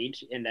I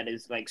hate and that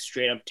is like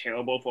straight up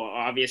terrible for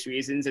obvious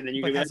reasons, and then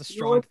you But can has a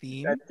strong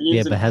theme.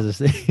 Yeah, but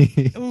has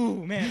a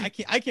Ooh man,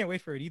 I can't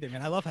wait for it either,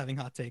 man. I love having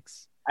hot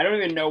takes. I don't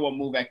even know what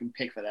movie I can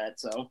pick for that.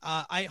 So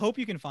I hope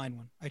you can find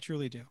one. I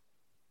truly do.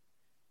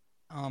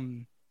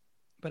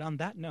 But on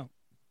that note,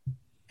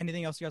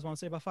 anything else you guys want to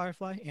say about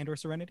Firefly and/or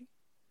Serenity?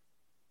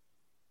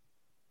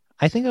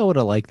 I think I would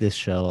have liked this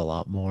show a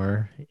lot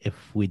more if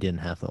we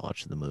didn't have to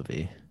watch the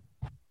movie.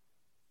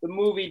 The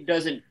movie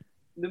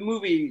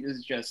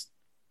is just,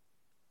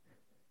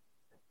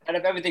 out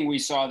of everything we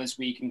saw this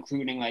week,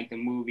 including like the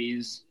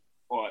movies,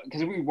 or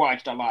because we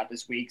watched a lot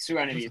this week,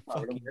 Serenity is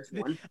probably the worst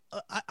one.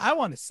 I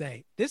want to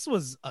say this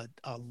was a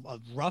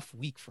rough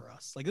week for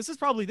us. Like this is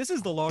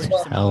the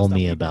largest. Tell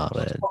me about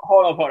it.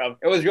 Hold up.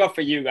 It was rough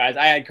for you guys.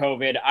 I had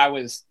COVID. I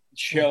was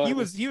chilling. He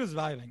was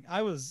vibing.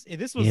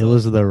 It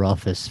was the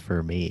roughest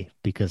for me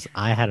because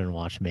I hadn't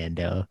watched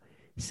Mando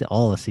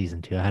all of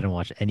season 2. I hadn't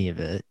watched any of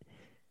it.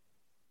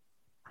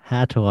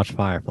 Had to watch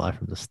Firefly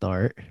from the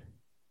start,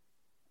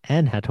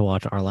 and had to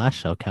watch our last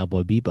show,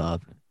 Cowboy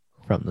Bebop,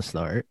 from the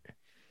start.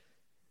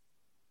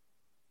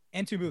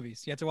 And 2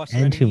 movies. You had to watch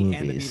Serenity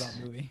and the Bebop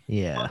movie.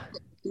 Yeah.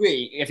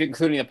 3, if you're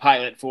including the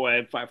pilot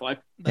for Firefly.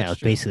 It was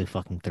basically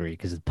fucking 3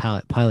 because the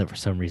pilot for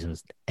some reason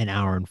was an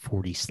hour and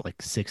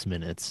 6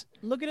 minutes.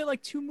 Look at it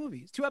like 2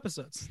 movies, 2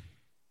 episodes.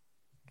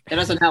 It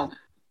doesn't help.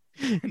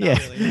 Yeah,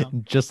 really, no.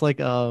 Just like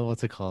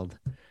what's it called?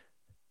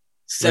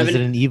 7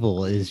 Resident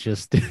Evil is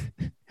just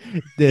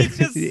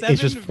it's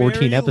just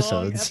 14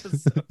 episodes.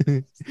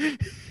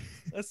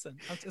 Listen,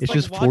 it's like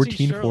just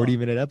 14 Sherlock.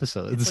 40-minute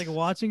episodes. It's like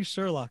watching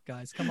Sherlock,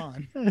 guys. Come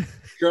on.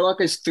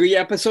 Sherlock is 3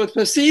 episodes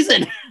per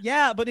season.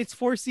 Yeah, but it's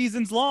 4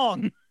 seasons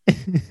long.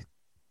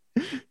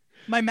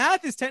 My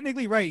math is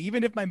technically right,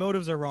 even if my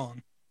motives are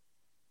wrong.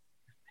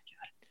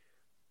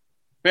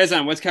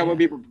 Faizan, what's Cowboy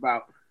Bebop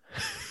about?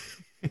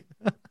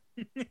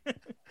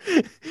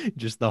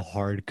 Just the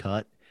hard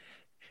cut.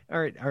 All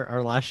right,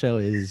 our last show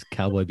is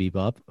Cowboy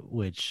Bebop,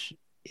 which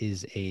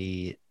is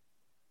a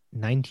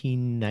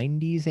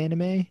 1990s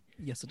anime.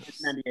 Yes, it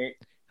is. 98.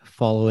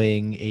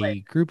 Following a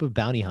group of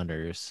bounty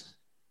hunters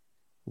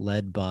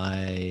led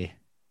by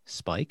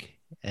Spike,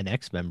 an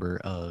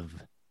ex-member of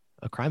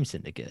a crime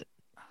syndicate.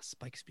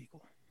 Spike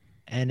Spiegel.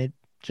 And it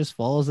just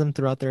follows them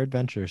throughout their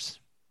adventures.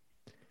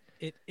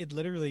 It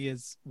literally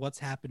is what's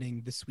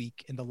happening this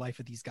week in the life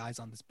of these guys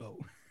on this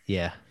boat.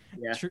 Yeah.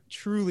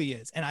 Truly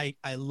is. And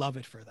I love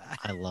it for that.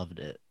 I loved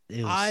it.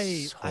 It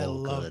was I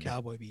love good.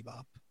 Cowboy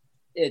Bebop.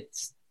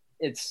 It's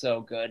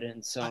so good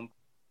and so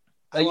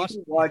you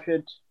can watch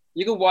it.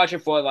 You can watch it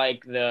for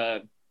like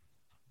the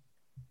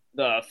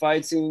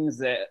fight scenes,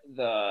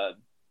 the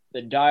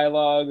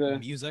dialogue,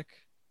 music.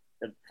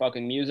 The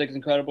fucking music is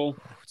incredible.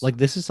 Like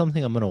this is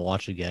something I'm gonna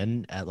watch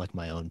again at like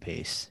my own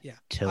pace. Yeah.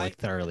 To like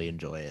thoroughly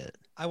enjoy it.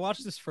 I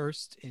watched this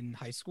first in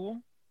high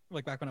school,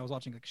 like back when I was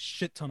watching like a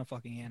shit ton of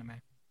fucking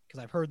anime,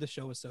 because I've heard the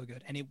show was so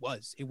good, and it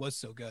was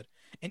so good.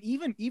 And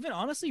even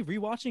honestly,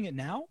 rewatching it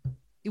now,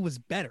 it was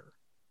better.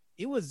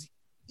 It was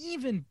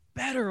even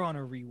better on a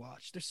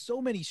rewatch. There's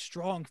so many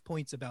strong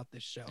points about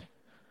this show.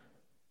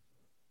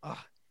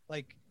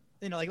 Like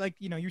you know,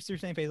 you're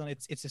saying, Faizan,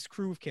 it's this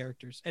crew of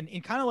characters, and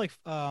in kind of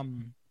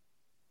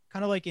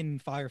like in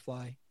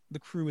Firefly, the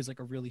crew is like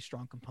a really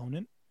strong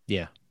component.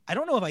 Yeah. I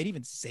don't know if I'd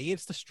even say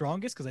it's the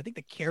strongest because I think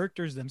the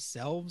characters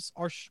themselves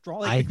are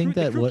strong. Like, I think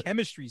the crew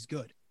chemistry is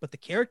good, but the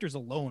characters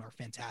alone are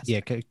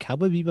fantastic. Yeah,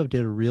 Cowboy Bebop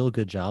did a real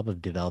good job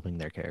of developing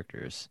their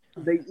characters.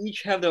 They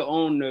each have their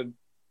own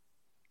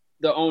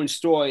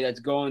story that's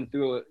going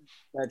throughout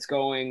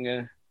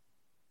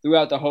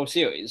the whole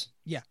series.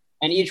 Yeah,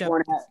 and each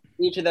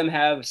of them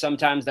have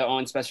sometimes their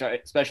own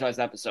specialized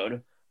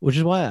episode. Which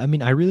is why, I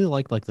mean, I really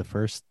liked like the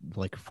first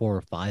like 4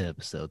 or 5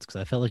 episodes because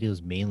I felt like it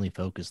was mainly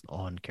focused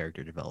on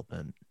character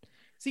development.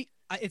 See,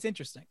 it's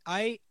interesting.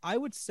 I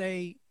would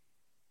say,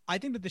 I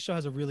think that this show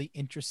has a really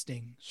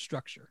interesting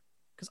structure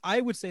because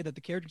I would say that the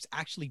characters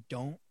actually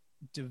don't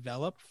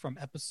develop from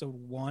episode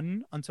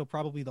 1 until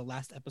probably the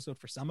last episode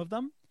for some of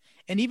them.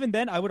 And even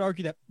then, I would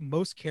argue that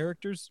most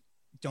characters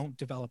don't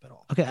develop at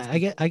all.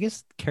 Okay, I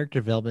guess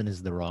character development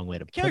is the wrong way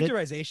to put it.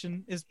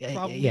 Characterization is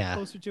probably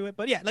closer to it,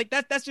 but yeah, like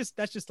that's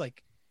just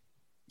like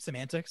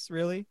semantics,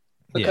 really.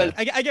 Because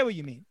I get what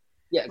you mean.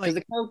 Yeah, because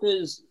the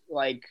characters,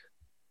 like,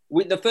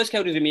 the first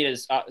characters we meet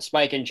is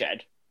Spike and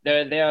Jed.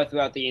 They're there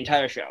throughout the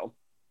entire show.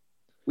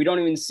 We don't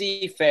even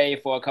see Faye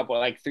for a couple,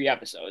 like 3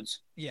 episodes.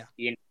 Yeah.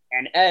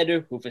 And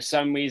Ed, who for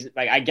some reason,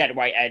 like, I get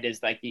why Ed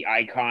is like the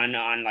icon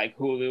on like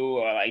Hulu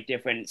or like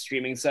different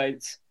streaming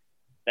sites.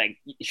 Like,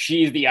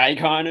 she's the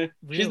icon.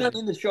 Really? She's not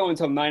in the show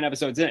until 9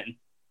 episodes in.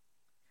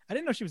 I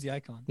didn't know she was the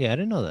icon. Yeah, I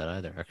didn't know that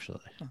either, actually.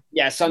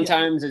 Yeah,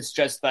 sometimes it's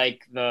just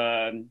like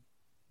the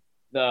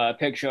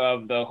picture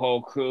of the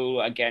whole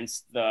crew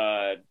against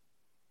the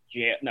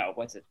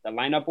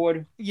lineup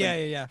board?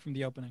 Yeah, from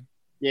the opening.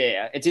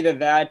 Yeah, it's either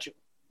that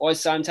or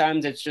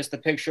sometimes it's just a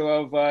picture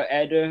of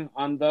Ed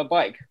on the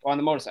bike or on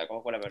the motorcycle,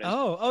 whatever it is.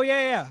 Oh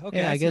yeah. Okay.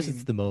 Yeah, I guess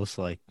it's the most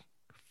like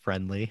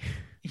friendly.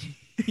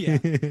 Yeah.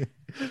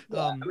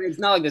 I mean, it's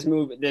not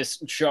like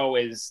this show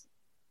is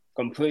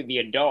completely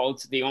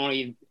adult. The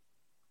only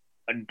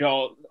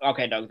adult,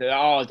 okay, Doug, there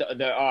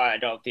are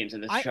adult themes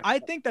in this show. I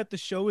think that the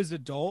show is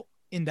adult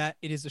in that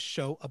it is a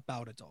show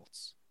about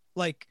adults.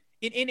 Like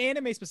in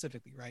anime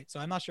specifically, right? So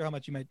I'm not sure how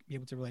much you might be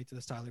able to relate to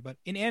this, Tyler, but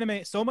in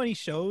anime, so many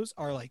shows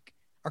are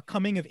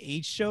coming of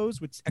age shows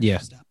with extra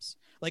steps.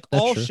 Like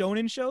all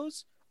shonen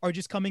shows are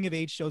just coming of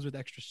age shows with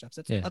extra steps.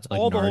 That's like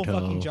all Naruto, the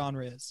whole fucking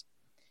genre is.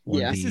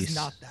 This is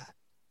not that.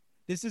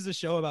 This is a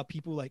show about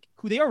people like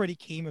who they already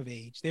came of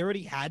age. They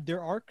already had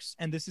their arcs,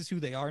 and this is who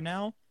they are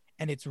now.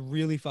 And it's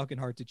really fucking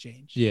hard to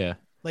change. Yeah.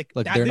 Like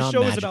they're not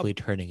magically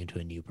turning into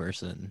a new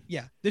person.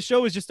 Yeah. This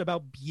show is just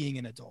about being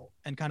an adult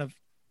and kind of,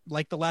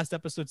 like the last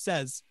episode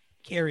says,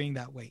 carrying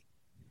that weight.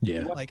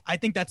 Yeah. Like I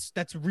think that's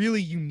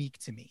really unique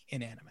to me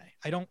in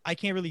anime. I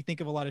can't really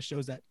think of a lot of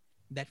shows that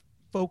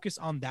focus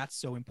on that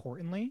so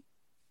importantly.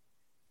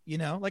 You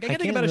know, like I can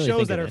think about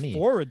shows that are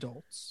for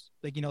adults.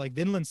 Like, you know, like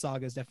Vinland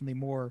Saga is definitely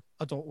more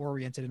adult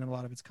oriented in a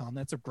lot of its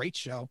content. It's a great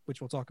show,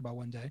 which we'll talk about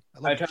one day.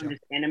 Are you talking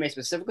just anime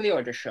specifically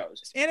or just shows?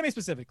 Just anime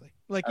specifically.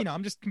 Like, you know,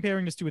 I'm just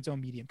comparing this to its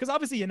own medium. Because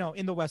obviously, you know,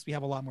 in the West, we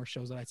have a lot more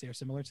shows that I'd say are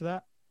similar to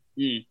that.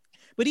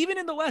 But even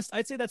in the West,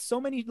 I'd say that so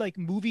many like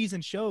movies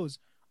and shows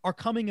are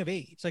coming of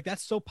age. Like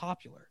that's so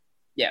popular.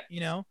 Yeah.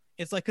 You know,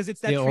 it's like, because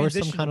it's that or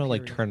some kind of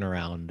like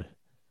turnaround.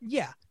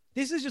 Yeah.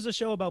 This is just a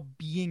show about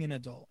being an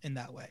adult in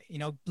that way, you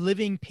know,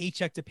 living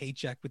paycheck to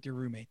paycheck with your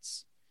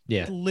roommates.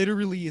 Yeah. It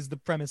literally is the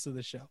premise of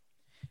the show.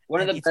 One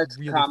of the best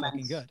really comments,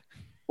 fucking good.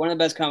 One of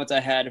the best comments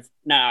that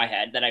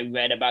I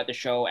read about the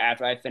show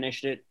after I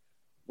finished it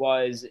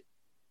was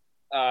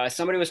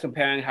somebody was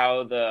comparing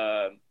how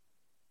the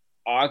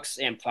arcs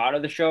and plot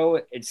of the show,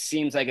 it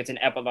seems like it's an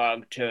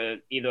epilogue to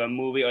either a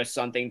movie or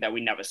something that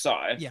we never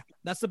saw. Yeah,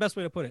 that's the best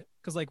way to put it.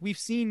 Because like we've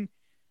seen,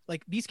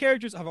 like these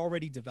characters have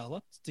already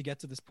developed to get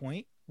to this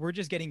point. We're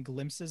just getting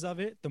glimpses of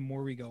it the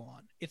more we go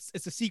on. It's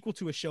a sequel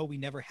to a show we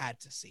never had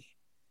to see.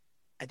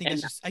 I think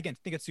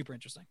it's super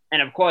interesting.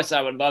 And of course,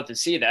 I would love to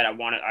see that. I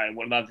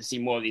would love to see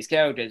more of these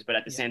characters, but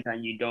at the same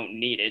time, you don't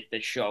need it.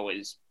 The show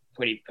is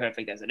pretty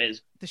perfect as it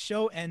is. The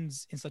show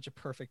ends in such a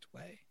perfect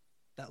way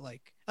that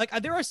like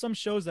there are some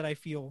shows that I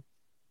feel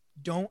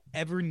don't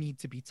ever need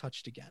to be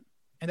touched again.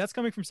 And that's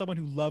coming from someone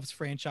who loves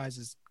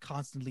franchises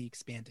constantly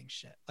expanding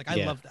shit. Like I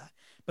love that.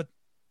 But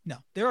no,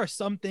 there are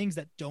some things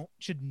that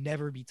should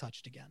never be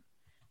touched again.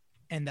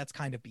 And that's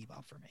kind of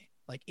Bebop for me.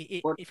 Like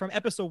it from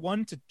episode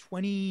 1 to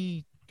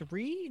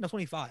 23, no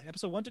 25.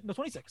 Episode 1 to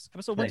 26.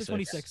 Episode 1 to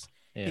 26.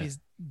 Yeah. It is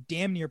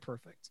damn near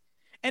perfect.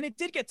 And it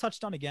did get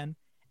touched on again.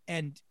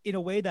 And in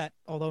a way that,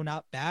 although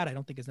not bad, I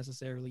don't think is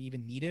necessarily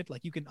even needed.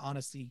 Like you can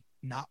honestly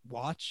not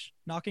watch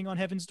Knocking on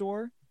Heaven's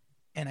Door.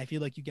 And I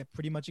feel like you get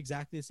pretty much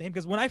exactly the same.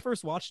 Because when I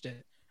first watched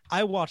it,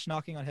 I watched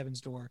Knocking on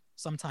Heaven's Door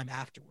sometime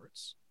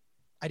afterwards.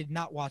 I did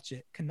not watch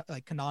it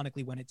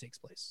canonically when it takes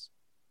place.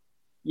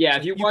 Yeah, so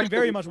if you can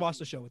very much watch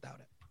the show without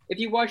it. If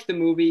you watch the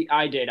movie,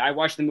 I did. I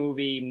watched the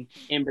movie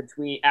in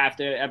between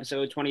after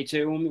episode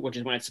 22, which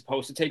is when it's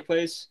supposed to take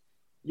place.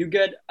 You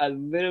get a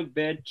little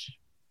bit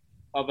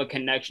of a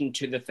connection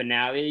to the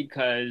finale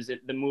because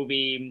the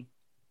movie's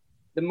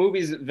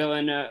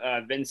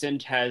villain,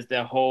 Vincent, has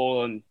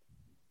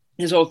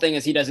his whole thing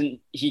is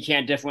he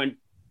can't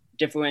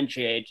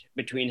differentiate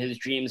between his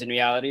dreams and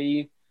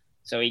reality.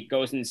 So he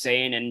goes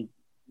insane and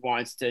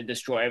wants to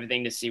destroy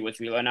everything to see what's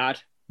real or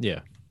not.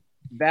 Yeah.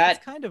 That's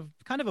kind of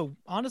a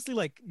honestly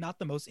like not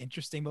the most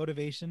interesting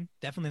motivation.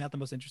 Definitely not the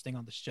most interesting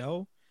on the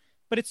show,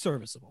 but it's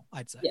serviceable,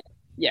 I'd say.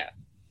 Yeah.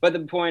 But the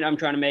point I'm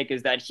trying to make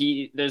is that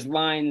there's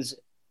lines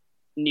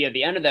near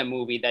the end of that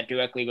movie that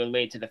directly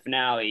relate to the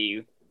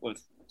finale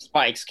with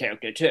Spike's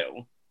character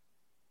too.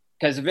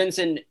 Because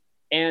Vincent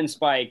and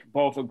Spike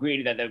both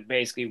agreed that they're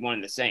basically one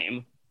and the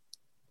same.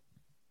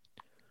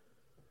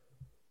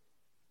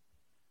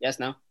 Yes,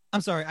 no?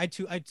 I'm sorry, I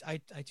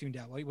tuned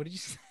out. What did you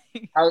say?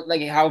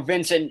 How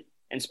Vincent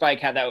and Spike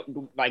had that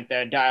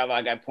the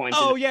dialogue at points.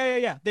 Oh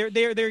yeah. They're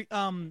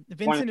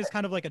Vincent is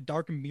kind of like a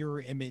dark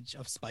mirror image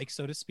of Spike,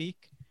 so to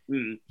speak.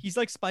 He's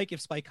like Spike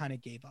if Spike kind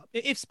of gave up.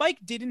 If Spike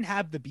didn't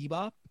have the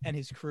Bebop and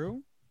his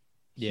crew,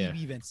 he'd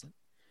be Vincent.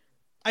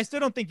 I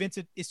still don't think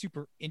Vincent is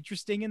super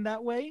interesting in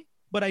that way,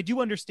 but I do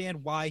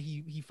understand why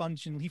he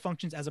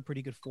functions as a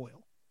pretty good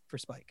foil for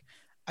Spike.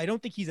 I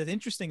don't think he's as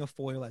interesting a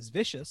foil as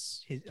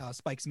Vicious,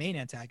 Spike's main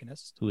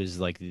antagonist, who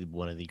is like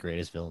one of the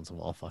greatest villains of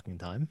all fucking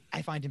time.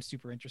 I find him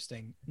super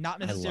interesting, not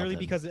necessarily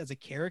because as a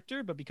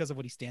character, but because of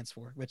what he stands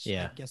for, which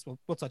I guess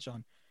we'll touch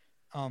on.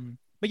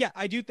 But yeah,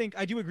 I do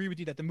agree with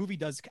you that the movie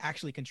does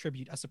actually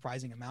contribute a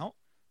surprising amount,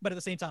 but at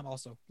the same time,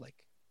 also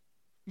like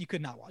you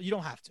could not watch. You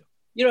don't have to.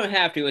 You don't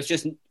have to. It's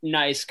just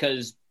nice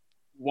because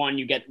one,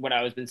 you get what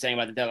I was been saying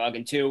about the dialogue,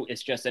 and two,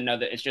 it's just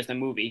a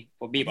movie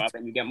for Bebop,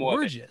 and you get more.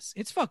 Gorgeous.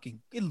 It's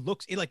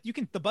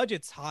the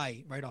budget's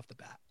high right off the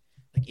bat.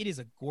 Like it is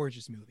a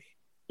gorgeous movie.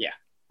 Yeah.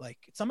 Like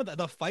some of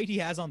the fight he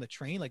has on the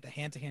train, like the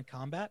hand-to-hand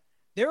combat,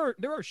 there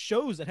are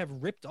shows that have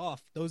ripped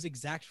off those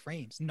exact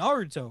frames.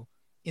 Naruto,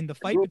 in the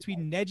fight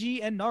between Neji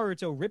and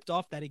Naruto, ripped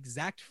off that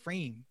exact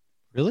frame.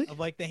 Really? Of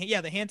like the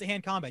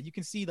hand-to-hand combat. You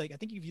can see, like, I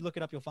think if you look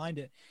it up, you'll find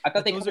it. I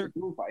thought they copied the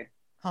broom fight.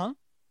 Huh?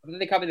 I thought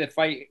they copied the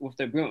fight with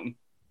the broom.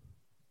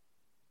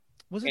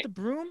 Was it the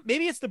broom?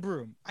 Maybe it's the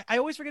broom. I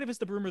always forget if it's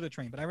the broom or the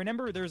train, but I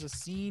remember there's a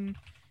scene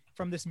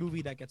from this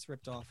movie that gets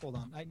ripped off. Hold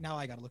on. Now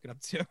I got to look it up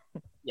too.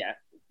 Yeah.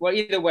 Well,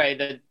 either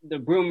way, the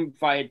broom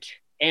fight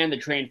and the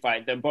train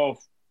fight, they're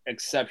both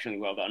exceptionally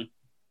well done.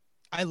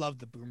 I love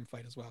the broom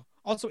fight as well.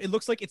 Also, it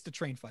looks like it's the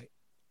train fight.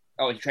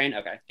 Oh, it's train?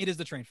 Okay. It is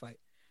the train fight.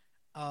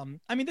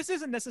 I mean, this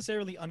isn't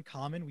necessarily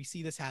uncommon. We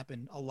see this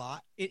happen a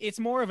lot. It's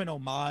more of an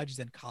homage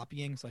than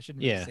copying, so I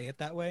shouldn't really say it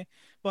that way.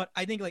 But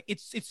I think like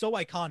it's so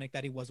iconic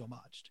that it was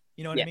homaged.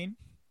 You know what I mean?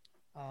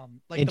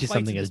 Like into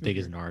something as big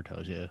as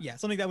Naruto's, yeah,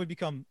 something that would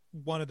become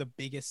one of the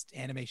biggest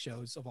anime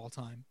shows of all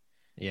time.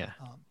 Yeah.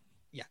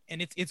 Yeah,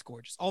 and it's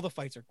gorgeous. All the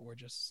fights are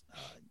gorgeous.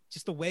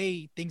 Just the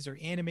way things are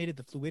animated,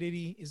 the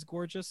fluidity is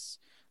gorgeous.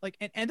 Like,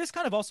 and this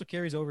kind of also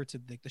carries over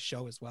to the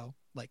show as well.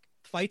 Like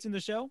fights in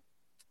the show.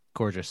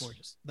 Gorgeous.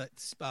 The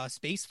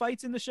space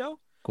fights in the show.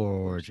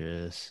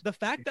 Gorgeous. The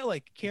fact that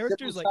like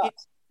characters like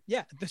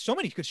there's so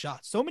many good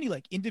shots, so many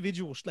like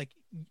individual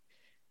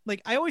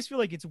like I always feel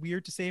like it's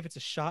weird to say if it's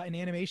a shot in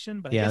animation,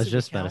 but I was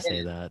just about to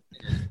say that.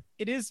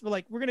 It is, but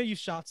like we're gonna use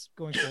shots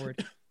going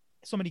forward.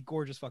 So many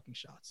gorgeous fucking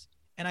shots,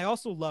 and I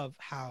also love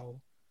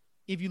how,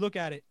 if you look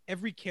at it,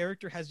 every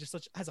character has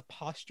a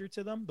posture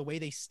to them, the way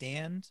they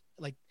stand,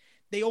 like.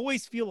 They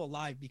always feel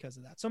alive because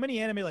of that. So many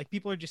anime, like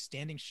people are just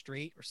standing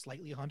straight or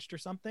slightly hunched or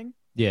something.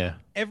 Yeah.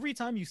 Every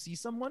time you see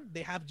someone,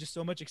 they have just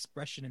so much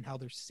expression in how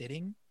they're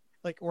sitting,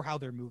 like, or how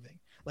they're moving.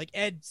 Like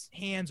Ed's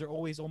hands are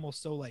always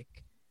almost so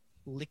like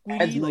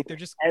liquidy, like they're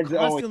just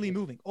constantly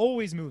moving,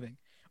 always moving.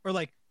 Or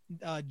like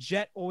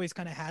Jet always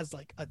kind of has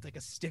like a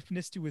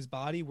stiffness to his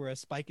body, whereas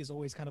Spike is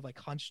always kind of like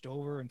hunched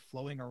over and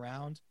flowing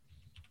around.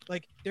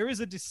 Like there is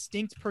a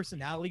distinct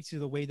personality to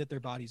the way that their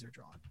bodies are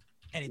drawn,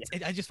 and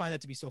I just find that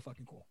to be so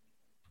fucking cool.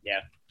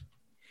 Yeah,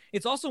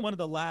 it's also one of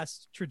the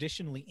last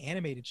traditionally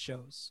animated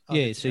shows.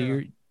 Yeah,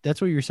 so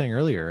that's what you were saying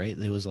earlier, right?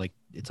 It was like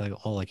it's like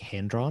all like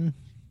hand drawn.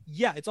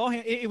 Yeah, it's all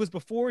it was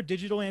before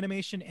digital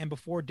animation and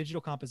before digital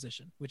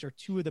composition, which are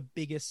two of the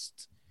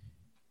biggest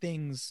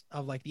things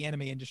of like the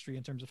anime industry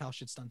in terms of how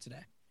shit's done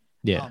today.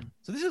 Yeah.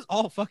 So this is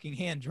all fucking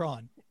hand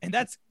drawn, and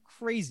that's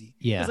crazy.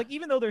 Yeah. Because like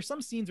even though there's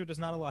some scenes where there's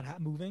not a lot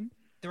moving,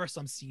 there are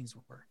some scenes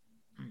where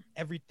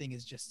everything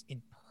is just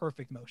in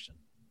perfect motion.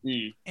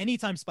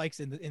 Anytime Spike's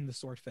in the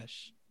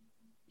swordfish,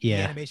 the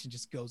animation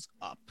just goes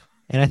up.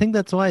 And I think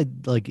that's why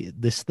like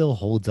this still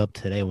holds up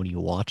today when you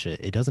watch it.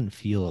 It doesn't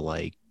feel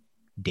like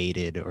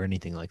dated or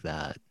anything like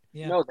that.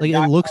 Yeah, no, like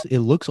it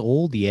looks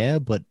old,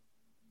 but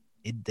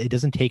it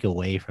doesn't take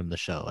away from the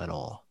show at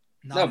all.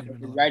 The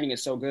writing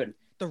is so good.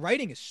 The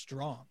writing is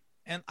strong,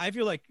 and I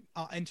feel like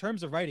in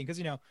terms of writing, because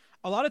you know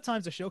a lot of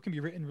times a show can be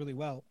written really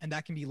well, and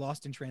that can be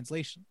lost in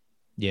translation.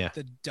 Yeah,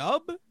 the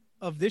dub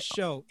of this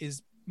show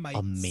is my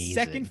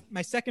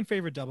second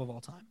favorite dub of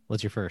all time.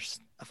 What's your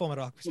first? Fullmetal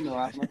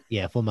Alchemist.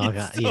 Yeah, Fullmetal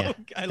Alchemist.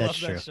 I love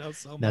that show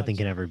so much. Nothing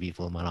can ever beat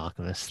Fullmetal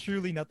Alchemist.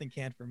 Truly, nothing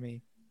can for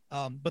me.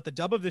 But the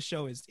dub of this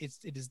show it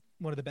is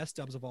one of the best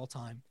dubs of all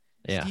time.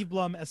 Yeah. Steve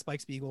Blum as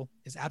Spike Spiegel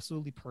is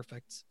absolutely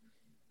perfect.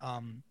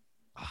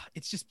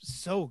 It's just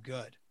so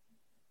good.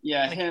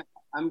 Yeah,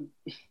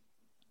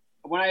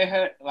 when I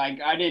heard, like,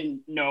 I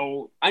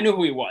knew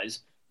who he was,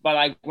 but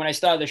like when I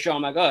started the show,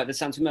 I'm like, oh, this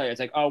sounds familiar. It's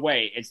like, oh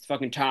wait, it's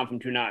fucking Tom from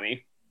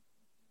Toonami.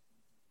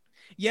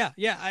 Yeah.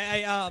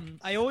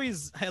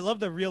 I love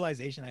the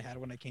realization I had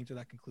when I came to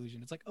that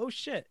conclusion. It's like, oh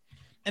shit.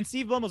 And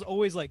Steve Blum was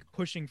always like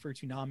pushing for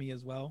Toonami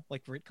as well,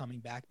 like for it coming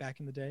back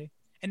in the day,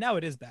 and now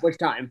it is back. Which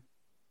time?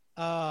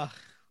 God,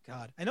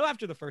 I know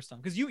after the first time,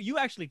 because you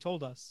actually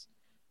told us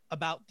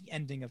about the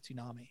ending of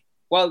Toonami.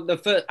 Well,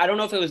 I don't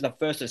know if it was the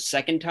first or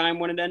second time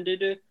when it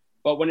ended,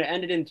 but when it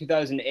ended in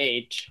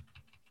 2008,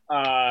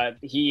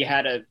 he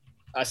had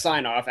a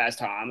sign off as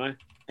Tom, and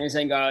he's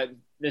saying,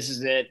 "This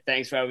is it.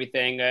 Thanks for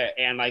everything,"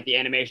 and like the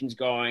animation's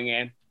going,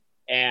 and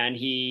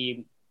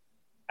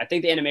I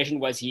think the animation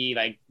was he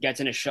like gets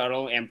in a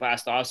shuttle and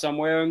blasts off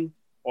somewhere,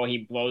 or he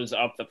blows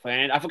up the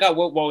planet. I forgot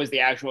what was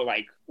the actual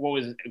like what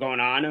was going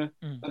on.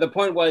 But the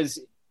point was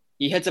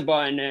he hits a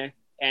button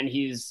and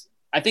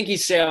I think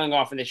he's sailing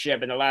off in the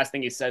ship, and the last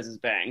thing he says is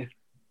 "bang,"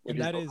 which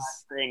that is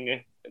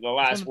the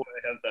last word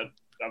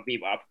of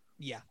Bebop.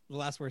 Yeah, the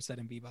last word said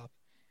in Bebop.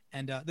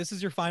 And this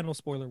is your final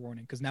spoiler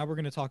warning, because now we're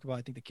going to talk about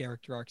I think the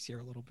character arcs here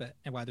a little bit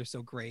and why they're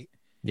so great.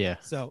 Yeah.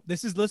 So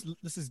this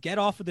is get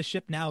off of the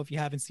ship now if you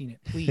haven't seen it.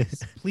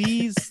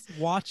 Please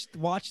watch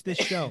this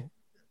show.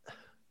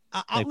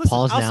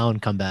 Pause now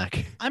and come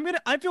back.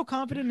 I feel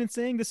confident in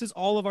saying this is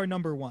all of our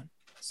number one.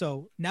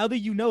 So now that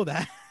you know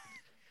that,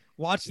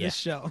 watch this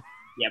show.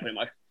 Yeah,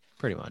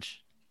 pretty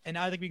much. And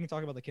now I think we can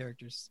talk about the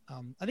characters.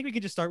 I think we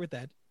can just start with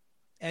Ed.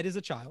 Ed is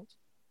a child.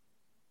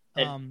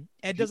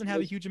 Ed doesn't have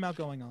a huge amount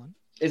going on.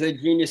 Is a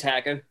genius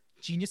hacker.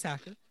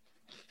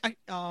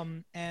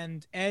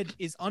 And Ed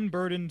is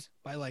unburdened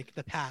by like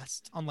the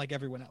past, unlike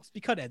everyone else,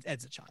 because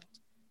Ed's a child.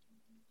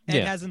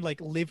 Ed hasn't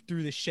like lived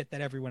through the shit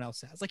that everyone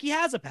else has. Like he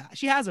has a past.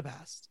 She has a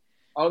past.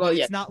 Although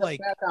it's not like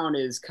background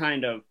is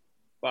kind of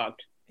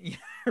fucked. Yeah,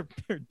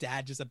 her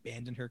dad just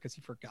abandoned her because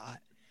he forgot.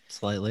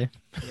 Slightly.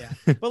 Yeah,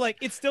 but like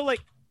it's still like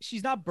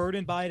she's not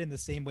burdened by it in the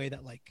same way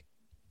that like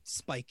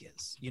Spike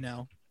is, you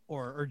know,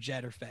 or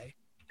Jet or Faye.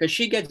 Because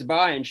she gets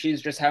by and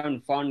she's just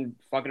having fun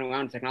fucking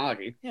around with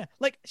technology. Yeah,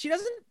 like she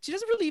doesn't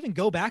really even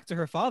go back to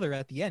her father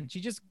at the end. She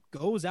just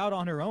goes out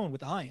on her own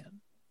with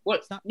Ian.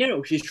 What?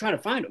 No, she's trying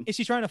to find him. Is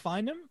she trying to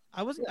find him?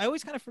 I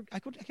always kind of I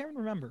can't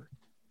remember.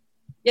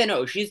 Yeah,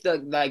 no, she's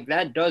like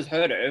that does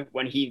hurt her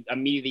when he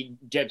immediately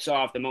dips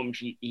off the moment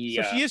she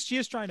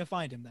is trying to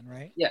find him then,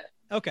 right? Yeah.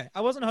 Okay,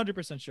 I wasn't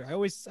 100% sure.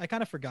 I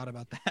kind of forgot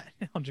about that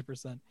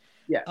 100%.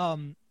 Yeah.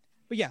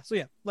 But yeah, so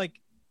yeah, like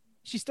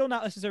she's still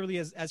not necessarily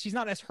as she's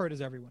not as hurt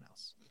as everyone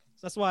else.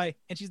 So that's why,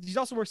 and she's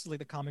also works as like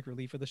the comic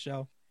relief of the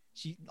show.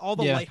 All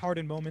the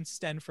lighthearted moments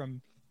stem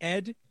from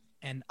Ed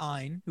and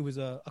Ein, who is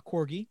a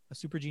corgi, a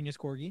super genius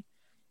corgi.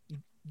 He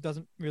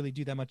doesn't really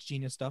do that much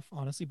genius stuff,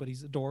 honestly, but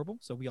he's adorable,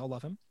 so we all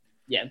love him.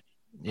 Yeah.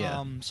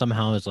 Yeah.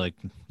 Somehow is like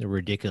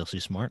ridiculously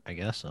smart, I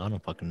guess. I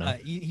don't fucking know.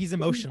 He's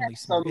emotionally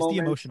smart. It's the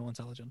emotional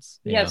intelligence.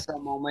 He has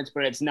some moments,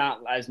 but it's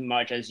not as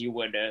much as you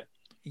would,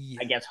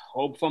 I guess,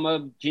 hope from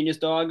a genius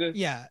dog.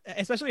 Yeah,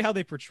 especially how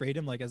they portrayed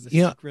him like as a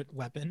secret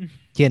weapon.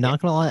 Yeah,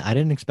 not gonna lie, I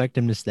didn't expect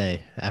him to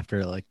stay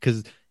after like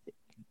because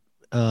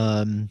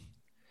the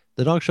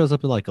dog shows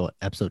up in like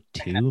episode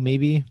 2,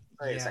 maybe.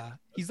 Yeah,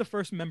 he's the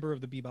first member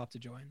of the Bebop to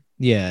join.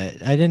 Yeah,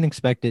 I didn't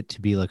expect it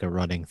to be like a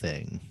running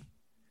thing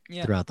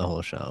throughout the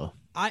whole show.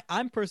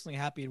 I'm personally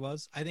happy it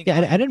was. I think. Yeah,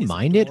 I didn't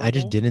mind it. I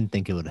just didn't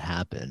think it would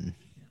happen.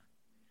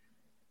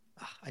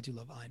 Yeah. I do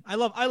love Ein. I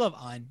love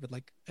Ein, but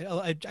like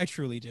I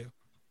truly do.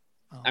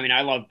 I mean,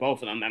 I love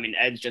both of them. I mean,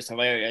 Ed's just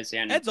hilarious,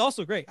 and Ed's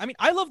also great. I mean,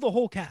 I love the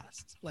whole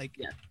cast. Like,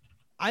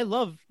 I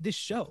love this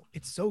show.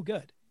 It's so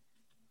good.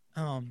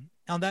 On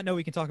that note,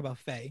 we can talk about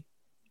Faye,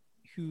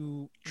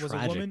 who was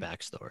a woman.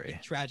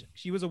 Backstory. Tragic.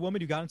 She was a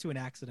woman who got into an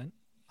accident.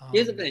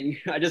 Here's the thing.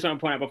 I just want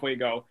to point out before you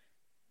go.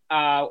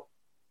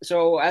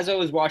 So as I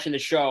was watching the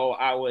show,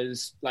 I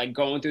was like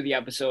going through the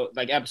episode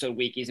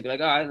wikis to be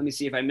like, all right, let me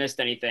see if I missed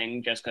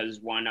anything. Just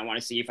because one, I want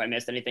to see if I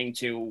missed anything.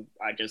 Two,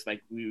 I just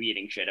like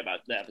reading shit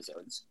about the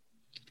episodes.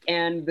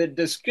 And the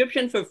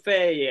description for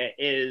Faye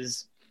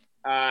is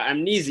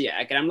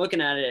amnesiac, and I'm looking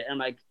at it, and I'm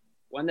like,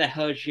 when the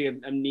hell is she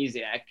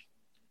amnesiac?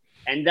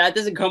 And that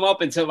doesn't come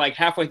up until like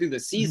halfway through the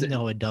season.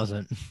 No, it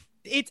doesn't.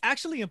 It's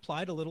actually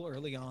implied a little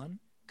early on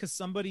because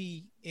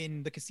somebody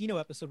in the casino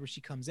episode where she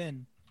comes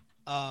in.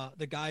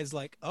 The guy's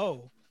like,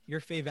 "Oh,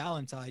 you're Faye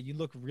Valentine. You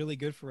look really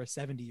good for a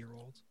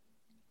 70-year-old."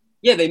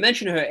 Yeah, they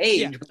mention her age.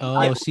 Yeah.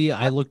 Oh, see,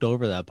 I looked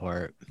over that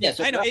part. Yeah,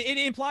 so I know it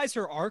implies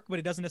her arc, but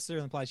it doesn't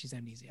necessarily imply she's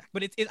amnesiac.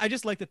 But I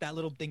just like that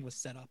little thing was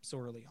set up so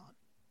early on.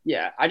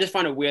 Yeah, I just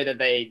find it weird that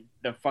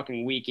the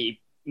fucking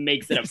wiki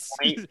makes it a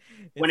point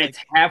when it's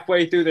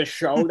halfway through the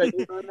show that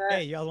you're doing that.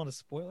 Hey, you all want a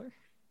spoiler?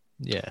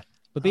 Yeah,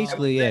 but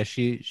basically,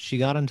 she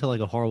got into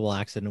like a horrible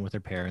accident with her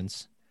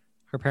parents.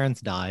 Her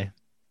parents die.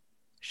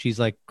 She's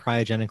like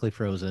cryogenically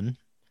frozen.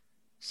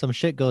 Some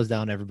shit goes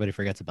down. Everybody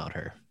forgets about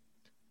her.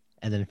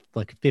 And then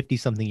like 50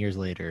 something years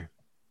later,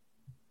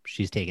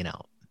 she's taken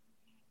out.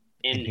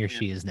 And here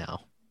she is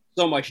now.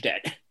 So much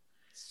debt.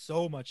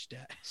 So much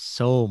debt.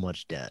 So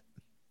much debt.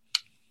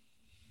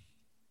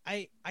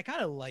 I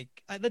kind of like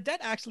the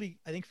debt actually,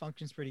 I think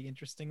functions pretty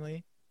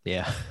interestingly.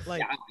 Yeah.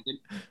 Like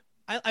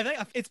I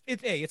think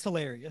it's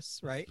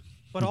hilarious, right?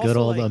 But good also,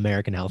 old like,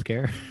 American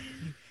healthcare.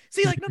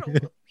 See, like,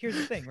 no. Here's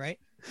the thing, right?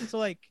 So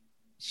like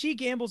she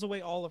gambles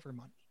away all of her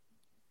money,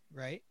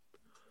 right?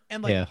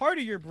 And like part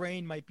of your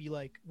brain might be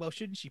like, well,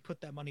 shouldn't she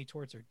put that money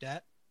towards her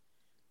debt?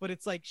 But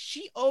it's like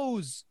she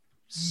owes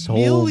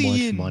so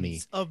much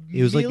money.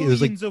 It was like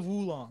of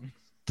oolong.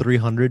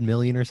 300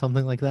 million or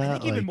something like that. I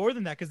think even more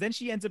than that, because then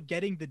she ends up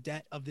getting the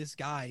debt of this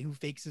guy who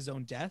fakes his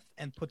own death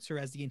and puts her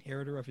as the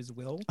inheritor of his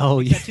will. Oh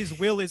yeah, his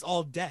will is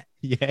all debt.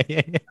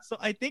 Yeah. So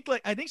I think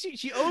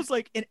she owes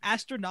like an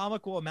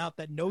astronomical amount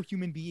that no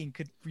human being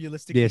could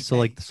realistically. Yeah, so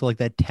like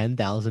that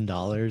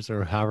 $10,000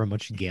 or however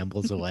much she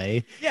gambles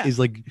away is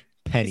like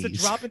pennies. It's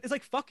a drop. It's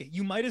like, fuck it.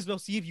 You might as well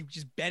see if you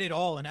just bet it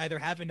all and either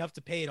have enough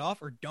to pay it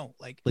off or don't.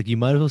 Like you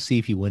might as well see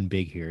if you win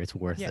big here. It's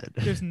worth it.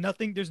 There's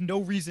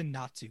no reason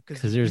not to,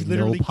 because there's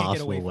no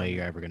possible way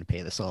you're ever going to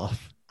pay this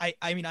off.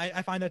 I mean,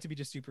 I find that to be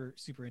just super,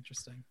 super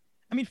interesting.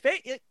 I mean,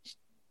 Faye,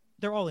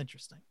 they're all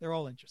interesting.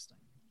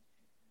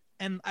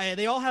 And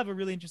they all have a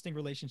really interesting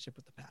relationship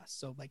with the past.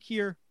 So like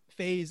here,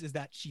 Faye's is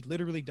that she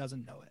literally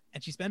doesn't know it.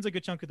 And she spends a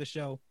good chunk of the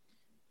show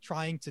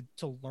trying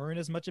to learn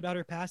as much about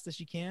her past as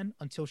she can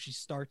until she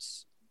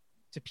starts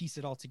to piece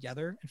it all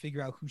together and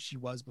figure out who she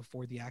was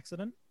before the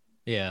accident.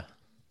 Yeah.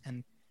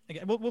 And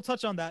again, we'll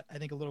touch on that, I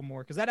think, a little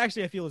more, because that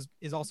actually I feel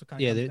is also kind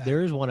of... Yeah,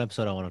 there is one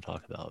episode I want to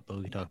talk about, but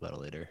we can talk about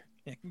it later.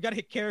 Yeah, we got to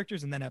hit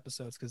characters and then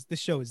episodes, because this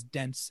show is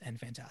dense and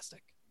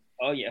fantastic.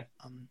 Oh, yeah.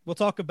 We'll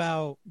talk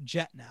about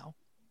Jet now.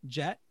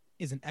 Jet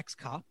is an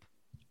ex-cop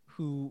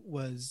who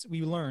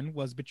we learn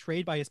was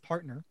betrayed by his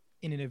partner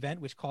in an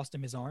event which cost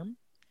him his arm.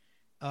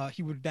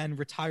 He would then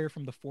retire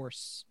from the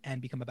force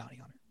and become a bounty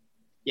hunter.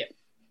 Yeah.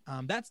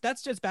 That's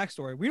Jet's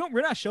backstory.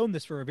 We're not shown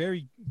this for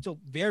until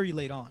very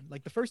late on.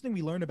 Like the first thing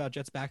we learn about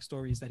Jet's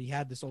backstory is that he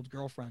had this old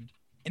girlfriend,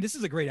 and this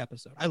is a great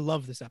episode. I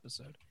love this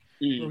episode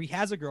where he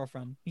had a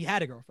girlfriend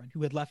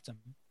who had left him,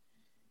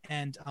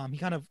 and he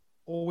kind of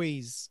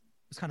always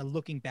was kind of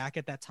looking back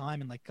at that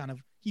time and like kind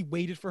of he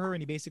waited for her,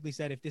 and he basically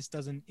said,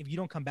 if you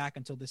don't come back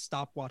until this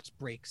stopwatch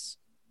breaks,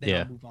 then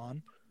I'll move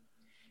on.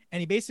 And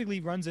he basically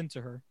runs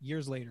into her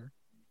years later,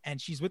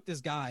 and she's with this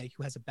guy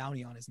who has a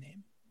bounty on his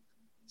name.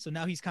 So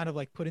now he's kind of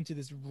like put into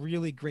this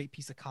really great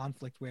piece of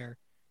conflict where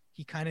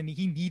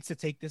he needs to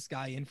take this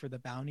guy in for the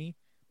bounty,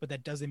 but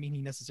that doesn't mean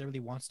he necessarily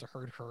wants to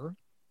hurt her.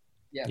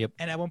 Yeah. Yep.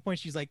 And at one point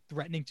she's like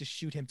threatening to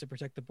shoot him to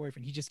protect the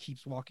boyfriend. He just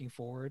keeps walking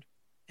forward,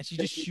 and she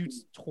just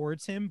shoots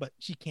towards him, but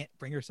she can't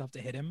bring herself to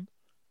hit him.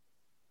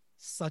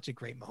 Such a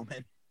great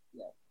moment.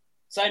 Yeah.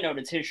 Side note,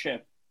 it's his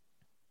ship.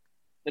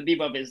 The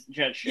Bebop is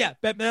Jet's ship. Yeah,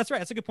 but that's right.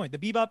 That's a good point. The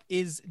Bebop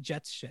is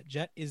Jet's ship.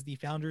 Jet is the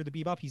founder of the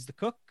Bebop. He's the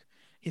cook.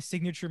 His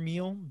signature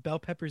meal, bell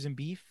peppers and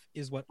beef,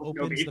 is what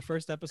opens the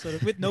first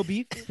episode with no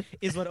beef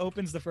is what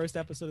opens the first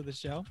episode of the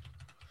show.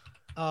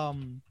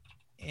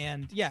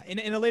 And yeah,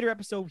 in a later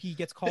episode, he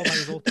gets called by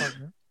his old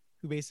partner,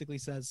 who basically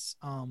says,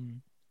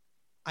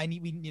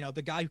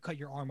 the guy who cut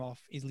your arm off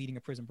is leading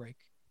a prison break,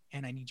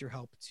 and I need your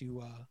help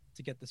to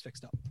get this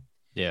fixed up.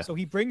 Yeah. So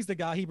he brings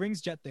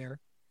Jet there.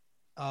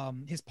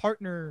 His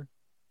partner,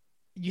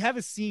 you have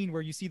a scene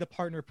where you see the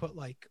partner put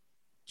like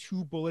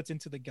 2 bullets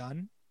into the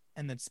gun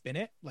and then spin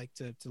it like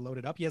to load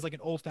it up. He has like an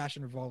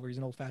old-fashioned revolver. He's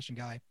an old-fashioned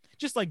guy,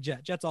 just like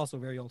Jet. Jet's also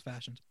very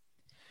old-fashioned.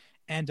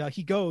 And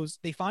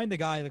they find the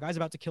guy's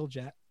about to kill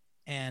Jet,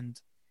 and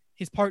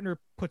his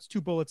partner puts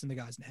 2 bullets in the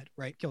guy's head,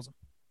 right? Kills him.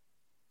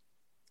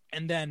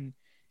 And then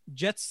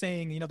Jet's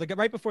saying,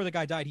 right before the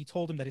guy died, he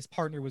told him that his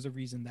partner was a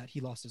reason that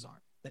he lost his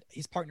arm, that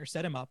his partner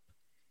set him up,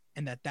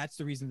 and that's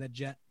the reason that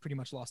Jet pretty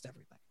much lost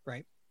everything,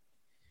 right?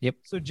 Yep.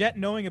 So Jet,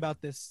 knowing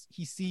about this,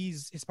 he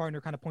sees his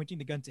partner kind of pointing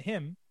the gun to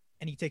him,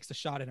 and he takes the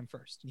shot at him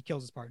first, and he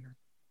kills his partner.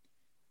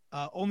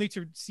 Only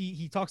to see,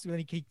 he talks to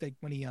him,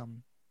 when he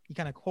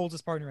kind of holds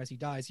his partner as he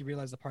dies, he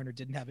realized the partner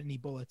didn't have any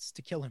bullets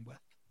to kill him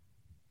with.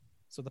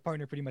 So the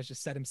partner pretty much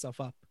just set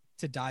himself up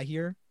to die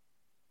here,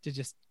 to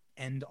just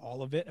end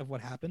all of it of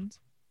what happened.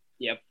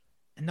 Yep.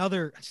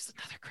 Another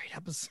great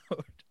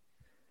episode.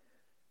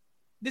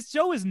 This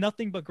show is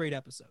nothing but great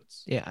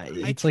episodes. Yeah,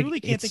 it's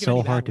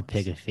so hard to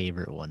pick a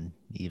favorite one,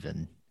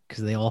 even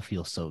because they all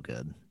feel so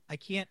good.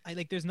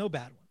 There's no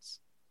bad ones.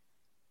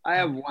 I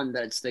have one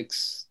that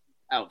sticks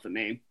out for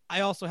me.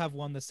 I also have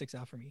one that sticks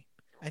out for me.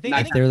 I think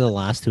they're the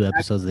last 2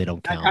 episodes. They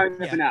don't count. Not counting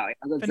the finale.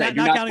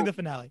 Not counting the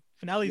finale.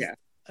 Finale's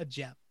a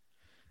gem.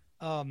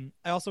 I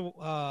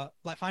also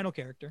final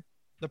character,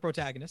 the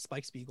protagonist,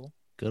 Spike Spiegel.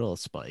 Good old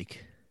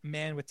Spike.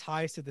 Man with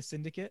ties to the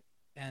syndicate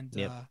and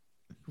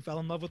who fell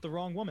in love with the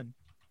wrong woman.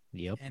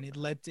 Yep. And it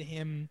led to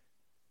him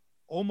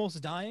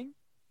almost dying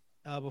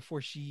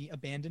before she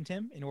abandoned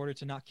him in order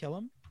to not kill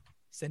him,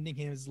 sending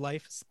his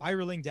life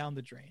spiraling down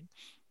the drain.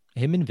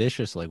 Him and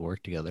Vicious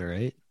work together,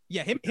 right?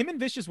 Yeah, him and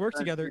Vicious work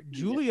together.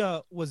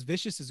 Julia was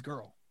Vicious's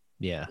girl.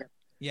 Yeah.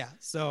 Yeah,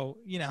 so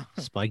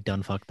Spike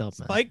done fucked up,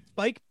 man.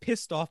 Spike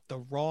pissed off the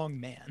wrong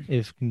man.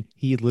 If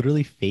he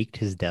literally faked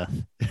his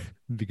death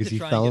because he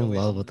fell in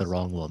love with the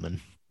wrong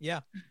woman. Yeah,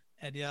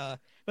 and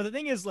but the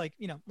thing is, like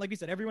we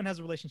said, everyone has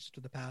a relationship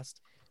to the past.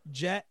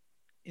 Jet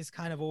is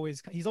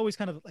he's always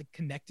kind of like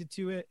connected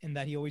to it, in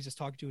that he always just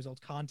talking to his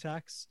old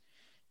contacts.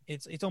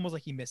 It's almost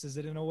like he misses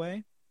it in a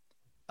way.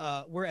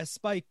 Whereas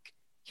Spike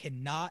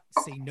cannot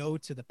say no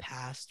to the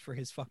past for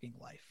his fucking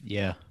life.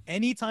 Yeah.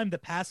 Anytime the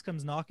past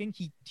comes knocking,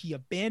 he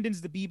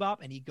abandons the Bebop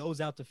and he goes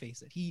out to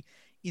face it. He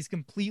is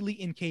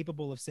completely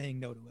incapable of saying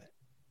no to it.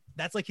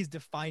 That's like his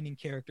defining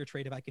character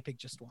trait, if I could pick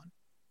just one.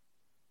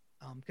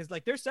 Because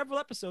there's several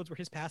episodes where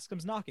his past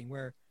comes knocking,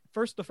 where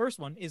the first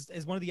one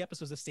is one of the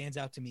episodes that stands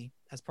out to me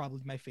as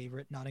probably my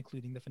favorite, not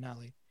including the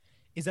finale,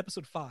 is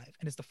episode 5.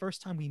 And it's the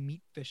first time we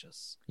meet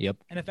Vicious. Yep.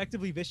 And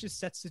effectively Vicious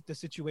sets the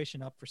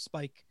situation up for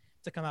Spike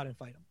to come out and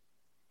fight him.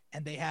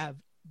 And they have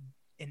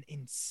an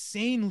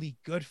insanely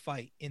good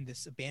fight in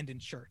this abandoned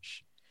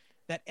church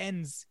that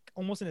ends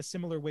almost in a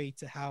similar way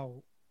to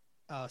how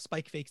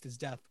Spike faked his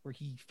death, where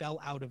he fell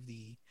out of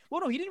the...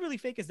 Well, no, he didn't really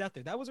fake his death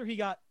there. That was where he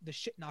got the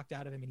shit knocked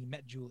out of him and he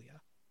met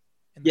Julia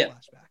in the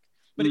flashback.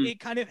 But it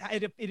kind of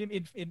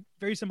it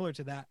very similar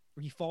to that,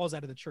 where he falls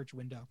out of the church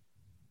window.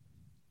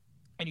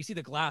 And you see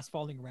the glass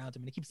falling around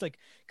him, and it keeps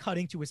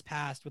cutting to his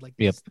past with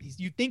these,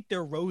 you think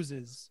they're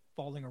roses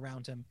falling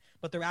around him,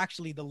 but they're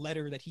actually the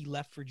letter that he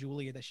left for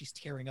Julia that she's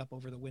tearing up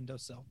over the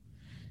windowsill.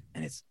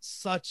 And it's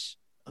such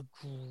a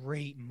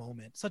great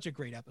moment, such a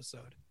great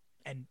episode,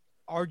 and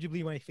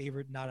arguably my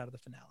favorite, not out of the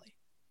finale.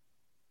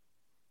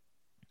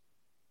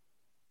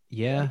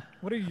 Yeah.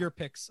 What are your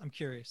picks? I'm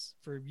curious,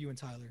 for you and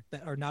Tyler,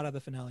 that are not out of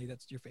the finale.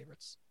 That's your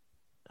favorites.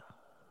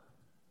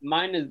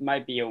 Mine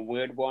might be a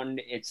weird one.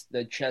 It's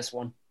the chess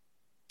one.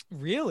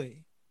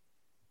 Really?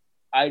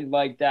 I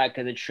like that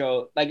because it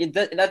shows like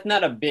that's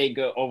not a big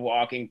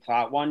overarching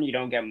plot one. You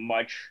don't get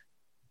much.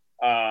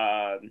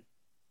 Uh,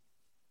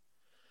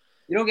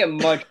 you don't get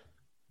much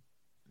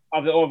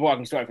of the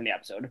overarching story from the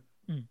episode.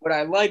 Mm. What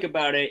I like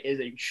about it is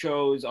it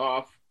shows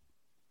off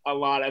a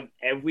lot of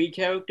every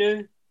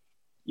character.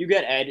 You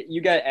get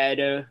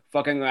Ed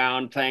fucking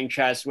around playing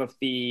chess with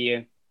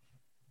the.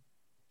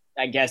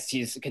 I guess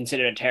he's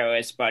considered a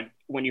terrorist, but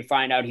when you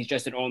find out he's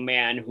just an old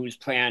man whose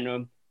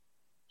plan,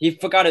 he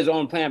forgot his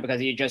own plan because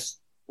he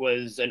just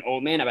was an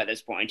old man at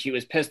this point. He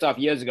was pissed off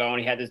years ago and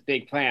he had this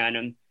big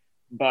plan,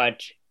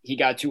 but he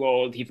got too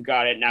old. He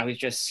forgot it. Now he's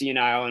just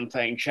senile and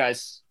playing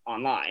chess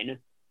online.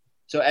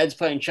 So Ed's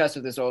playing chess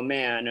with this old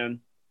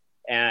man,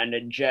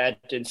 and Jet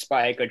and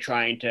Spike are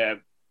trying to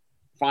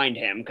find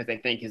him because they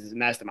think he's his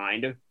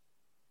mastermind.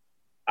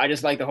 I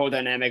just like the whole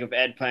dynamic of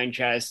Ed playing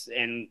chess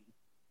and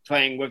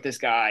playing with this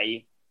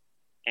guy,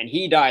 and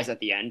he dies at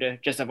the end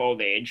just of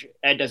old age.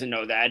 Ed doesn't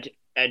know that.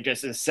 Ed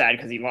just is sad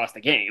because he lost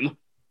the game.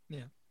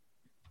 Yeah,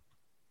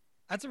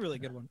 that's a really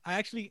good one. I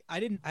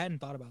hadn't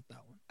thought about that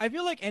one. I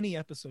feel like any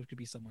episode could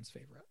be someone's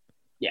favorite.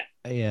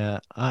 Yeah,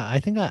 I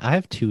think I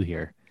have two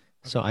here.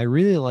 So I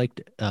really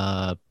liked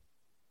Piero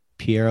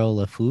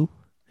LeFou. Ooh,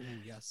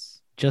 yes.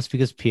 Just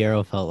because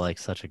Piero felt like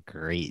such a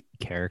great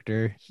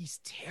character. He's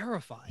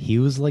terrifying. He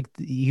was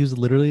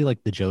literally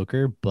like the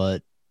Joker,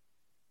 but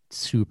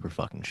super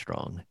fucking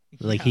strong.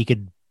 Like he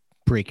could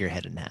break your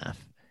head in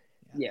half.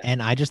 Yeah.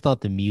 And I just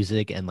thought the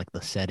music and like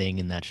the setting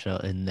in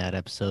that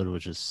episode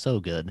was just so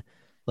good.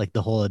 Like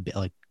the whole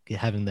like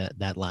having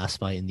that last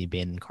fight in the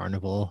abandoned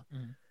carnival.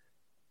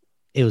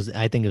 Mm.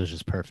 I think it was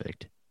just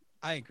perfect.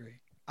 I agree.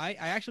 I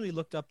actually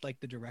looked up like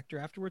the director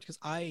afterwards because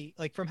I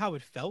like from how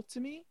it felt to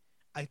me,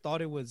 I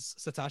thought it was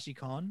Satoshi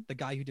Kon, the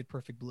guy who did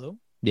Perfect Blue.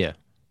 Yeah.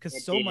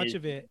 Because so much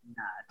of it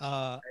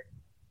no,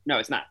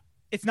 it's not.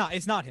 It's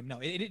not him. No,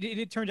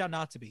 it turned out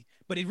not to be.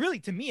 But it really,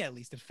 to me at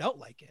least, it felt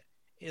like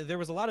it. There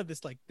was a lot of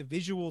this, like the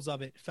visuals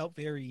of it felt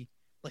very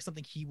like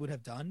something he would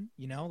have done,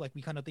 you know, like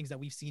we kind of things that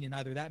we've seen in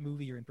either that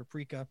movie or in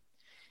Paprika.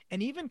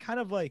 And even kind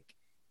of like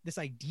this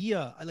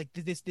idea, like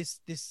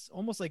this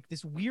almost like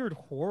this weird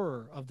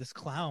horror of this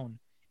clown.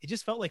 It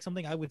just felt like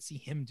something I would see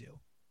him do,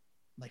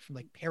 like from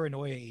like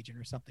Paranoia Agent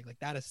or something like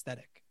that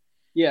aesthetic.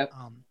 Yeah,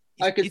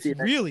 I could see it's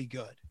that. Really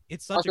good.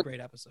 It's such a great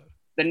episode.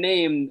 The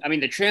name, I mean,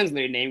 the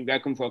translated name,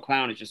 Requiem for a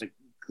Clown, is just a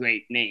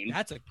great name.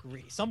 That's a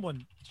great.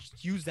 Someone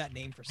just use that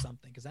name for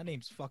something because that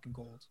name's fucking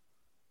gold.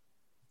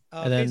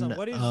 And then Faison,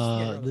 what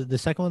is the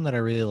second one that I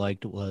really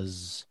liked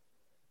was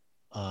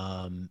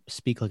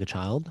Speak Like a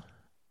Child,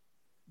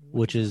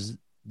 which is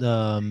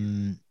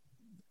the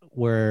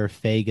where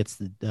Faye gets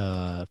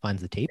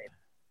finds the tape.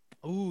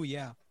 Oh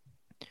yeah,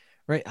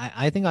 right.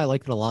 I think I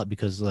liked it a lot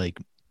because like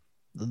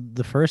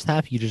the first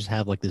half you just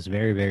have like this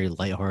very very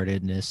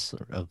lightheartedness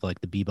of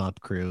like the Bebop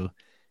crew.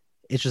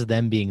 It's just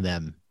them being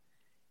them,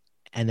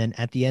 and then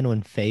at the end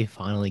when Faye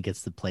finally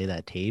gets to play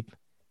that tape,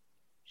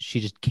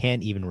 she just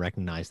can't even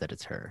recognize that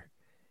it's her.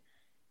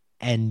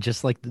 And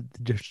just like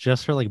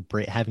just her like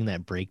having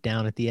that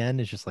breakdown at the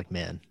end is just like,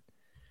 man,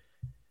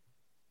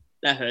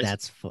 that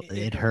hurts.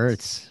 It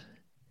hurts.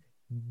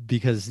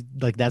 Because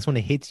like that's when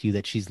it hits you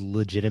that she's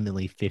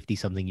legitimately 50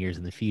 something years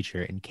in the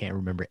future and can't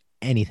remember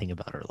anything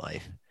about her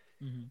life.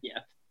 Mm-hmm.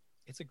 Yeah,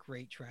 it's a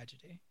great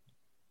tragedy.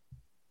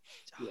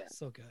 Yeah,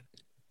 so good.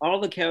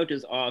 All the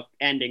characters'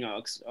 ending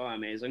arcs are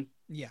amazing.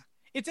 Yeah,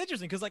 it's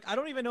interesting because like I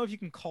don't even know if you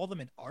can call them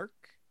an arc,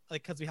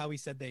 like because how we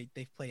said they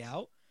play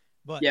out,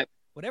 but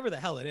whatever the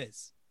hell it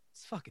is,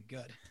 it's fucking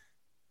good.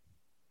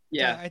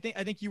 Yeah, so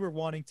I think you were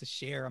wanting to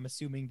share. I'm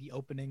assuming the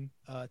opening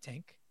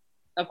tank.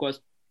 Of course.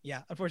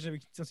 Yeah, unfortunately,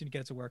 we still seem to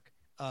get it to work.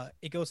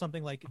 It goes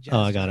something like. Jazz,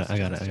 I got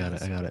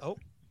it. Oh.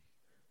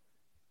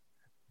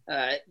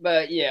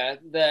 But yeah,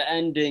 the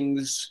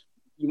endings.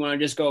 You want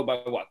to just go by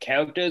what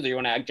characters, or you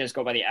want to just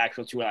go by the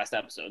actual 2 last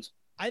episodes?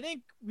 I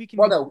think we can.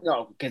 Well,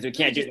 no, because we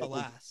can't do the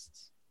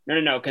last.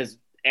 No, because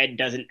Ed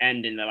doesn't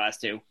end in the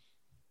last 2.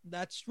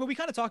 That's well, we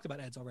kind of talked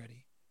about Ed's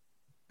already.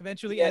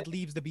 Eventually, Ed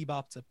leaves the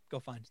Bebop to go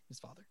find his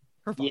father.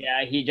 Her father.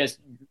 Yeah,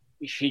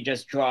 she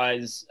just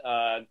draws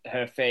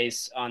her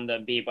face on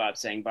the Bebop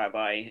saying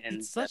bye-bye. And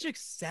it's such a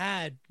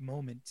sad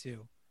moment,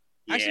 too.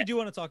 Yeah. I actually do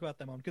want to talk about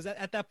that moment, because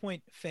at that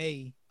point,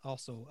 Faye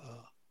also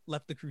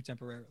left the crew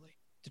temporarily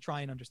to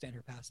try and understand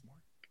her past more.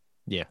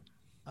 Yeah.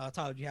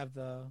 Tyler, do you have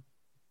the...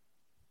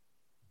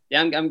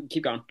 Yeah, I'm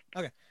keep going.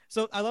 Okay.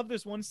 So I love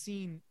there's one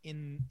scene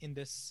in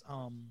this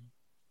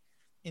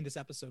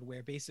episode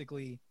where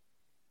basically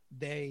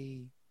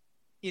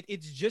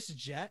it's just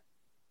Jet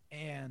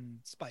and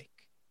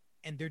Spike,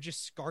 and they're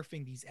just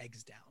scarfing these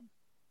eggs down.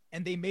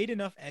 And they made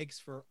enough eggs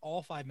for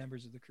all 5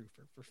 members of the crew,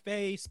 for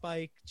Faye,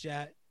 Spike,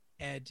 Jet,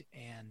 Ed,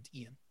 and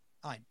Ian.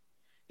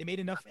 They made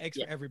enough eggs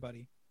for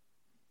everybody.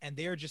 And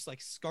they're just like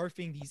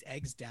scarfing these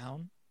eggs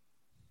down.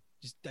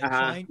 Just like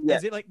trying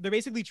they're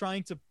basically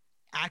trying to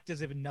act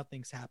as if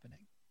nothing's happening.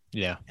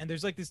 Yeah. And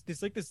there's like this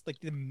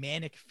the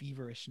manic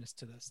feverishness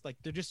to this. Like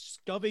they're just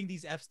shoving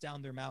these eggs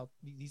down their mouth,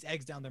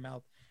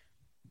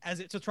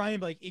 to try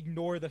and like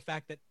ignore the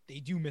fact that they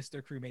do miss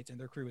their crewmates and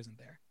their crew isn't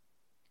there.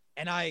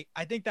 And I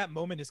think that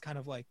moment is kind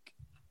of like,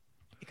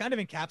 it kind of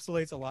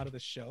encapsulates a lot of the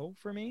show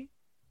for me,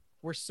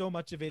 where so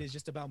much of it is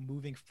just about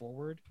moving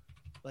forward.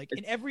 Like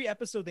in every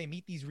episode, they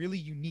meet these really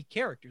unique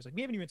characters. Like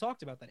we haven't even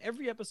talked about that.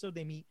 Every episode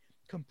they meet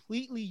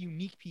completely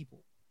unique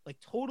people, like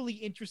totally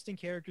interesting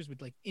characters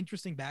with like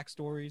interesting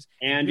backstories,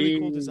 Andy, really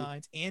cool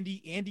designs.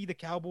 Andy the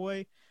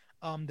cowboy,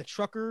 the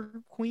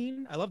trucker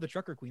queen. I love the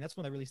trucker queen. That's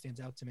one that really stands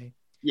out to me.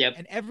 Yep.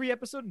 And every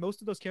episode, most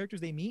of those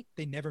characters they meet,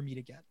 they never meet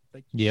again.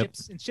 Like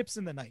ships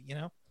in the night, you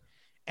know?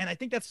 And I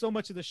think that's so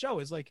much of the show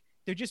is like,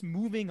 they're just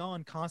moving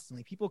on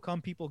constantly. People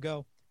come, people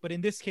go. But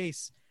in this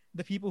case,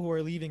 the people who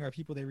are leaving are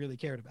people they really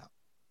cared about.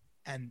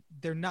 And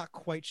they're not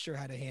quite sure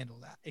how to handle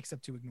that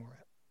except to ignore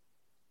it.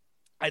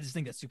 I just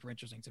think that's super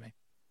interesting to me.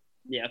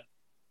 Yeah.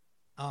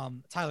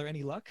 Tyler,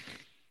 any luck?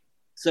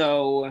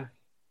 So,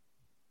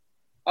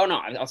 oh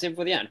no, I'll save it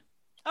for the end.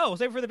 Oh, we'll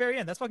save it for the very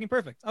end. That's fucking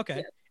perfect. Okay.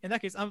 Yeah. In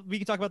that case, we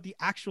can talk about the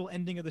actual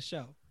ending of the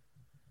show.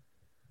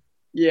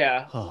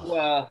 Yeah.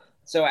 Well,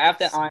 so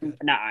after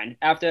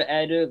after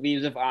Ed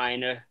leaves with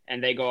Ein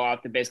and they go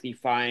off to basically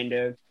find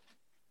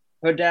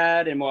her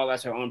dad and more or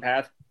less her own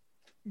path.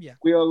 Yeah.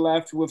 We are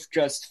left with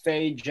just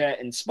Faye, Jet,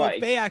 and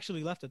Spike. Well, Faye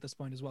actually left at this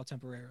point as well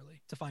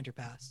temporarily to find her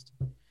past.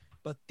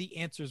 But the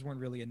answers weren't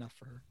really enough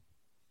for her.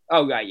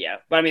 Oh, right, yeah.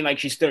 But I mean, like,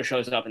 she still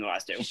shows up in the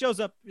last two. She shows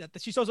up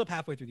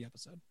halfway through the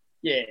episode.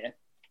 Yeah.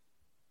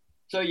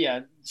 So,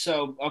 yeah.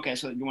 So, okay,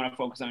 so you want to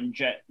focus on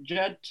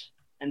Jet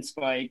and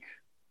Spike.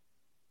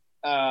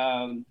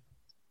 I'm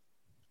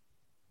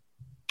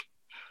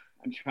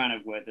trying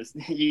to word this.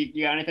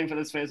 You got anything for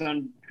this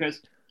Faison,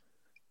 Chris?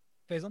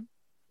 Faison?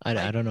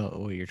 I don't know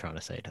what you're trying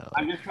to say, Tyler.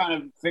 I'm just trying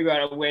to figure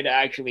out a way to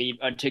actually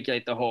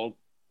articulate the whole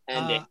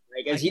ending.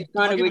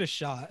 I'll give it a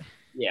shot.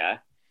 Yeah.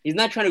 He's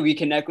not trying to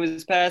reconnect with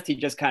his past. He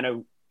just kind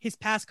of... His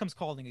past comes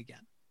calling again.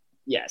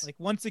 Yes. Like,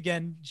 once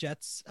again,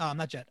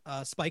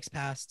 Spike's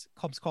past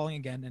comes calling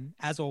again, and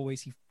as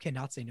always, he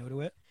cannot say no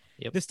to it.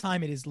 Yep. This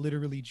time, it is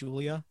literally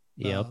Julia,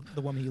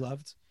 the woman he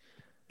loved.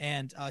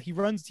 And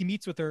he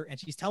meets with her, and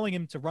she's telling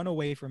him to run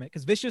away from it,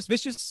 because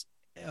Vicious,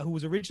 who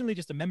was originally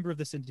just a member of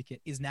the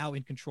Syndicate, is now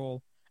in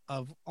control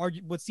of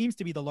what seems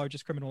to be the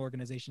largest criminal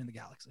organization in the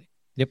galaxy.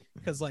 Yep.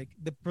 Because like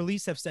the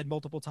police have said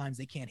multiple times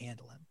they can't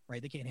handle him, right?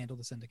 They can't handle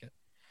the Syndicate.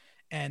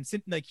 And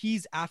like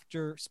he's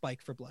after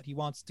Spike for blood. He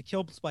wants to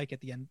kill Spike at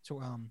the end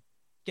to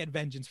get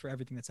vengeance for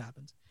everything that's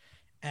happened.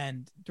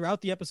 And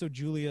throughout the episode,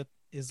 Julia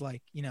is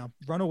like,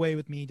 run away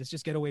with me.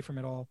 Just get away from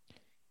it all.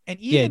 And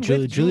even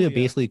Julia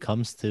basically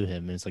comes to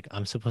him and is like,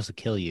 I'm supposed to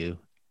kill you.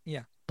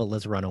 Yeah. But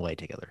let's run away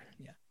together.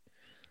 Yeah.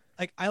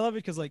 Like, I love it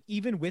because, like,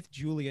 even with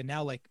Julia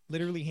now, like,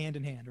 literally hand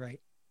in hand,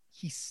 right?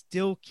 He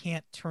still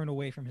can't turn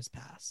away from his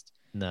past.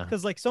 No.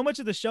 Because, like, so much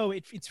of the show,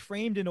 it's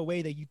framed in a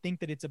way that you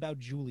think that it's about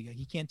Julia.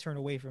 He can't turn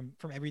away from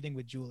everything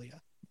with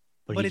Julia.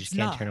 But he just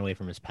can't turn away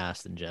from his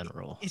past in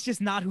general. It's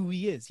just not who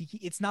he is.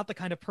 It's not the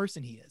kind of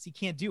person he is. He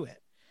can't do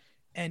it.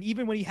 And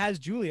even when he has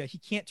Julia, he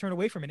can't turn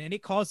away from it. And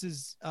it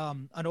causes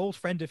an old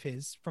friend of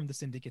his from the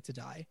Syndicate to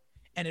die.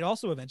 And it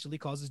also eventually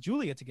causes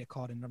Julia to get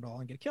caught in it all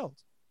and get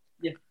killed.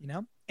 Yeah.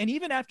 And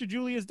even after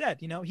Julia's dead,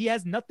 he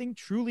has nothing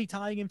truly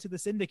tying him to the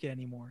Syndicate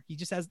anymore. He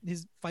just has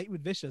his fight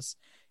with Vicious.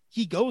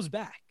 He goes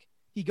back.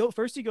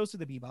 First he goes to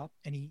the Bebop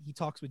and he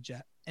talks with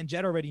Jet. And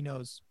Jet already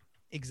knows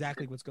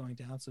exactly what's going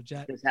down. So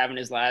Jet is having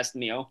his last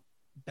meal.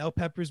 Bell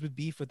peppers with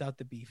beef without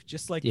the beef,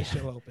 just like the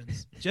show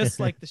opens. Just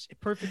like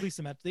perfectly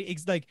symmetric.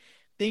 It's like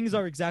things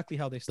are exactly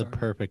how they start. The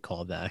perfect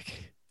callback.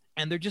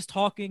 And they're just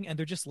talking and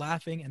they're just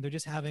laughing and they're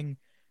just having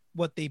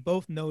what they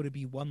both know to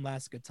be one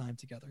last good time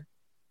together.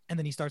 And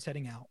then he starts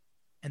heading out.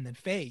 And then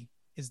Faye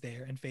is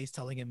there and Faye's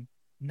telling him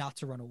not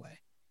to run away.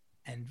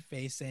 And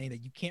Faye's saying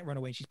that you can't run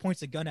away. She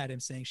points a gun at him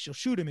saying she'll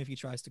shoot him if he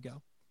tries to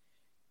go.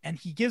 And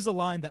he gives a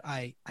line that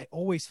I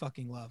always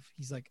fucking love.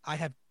 He's like,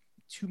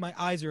 my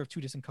eyes are of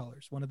two different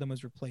colors. One of them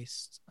was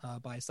replaced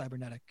by a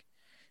cybernetic.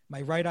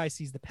 My right eye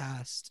sees the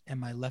past and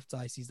my left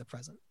eye sees the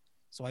present.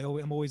 So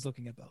I'm always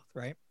looking at both,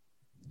 right?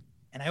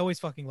 And I always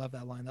fucking love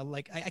that line.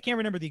 I can't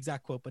remember the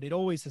exact quote, but it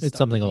always has. It's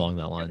something along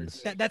that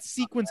lines. That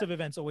sequence of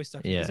events always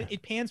stuck. Yeah.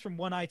 It pans from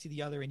one eye to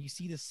the other, and you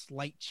see this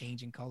slight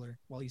change in color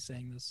while he's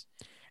saying this.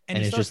 And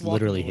it's just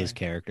literally his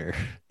character.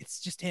 It's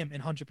just him,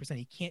 and 100%.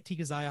 He can't take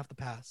his eye off the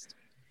past.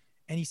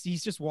 And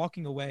he's just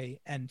walking away,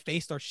 and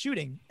Faye starts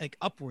shooting like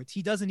upwards.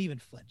 He doesn't even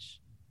flinch.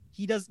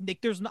 He does.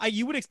 Like,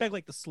 you would expect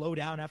like to slow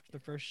down after the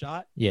first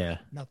shot. Yeah.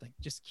 Nothing.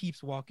 Just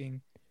keeps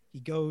walking. He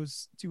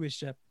goes to his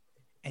ship,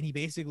 and he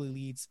basically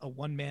leads a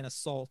one-man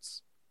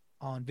assault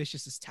on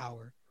Vicious's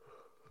tower.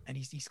 And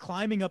he's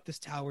climbing up this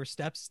tower,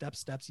 steps.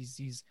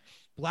 He's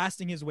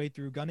blasting his way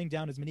through, gunning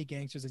down as many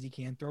gangsters as he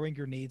can, throwing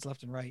grenades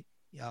left and right.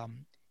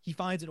 He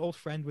finds an old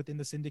friend within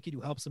the Syndicate who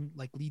helps him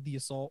like lead the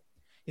assault.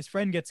 His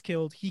friend gets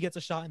killed. He gets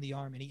a shot in the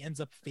arm, and he ends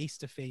up face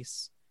to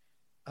face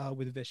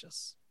with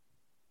Vicious.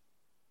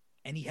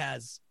 And he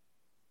has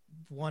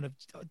one of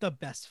the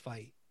best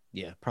fight.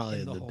 Yeah,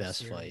 probably the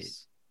best fight.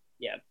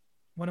 Yeah,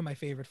 one of my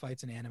favorite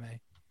fights in anime,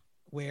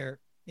 where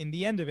in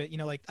the end of it,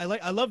 like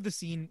I love the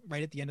scene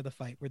right at the end of the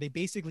fight where they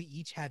basically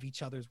each have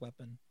each other's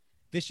weapon.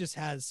 Vicious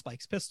has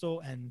Spike's pistol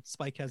and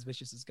Spike has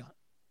Vicious's gun.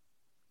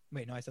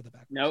 Wait, no, I said that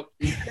backwards.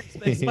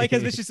 Nope. Spike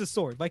has Vicious's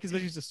sword. Spike has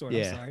Vicious's sword.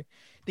 Yeah. I'm sorry.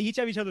 They each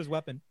have each other's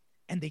weapon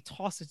and they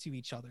toss it to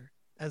each other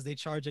as they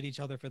charge at each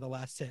other for the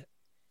last hit,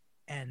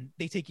 and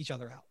they take each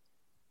other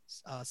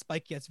out.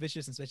 Spike gets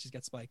Vicious and Vicious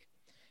gets Spike,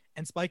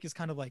 and Spike is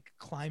kind of like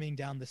climbing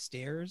down the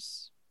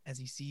stairs as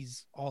he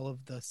sees all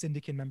of the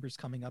Syndicate members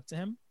coming up to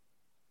him,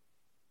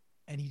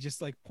 and he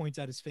just like points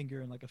out his finger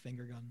and like a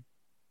finger gun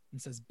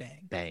and says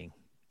bang. Bang.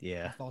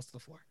 Yeah. And falls to the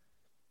floor.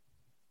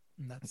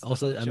 And that's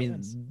Also, how I the show mean,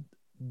 ends.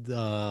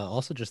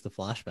 also just the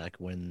flashback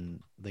when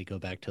they go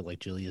back to like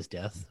Julia's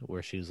death,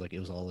 where she was like, it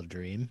was all a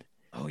dream,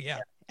 Oh yeah.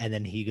 and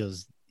then he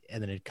goes,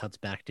 and then it cuts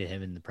back to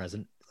him in the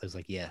present. It was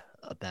like, yeah,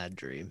 a bad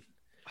dream.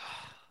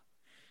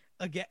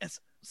 Again, it's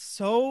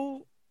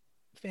so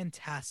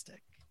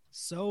fantastic,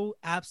 so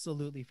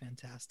absolutely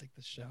fantastic,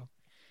 this show.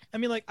 I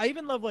mean, like, I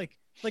even love like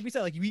we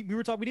said, like we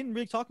were talking, we didn't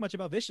really talk much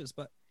about Vicious,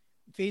 but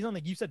Faison,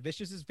 like you said,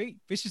 Vicious is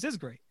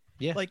great.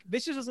 Yeah. Like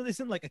Vicious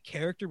isn't like a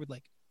character with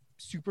like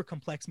super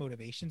complex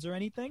motivations or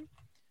anything,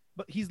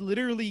 but he's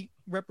literally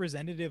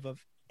representative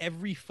of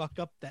every fuck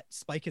up that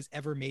Spike has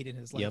ever made in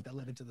his life. Yep. That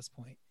led into this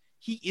point.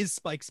 He is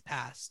Spike's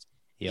past.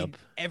 Yep. In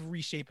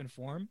every shape and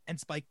form, and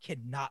Spike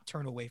cannot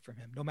turn away from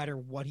him no matter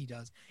what he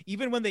does.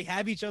 Even when they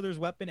have each other's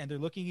weapon and they're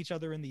looking each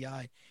other in the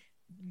eye,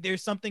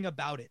 there's something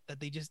about it that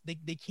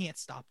they can't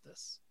stop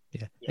this.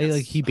 Yeah. Yes.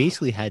 Like he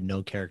basically had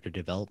no character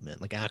development,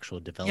 like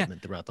actual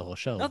development throughout the whole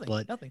show. Nothing,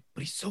 but nothing.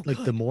 But he's so like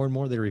good. the more and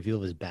more they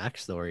reveal his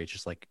backstory, it's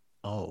just like,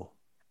 oh,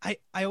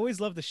 I always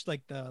love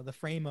the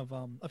frame of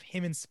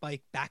him and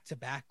Spike back to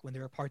back when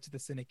they were parts of the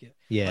Syndicate.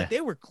 yeah. Like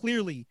they were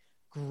clearly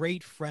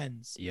great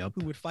friends Yep.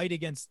 who would fight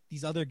against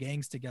these other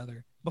gangs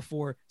together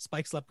before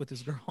Spike slept with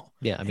his girl.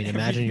 Yeah, I mean, and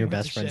imagine your everything went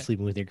best to friend shit.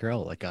 sleeping with your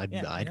girl. Like I'd Yeah,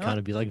 you know kind what?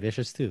 of be like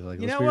Vicious too. Like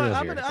You let's know be what? real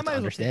I here. might It's as well take control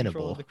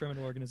understandable. of the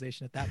criminal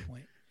organization at that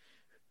point.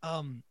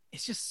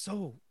 It's just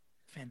so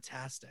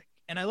fantastic,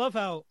 and I love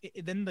how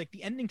then like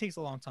the ending takes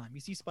a long time. You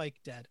see Spike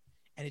dead,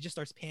 and it just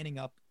starts panning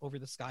up over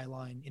the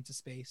skyline into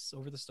space,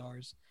 over the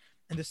stars,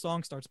 and the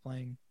song starts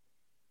playing,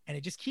 and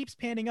it just keeps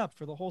panning up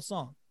for the whole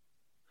song.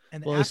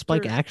 And Well, is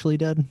Spike after- actually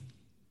dead?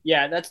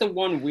 Yeah, that's the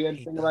one weird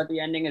hate thing that. about the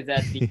ending is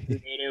that the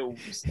creator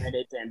said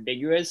it's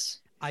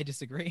ambiguous. I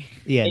disagree.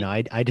 Yeah, no,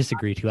 I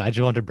disagree too. I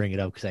just wanted to bring it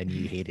up because I knew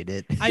you hated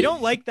it. I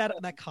don't like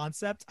that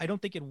concept. I don't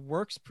think it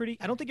works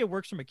I don't think it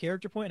works from a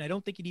character point, and I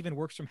don't think it even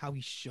works from how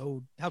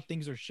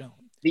things are shown.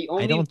 The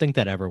only I don't think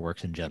that ever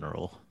works in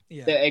general.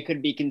 Yeah. that it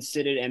could be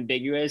considered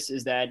ambiguous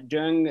is that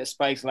during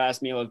Spike's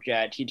last meal of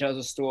Jet, he tells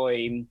a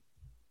story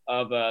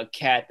of a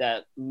cat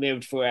that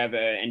lived forever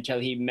until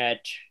he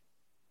met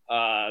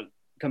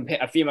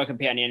a female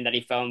companion that he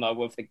fell in love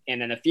with,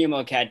 and then the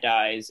female cat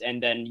dies,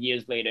 and then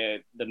years later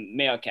the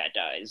male cat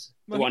dies.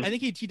 The Well, one, I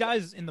think he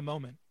dies in the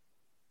moment.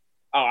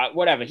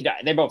 whatever, he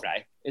died. They both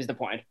die. Is the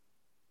point.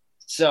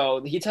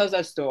 So he tells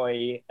that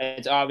story.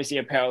 It's obviously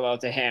a parallel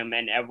to him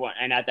and everyone.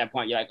 And at that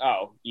point, you're like,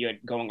 oh, you're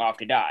going off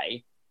to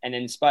die. And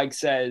then Spike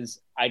says,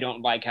 I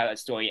don't like how that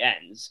story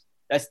ends.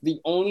 That's the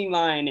only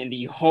line in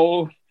the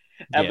whole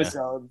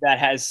episode that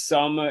has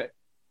some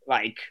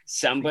like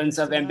semblance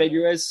of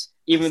ambiguous.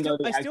 Even though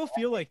I still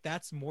feel like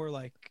that's more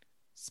like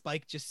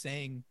Spike just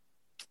saying,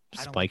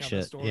 I don't Spike like how the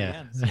shit. story Yeah.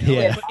 ends, you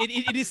know? Yeah. But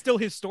it is still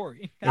his story.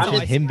 It's That's how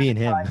just I him see it. being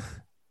him.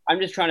 I'm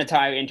just trying to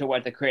tie into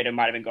what the creator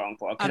might have been going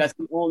for, because I that's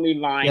the only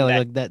line Yeah,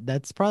 that like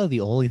that's probably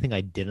the only thing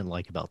I didn't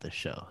like about this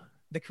show.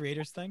 The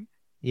creators thing.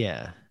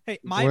 Yeah. Hey,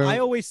 Where- I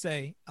always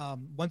say,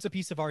 once a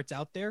piece of art's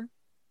out there,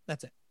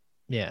 that's it.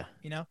 Yeah.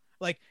 You know,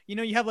 like,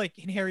 you have like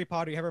in Harry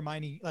Potter, you have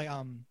Hermione, like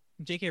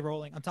J.K.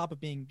 Rowling, on top of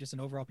being just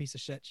an overall piece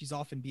of shit, she's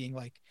often being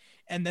like,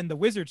 and then the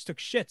wizards took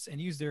shits and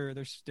used their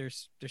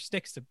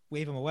sticks to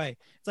wave them away.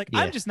 It's like, Yeah.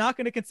 I'm just not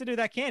going to consider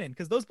that canon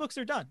because those books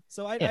are done.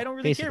 So I don't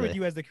really care what basically.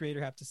 you as the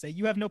creator have to say.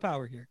 You have no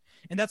power here,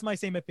 and that's my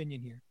same opinion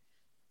here.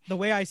 The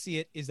way I see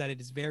it is that it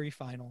is very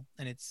final,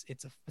 and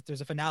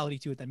there's a finality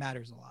to it that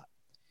matters a lot.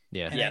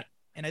 Yeah. And Yeah.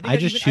 and I think I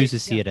that's just even- choose to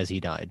see it as he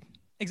died.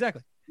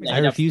 exactly. Yeah, I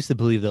refuse to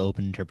believe the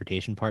open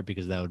interpretation part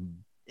because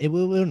it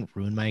wouldn't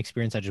ruin my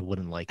experience. I just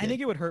wouldn't like I it.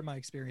 think it would hurt my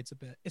experience a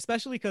bit,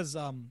 especially because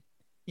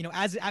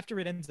as after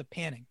it ends up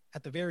panning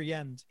at the very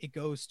end, it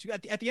goes to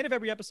at the end of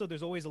every episode.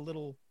 There's always a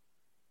little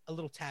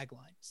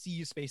tagline: "See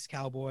you, space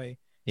cowboy."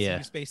 See Yeah.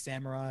 you, space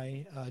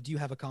samurai. Do you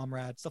have a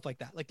comrade? Stuff like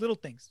that, like little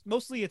things.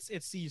 Mostly, it's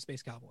 "See you,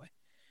 space cowboy."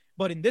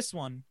 But in this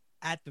one,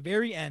 at the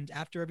very end,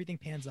 after everything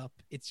pans up,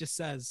 it just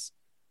says,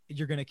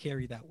 "You're gonna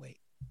carry that weight."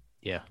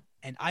 Yeah.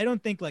 And I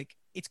don't think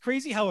it's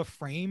crazy how a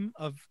frame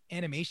of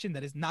animation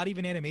that is not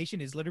even animation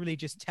is literally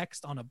just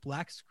text on a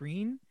black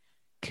screen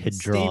Could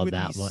stay draw with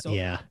that me much. so-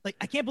 Yeah. Like,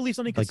 I can't believe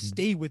something could Like-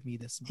 stay with me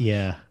this much.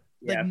 Yeah.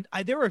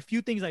 Like, there are a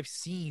few things I've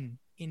seen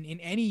in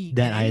any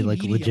That in I any like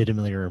medium.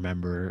 legitimately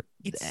remember.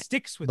 It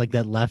sticks with Like me.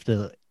 that left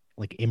a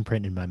like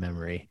imprint in my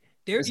memory.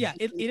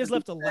 It has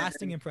left a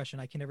lasting impression.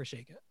 I can never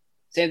shake it.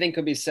 Same thing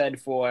could be said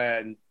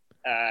for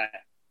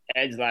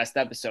Ed's last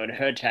episode,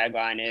 her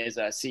tagline is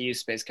 "See you,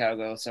 space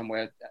cowgirl,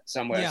 somewhere."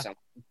 Oh,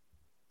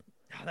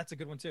 that's a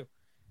good one too.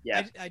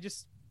 Yeah.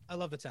 I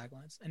love the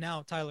taglines. And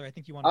now, Tyler, I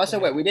think you want to. Also,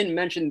 wait, we didn't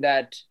mention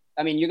that.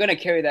 I mean, you're gonna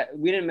carry that.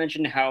 We didn't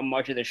mention how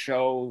much of the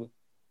show.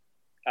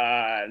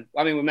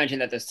 We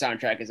mentioned that the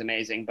soundtrack is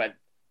amazing, but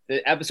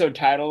the episode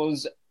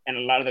titles and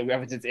a lot of the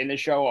references in the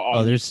show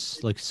are.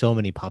 There's like so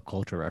many pop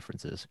culture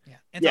references. Yeah,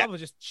 and that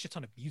was just a shit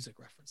ton of music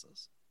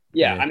references.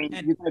 Yeah, I mean,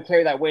 you're gonna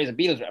carry that way as a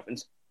Beatles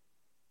reference.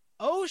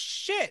 Oh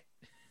shit!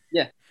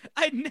 Yeah,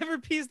 I'd never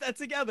pieced that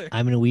together.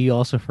 I mean, we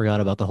also forgot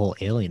about the whole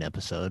Alien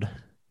episode.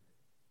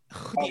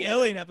 The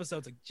Alien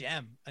episode's a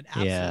gem, an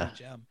absolute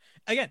gem.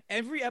 Again,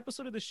 every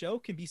episode of the show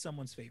can be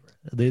someone's favorite.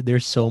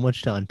 There's so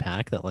much to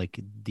unpack that, like,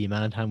 the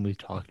amount of time we've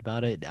talked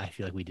about it, I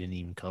feel like we didn't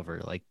even cover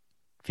like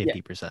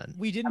 50%.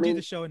 We didn't do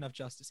the show enough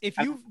justice. If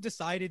you've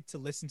decided to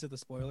listen to the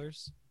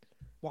spoilers,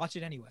 watch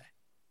it anyway.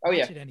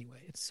 Watch it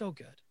anyway. It's so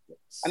good.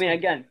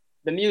 Again,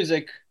 the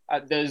music.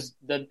 There's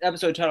the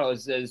episode title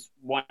is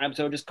one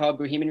episode just called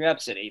Bohemian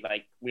Rhapsody.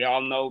 Like, we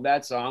all know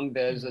that song.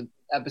 There's an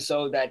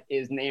episode that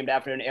is named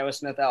after an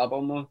Aerosmith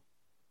album.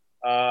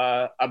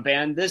 A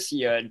band this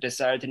year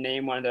decided to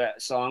name one of the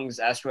songs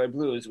Asteroid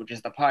Blues, which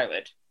is the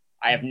pilot.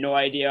 I have no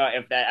idea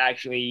if that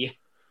actually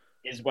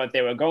is what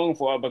they were going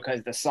for,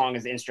 because the song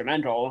is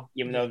instrumental,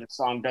 even though the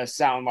song does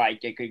sound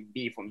like it could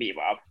be from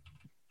Bebop.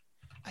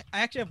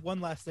 I actually have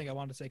one last thing I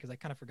wanted to say, because I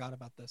kind of forgot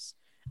about this.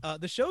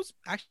 The show's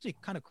actually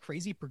kind of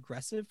crazy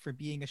progressive for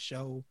being a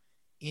show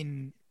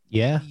in the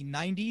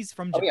 90s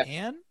from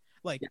Japan.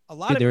 Like, a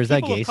lot of there was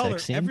people that gay of color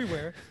sex scene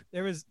everywhere.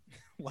 There was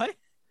what?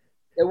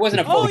 It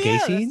wasn't a full gay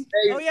scene.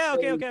 Okay.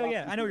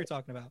 I know what you're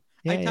talking about.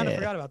 I kind of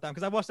forgot about that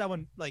because I watched that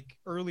one like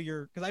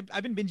earlier, because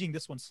I've been binging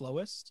this one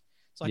slowest,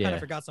 so I kind of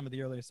forgot some of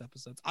the earliest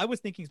episodes. I was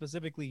thinking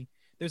specifically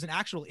there's an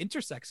actual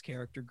intersex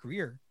character,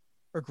 Gren.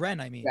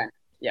 I mean,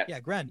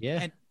 Gren. Yeah,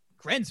 and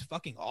Gren's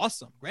fucking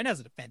awesome. Gren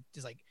has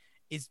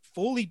is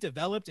fully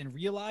developed and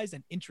realized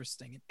and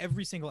interesting in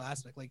every single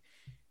aspect. Like,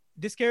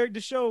 this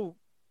show,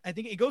 I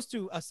think it goes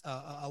to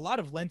a lot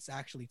of lengths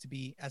actually to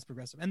be as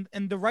progressive. And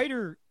the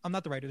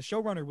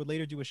showrunner would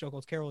later do a show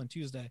called Carol and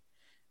Tuesday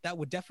that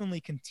would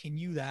definitely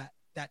continue that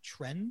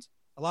trend.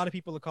 A lot of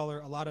people of color,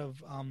 a lot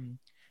of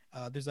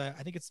there's I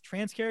think it's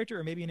trans character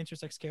or maybe an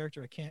intersex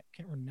character. I can't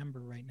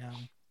remember right now.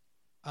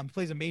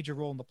 Plays a major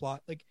role in the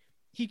plot. Like,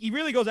 he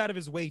really goes out of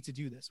his way to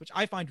do this, which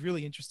I find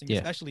really interesting,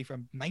 especially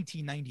from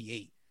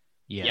 1998.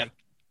 Yeah,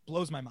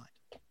 blows my mind.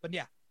 But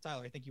yeah,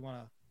 Tyler, I think you want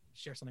to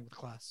share something with the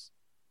class.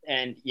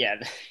 And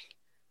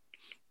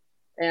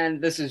and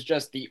this is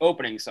just the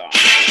opening song.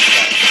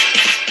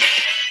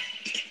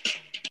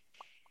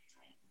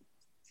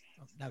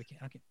 Now we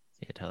can't. Okay.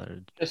 Yeah, Tyler.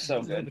 It's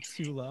so good. It's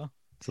too low.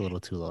 It's a little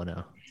too low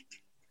now.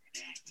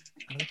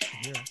 I don't think you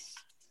can hear us.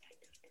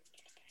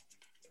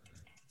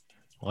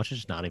 Watch it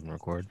just not even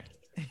record.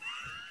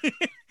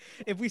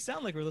 If we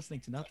sound like we're listening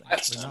to nothing,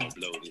 it's time to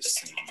blow this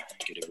scene.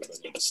 Get everybody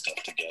in the stuff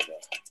together.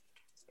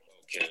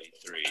 Okay,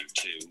 3,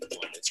 2, 1,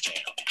 let's jam.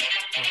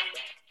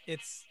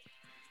 It's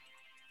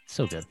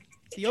so good.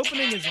 The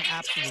opening is an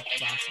absolute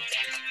classic.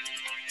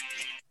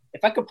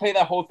 If I could play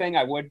that whole thing,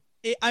 I would.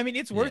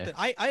 It's worth it.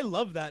 I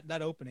love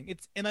that opening.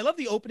 And I love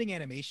the opening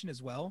animation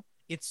as well.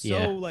 It's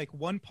so like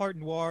one part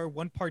noir,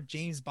 one part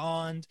James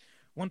Bond,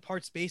 one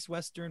part space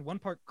western, one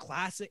part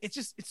classic.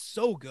 It's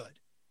so good.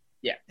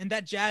 Yeah. And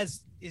that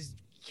jazz is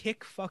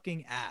kick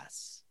fucking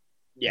ass.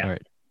 Yeah. All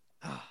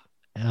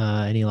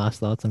right. Any last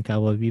thoughts on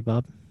Cowboy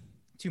Bebop?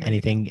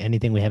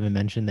 Anything we haven't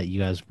mentioned that you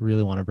guys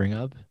really want to bring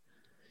up?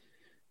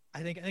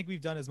 I think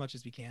we've done as much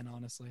as we can,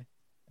 honestly.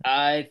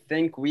 I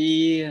think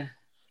we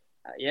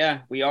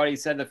already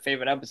said the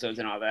favorite episodes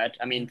and all that.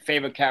 I mean,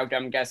 favorite character,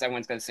 I'm guessing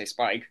everyone's going to say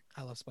Spike.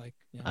 I love Spike.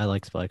 Yeah. I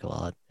like Spike a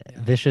lot.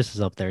 Yeah. Vicious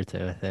is up there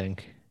too, I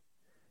think.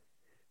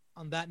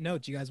 On that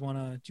note, do you guys want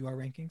to do our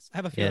rankings? I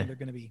have a feeling they're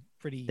going to be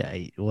pretty...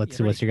 Yeah, what's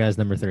your guys'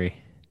 number 3?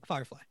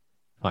 Firefly.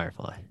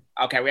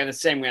 Okay, we have the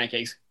same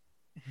rankings.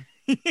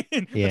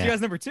 What's your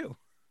guys' number 2?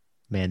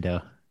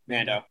 Mando.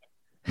 We're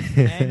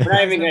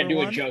not even going to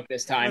do a joke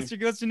this time.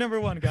 What's your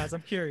number 1, guys?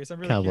 I'm curious. I'm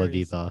really Cowboy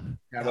curious.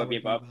 Cowboy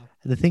Bebop.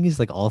 The thing is,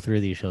 like, all 3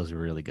 of these shows are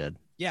really good.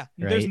 Yeah,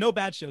 right? There's no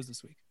bad shows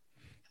this week.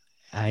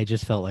 I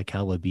just felt like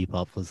Cowboy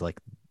Bebop was like,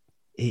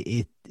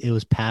 it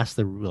was past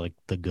the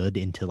good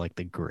into like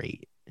the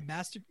great.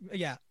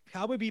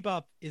 Cowboy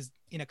Bebop is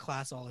in a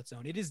class all its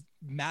own. It's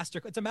a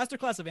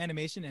masterclass of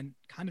animation and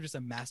kind of just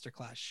a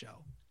masterclass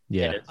show.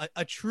 Yeah,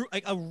 a true,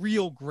 like a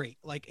real great,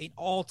 like an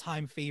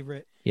all-time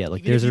favorite. Yeah,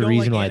 like there's a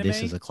reason why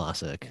this is a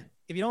classic.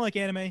 If you don't like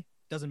anime,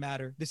 doesn't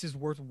matter. This is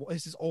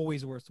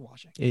always worth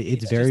watching.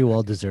 It's very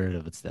well deserved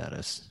of its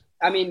status.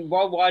 I mean,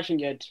 while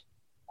watching it,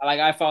 like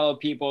I follow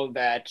people on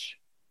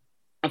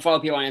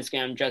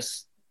Instagram,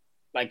 just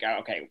like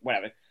okay,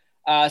 whatever.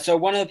 So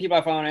one of the people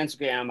I follow on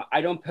Instagram,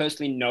 I don't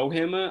personally know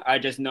him. I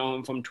just know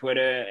him from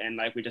Twitter, and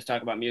like we just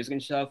talk about music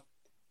and stuff.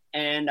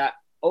 And I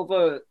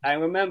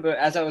remember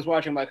as I was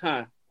watching, I'm like,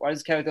 why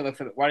does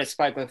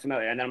Spike look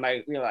familiar? And then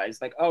I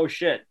realized, like, oh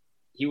shit,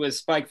 he was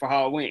Spike for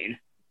Halloween.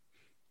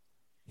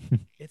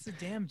 It's a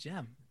damn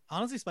gem.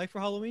 Honestly, Spike for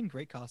Halloween,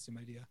 great costume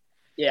idea.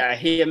 Yeah,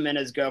 him and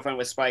his girlfriend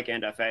with Spike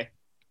and Faye.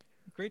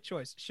 Great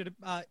choice. Should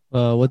have.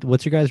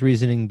 What's your guys'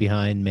 reasoning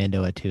behind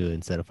Mando at 2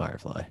 instead of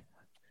Firefly?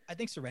 I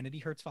think Serenity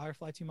hurts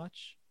Firefly too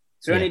much.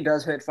 Serenity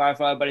does hurt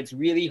Firefly, but it's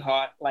really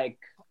hard. Like,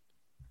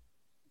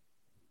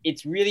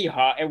 it's really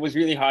hard. It was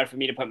really hard for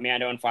me to put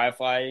Mando and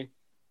Firefly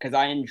because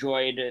I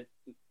enjoyed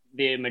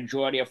the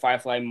majority of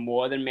Firefly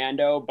more than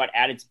Mando, but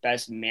at its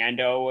best,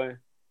 Mando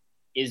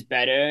is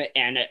better.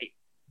 And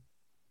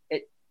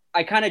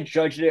I kind of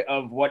judged it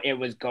of what it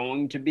was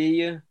going to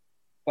be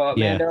for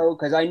Mando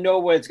because I know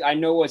what's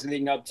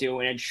leading up to,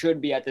 and it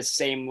should be at the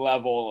same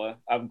level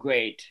of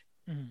great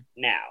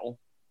now.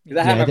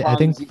 I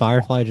think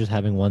Firefly just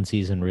having one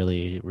season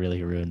really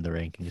ruined the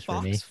rankings for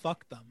me.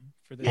 Fuck them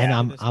for this. And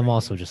I'm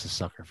also just a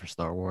sucker for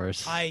Star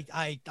Wars. I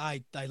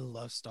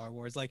love Star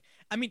Wars. Like,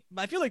 I mean,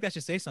 I feel like that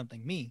should say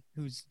something. Me,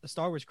 who's a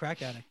Star Wars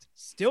crack addict,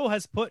 still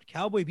has put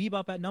Cowboy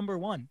Bebop at number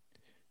 1.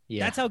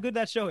 Yeah, that's how good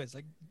that show is.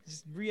 Like,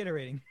 just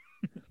reiterating.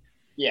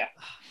 Yeah,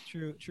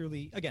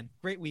 truly. Again,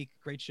 great week,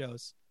 great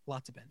shows,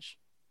 lots of binge.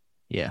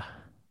 Yeah,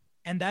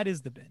 and that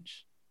is the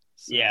binge.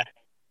 So, yeah.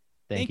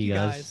 Thank you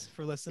guys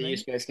for listening. See you,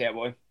 Space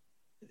Cowboy.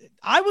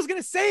 I was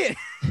gonna say it.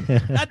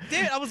 God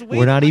damn it! I was waiting.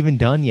 We're not even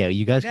done yet.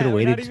 You guys could have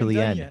waited till the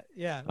end. Yet.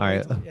 Yeah. All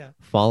right.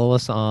 Follow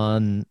us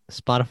on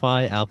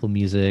Spotify, Apple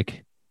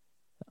Music,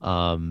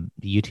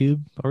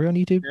 YouTube. Are we on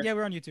YouTube? Yeah,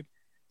 we're on YouTube.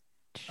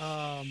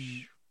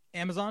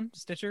 Amazon,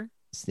 Stitcher.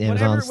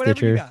 Amazon, whatever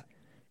Stitcher. You got.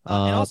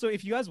 And also,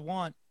 if you guys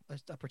want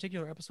a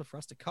particular episode for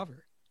us to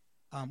cover,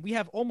 we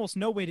have almost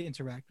no way to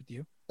interact with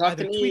you.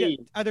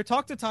 Either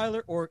talk to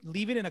Tyler or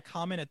leave it in a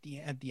comment at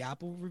the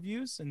Apple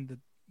reviews and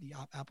the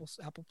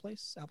Apple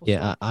place.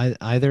 Yeah,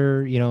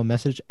 either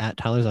message at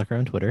Tyler Zucker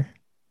on Twitter,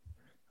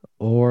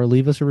 or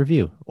leave us a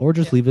review, or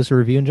just leave us a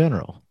review in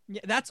general.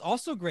 Yeah, that's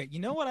also great. You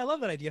know what? I love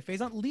that idea,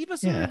 Faison. Leave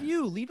us a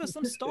review. Leave us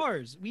some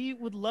stars. We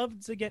would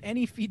love to get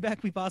any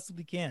feedback we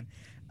possibly can.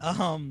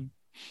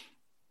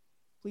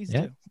 Please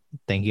do.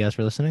 Thank you guys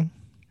for listening.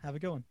 Have a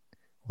good one.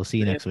 We'll see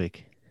you next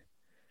week.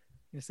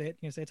 You gonna say it?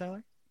 You gonna say it,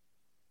 Tyler?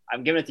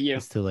 I'm giving it to you.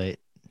 It's too late.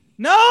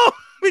 No!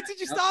 Wait, did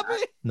you stop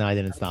it? No, I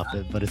didn't stop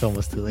it, but it's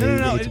almost too late.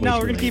 No,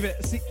 we're gonna keep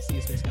it. See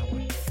you, Space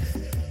Cowboy.